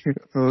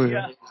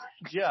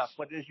 Jeff,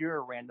 what is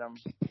your random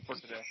for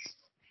today?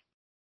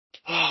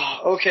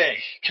 Okay,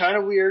 kind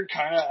of weird,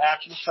 kind of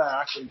after the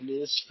fact. It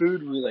is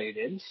food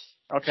related.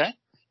 Okay.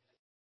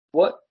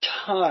 What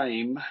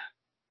time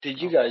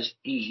did you guys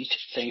eat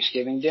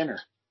Thanksgiving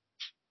dinner?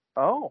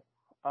 Oh,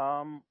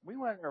 we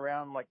went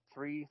around like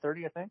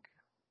 3:30, I think.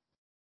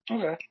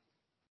 Okay.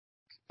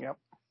 Yep.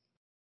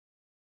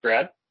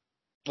 Brad?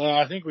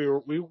 I think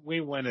we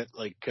went at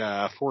like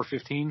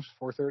 4:15,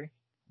 4:30.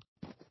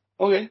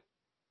 Okay.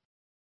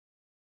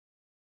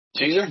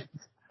 Caesar?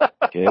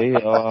 Okay.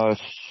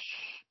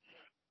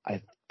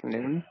 I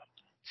think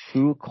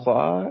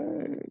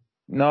 2:00.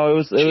 No, it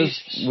was.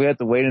 We had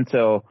to wait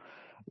until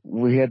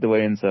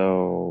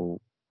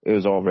it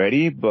was all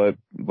ready, but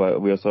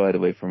we also had to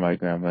wait for my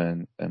grandma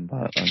and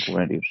my Uncle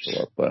Randy to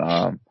show up. But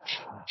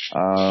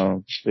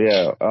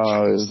it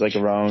was like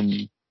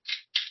around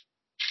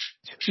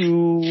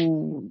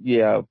 2.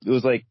 Yeah, it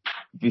was like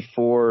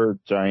before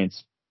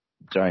Giants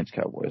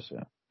Cowboys.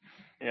 Yeah.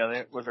 Yeah,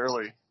 it was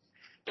early.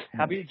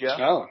 How about you, Jeff?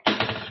 Oh.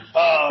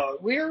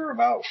 We were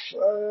about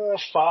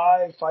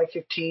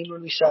 5:15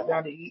 when we sat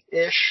down to eat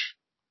ish.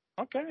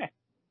 Okay.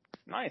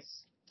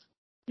 Nice.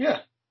 Yeah.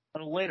 A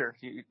little later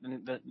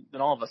than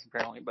all of us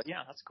apparently, but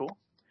yeah, that's cool.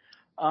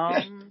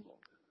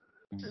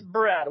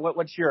 Brad,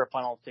 what's your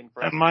final thing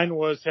for us? Mine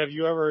was, have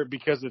you ever,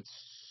 because it's,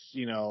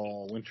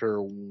 winter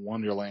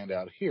wonderland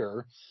out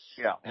here.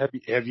 Yeah.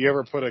 Have you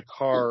ever put a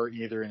car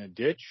either in a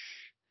ditch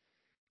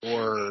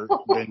or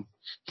been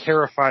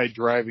terrified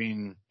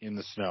driving in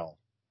the snow?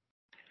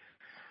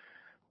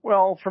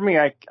 Well, for me,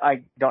 I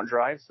don't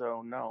drive,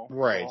 so no.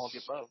 Right. I'll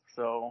get both.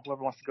 So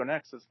whoever wants to go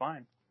next is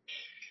fine.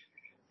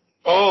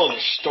 Oh, the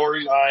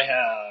stories I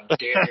have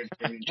dared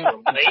into a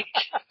lake.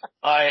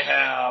 I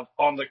have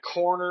on the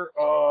corner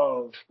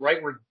of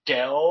right where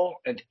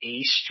Dell and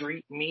A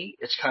Street meet.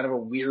 It's kind of a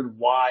weird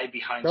Y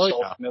behind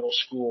Salt Middle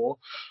School.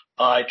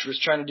 I was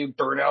trying to do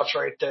burnouts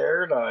right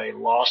there, and I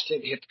lost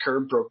it, hit the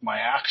curb, broke my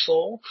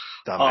axle.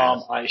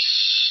 I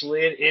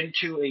slid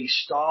into a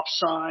stop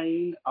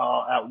sign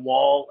at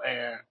Wall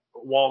and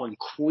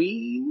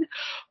Queen.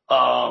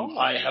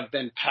 I have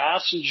been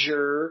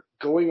passenger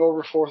going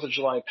over 4th of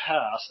July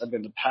Pass. I've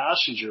been the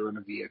passenger in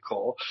a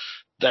vehicle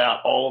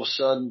that all of a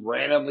sudden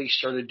randomly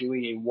started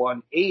doing a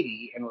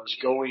 180 and was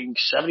going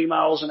 70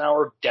 miles an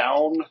hour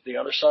down the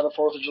other side of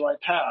 4th of July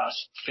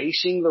Pass,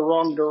 facing the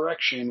wrong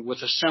direction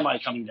with a semi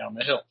coming down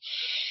the hill.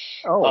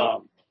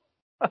 Oh.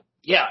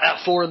 Yeah,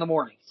 at 4 in the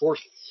morning,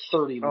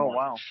 4:30 in the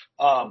morning. Oh,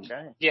 wow.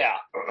 Okay. Yeah.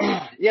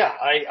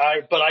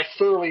 But I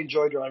thoroughly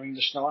enjoy driving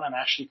the snow, and I'm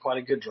actually quite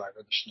a good driver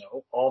of the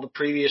snow. All the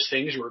previous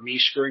things were me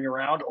screwing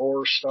around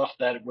or stuff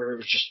where it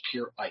was just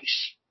pure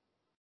ice.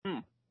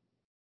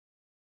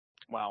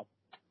 Wow.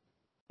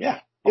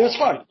 Yeah, it was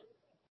fun.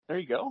 There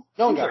you go.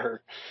 No one got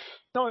hurt.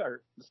 No one got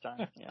hurt this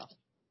time, yeah.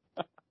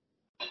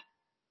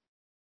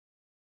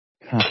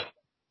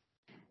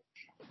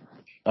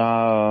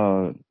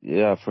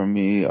 Yeah, for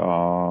me,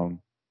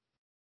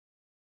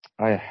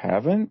 I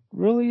haven't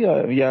really.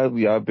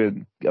 I've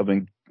been,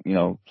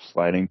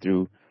 sliding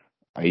through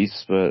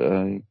ice, but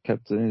I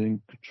kept it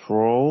in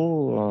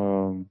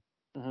control.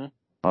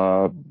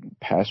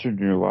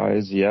 Passenger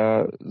wise,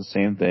 yeah, the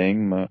same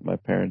thing. My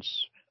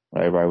parents,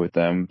 when I ride with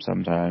them,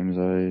 sometimes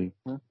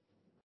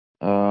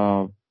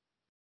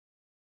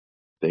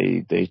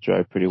they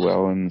drive pretty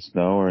well in the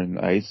snow or in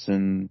ice,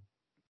 and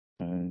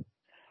my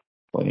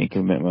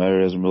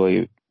mother doesn't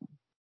really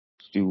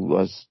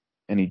do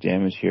any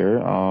damage here.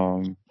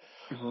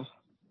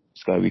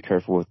 Just gotta be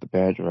careful with the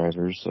bad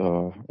drivers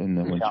in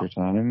the winter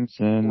times,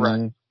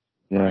 and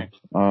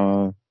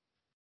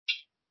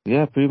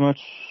pretty much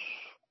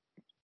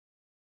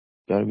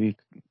gotta be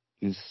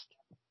just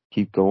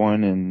keep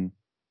going and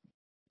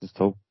just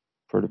hope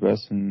for the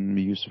best and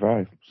you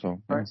survive.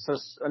 So all right, so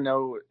a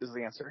no is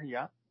the answer.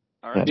 Yeah.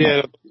 All right.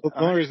 Yeah, the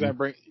only reason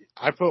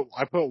I put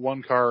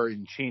one car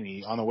in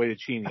Cheney on the way to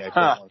Cheney. I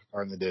put one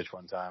car in the ditch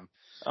one time.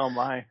 Oh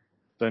my.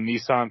 The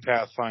Nissan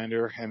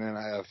Pathfinder, and then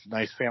a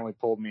nice family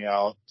pulled me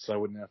out, so I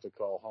wouldn't have to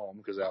call home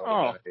because that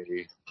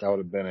would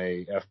have been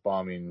a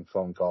F-bombing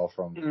phone call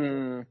from.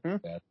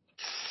 That.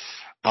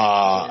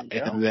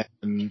 And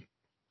then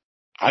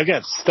I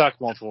got stuck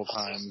multiple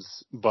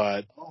times,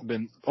 but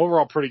been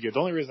overall pretty good. The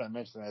only reason I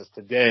mentioned that is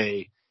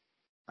today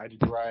I had to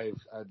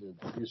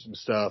do some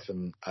stuff,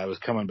 and I was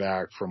coming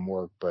back from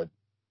work, but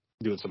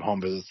doing some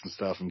home visits and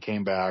stuff, and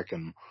came back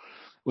and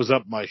was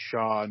up my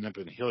Shaw and up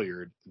in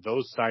Hilliard.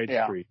 Those side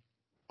streets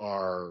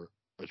are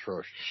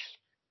atrocious.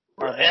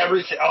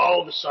 Everything,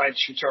 all the side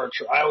streets are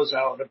atrocious. I was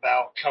out and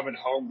about coming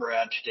home,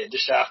 Brad,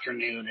 this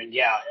afternoon, and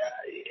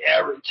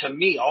to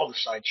me, all the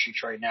side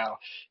streets right now,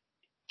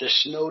 the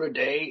snow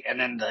today and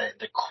then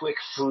the quick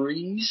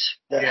freeze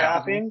that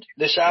happened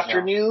this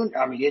afternoon,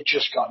 I mean, it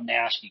just got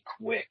nasty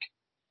quick.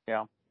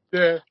 Yeah.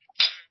 Yeah.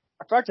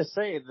 I forgot to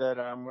say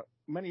that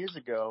many years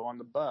ago on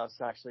the bus,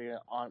 actually,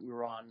 we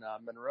were on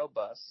Monroe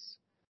bus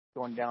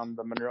going down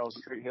the Monroe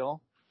Street Hill.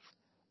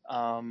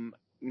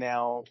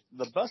 Now,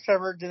 the bus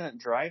driver didn't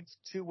drive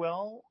too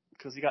well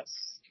because he got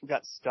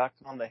stuck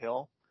on the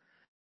hill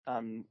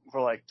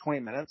for like 20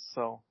 minutes.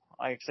 So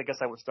I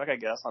guess I was stuck,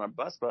 on a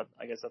bus, but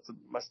I guess that's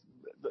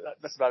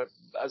about it.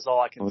 That's all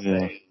I can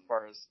say as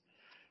far as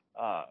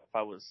if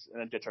I was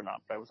in a ditch or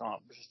not. But I was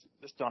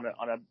just on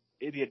a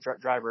idiot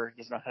driver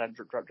does not know how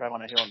to drive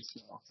on a hill in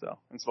snow, so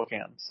in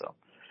Spokane. So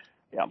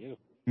yeah.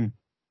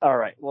 All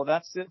right. Well,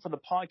 that's it for the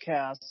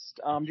podcast.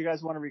 Do you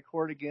guys want to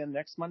record again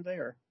next Monday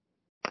or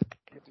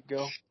get to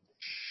go?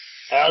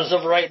 As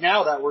of right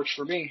now, that works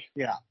for me.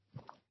 Yeah.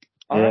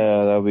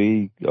 That'll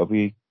be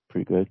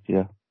pretty good.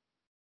 Yeah.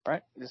 All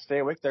right. Just stay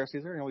awake there,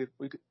 Caesar, and we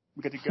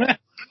get to go.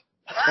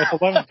 It's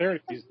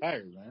 11:30. He's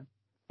tired, man.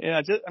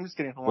 Yeah, I'm just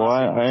kidding. Well,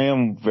 I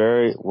am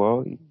very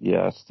well.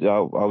 Yes,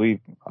 I'll be.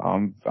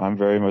 I'm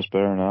very much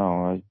better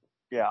now.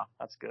 Yeah,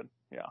 that's good.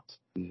 Yeah.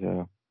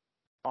 Yeah.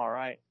 All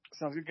right.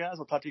 Sounds good, guys.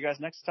 We'll talk to you guys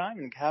next time,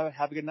 and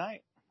have a good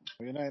night.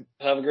 Good night.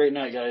 Have a great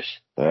night, guys.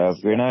 Have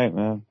a great night,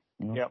 man.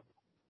 Yep.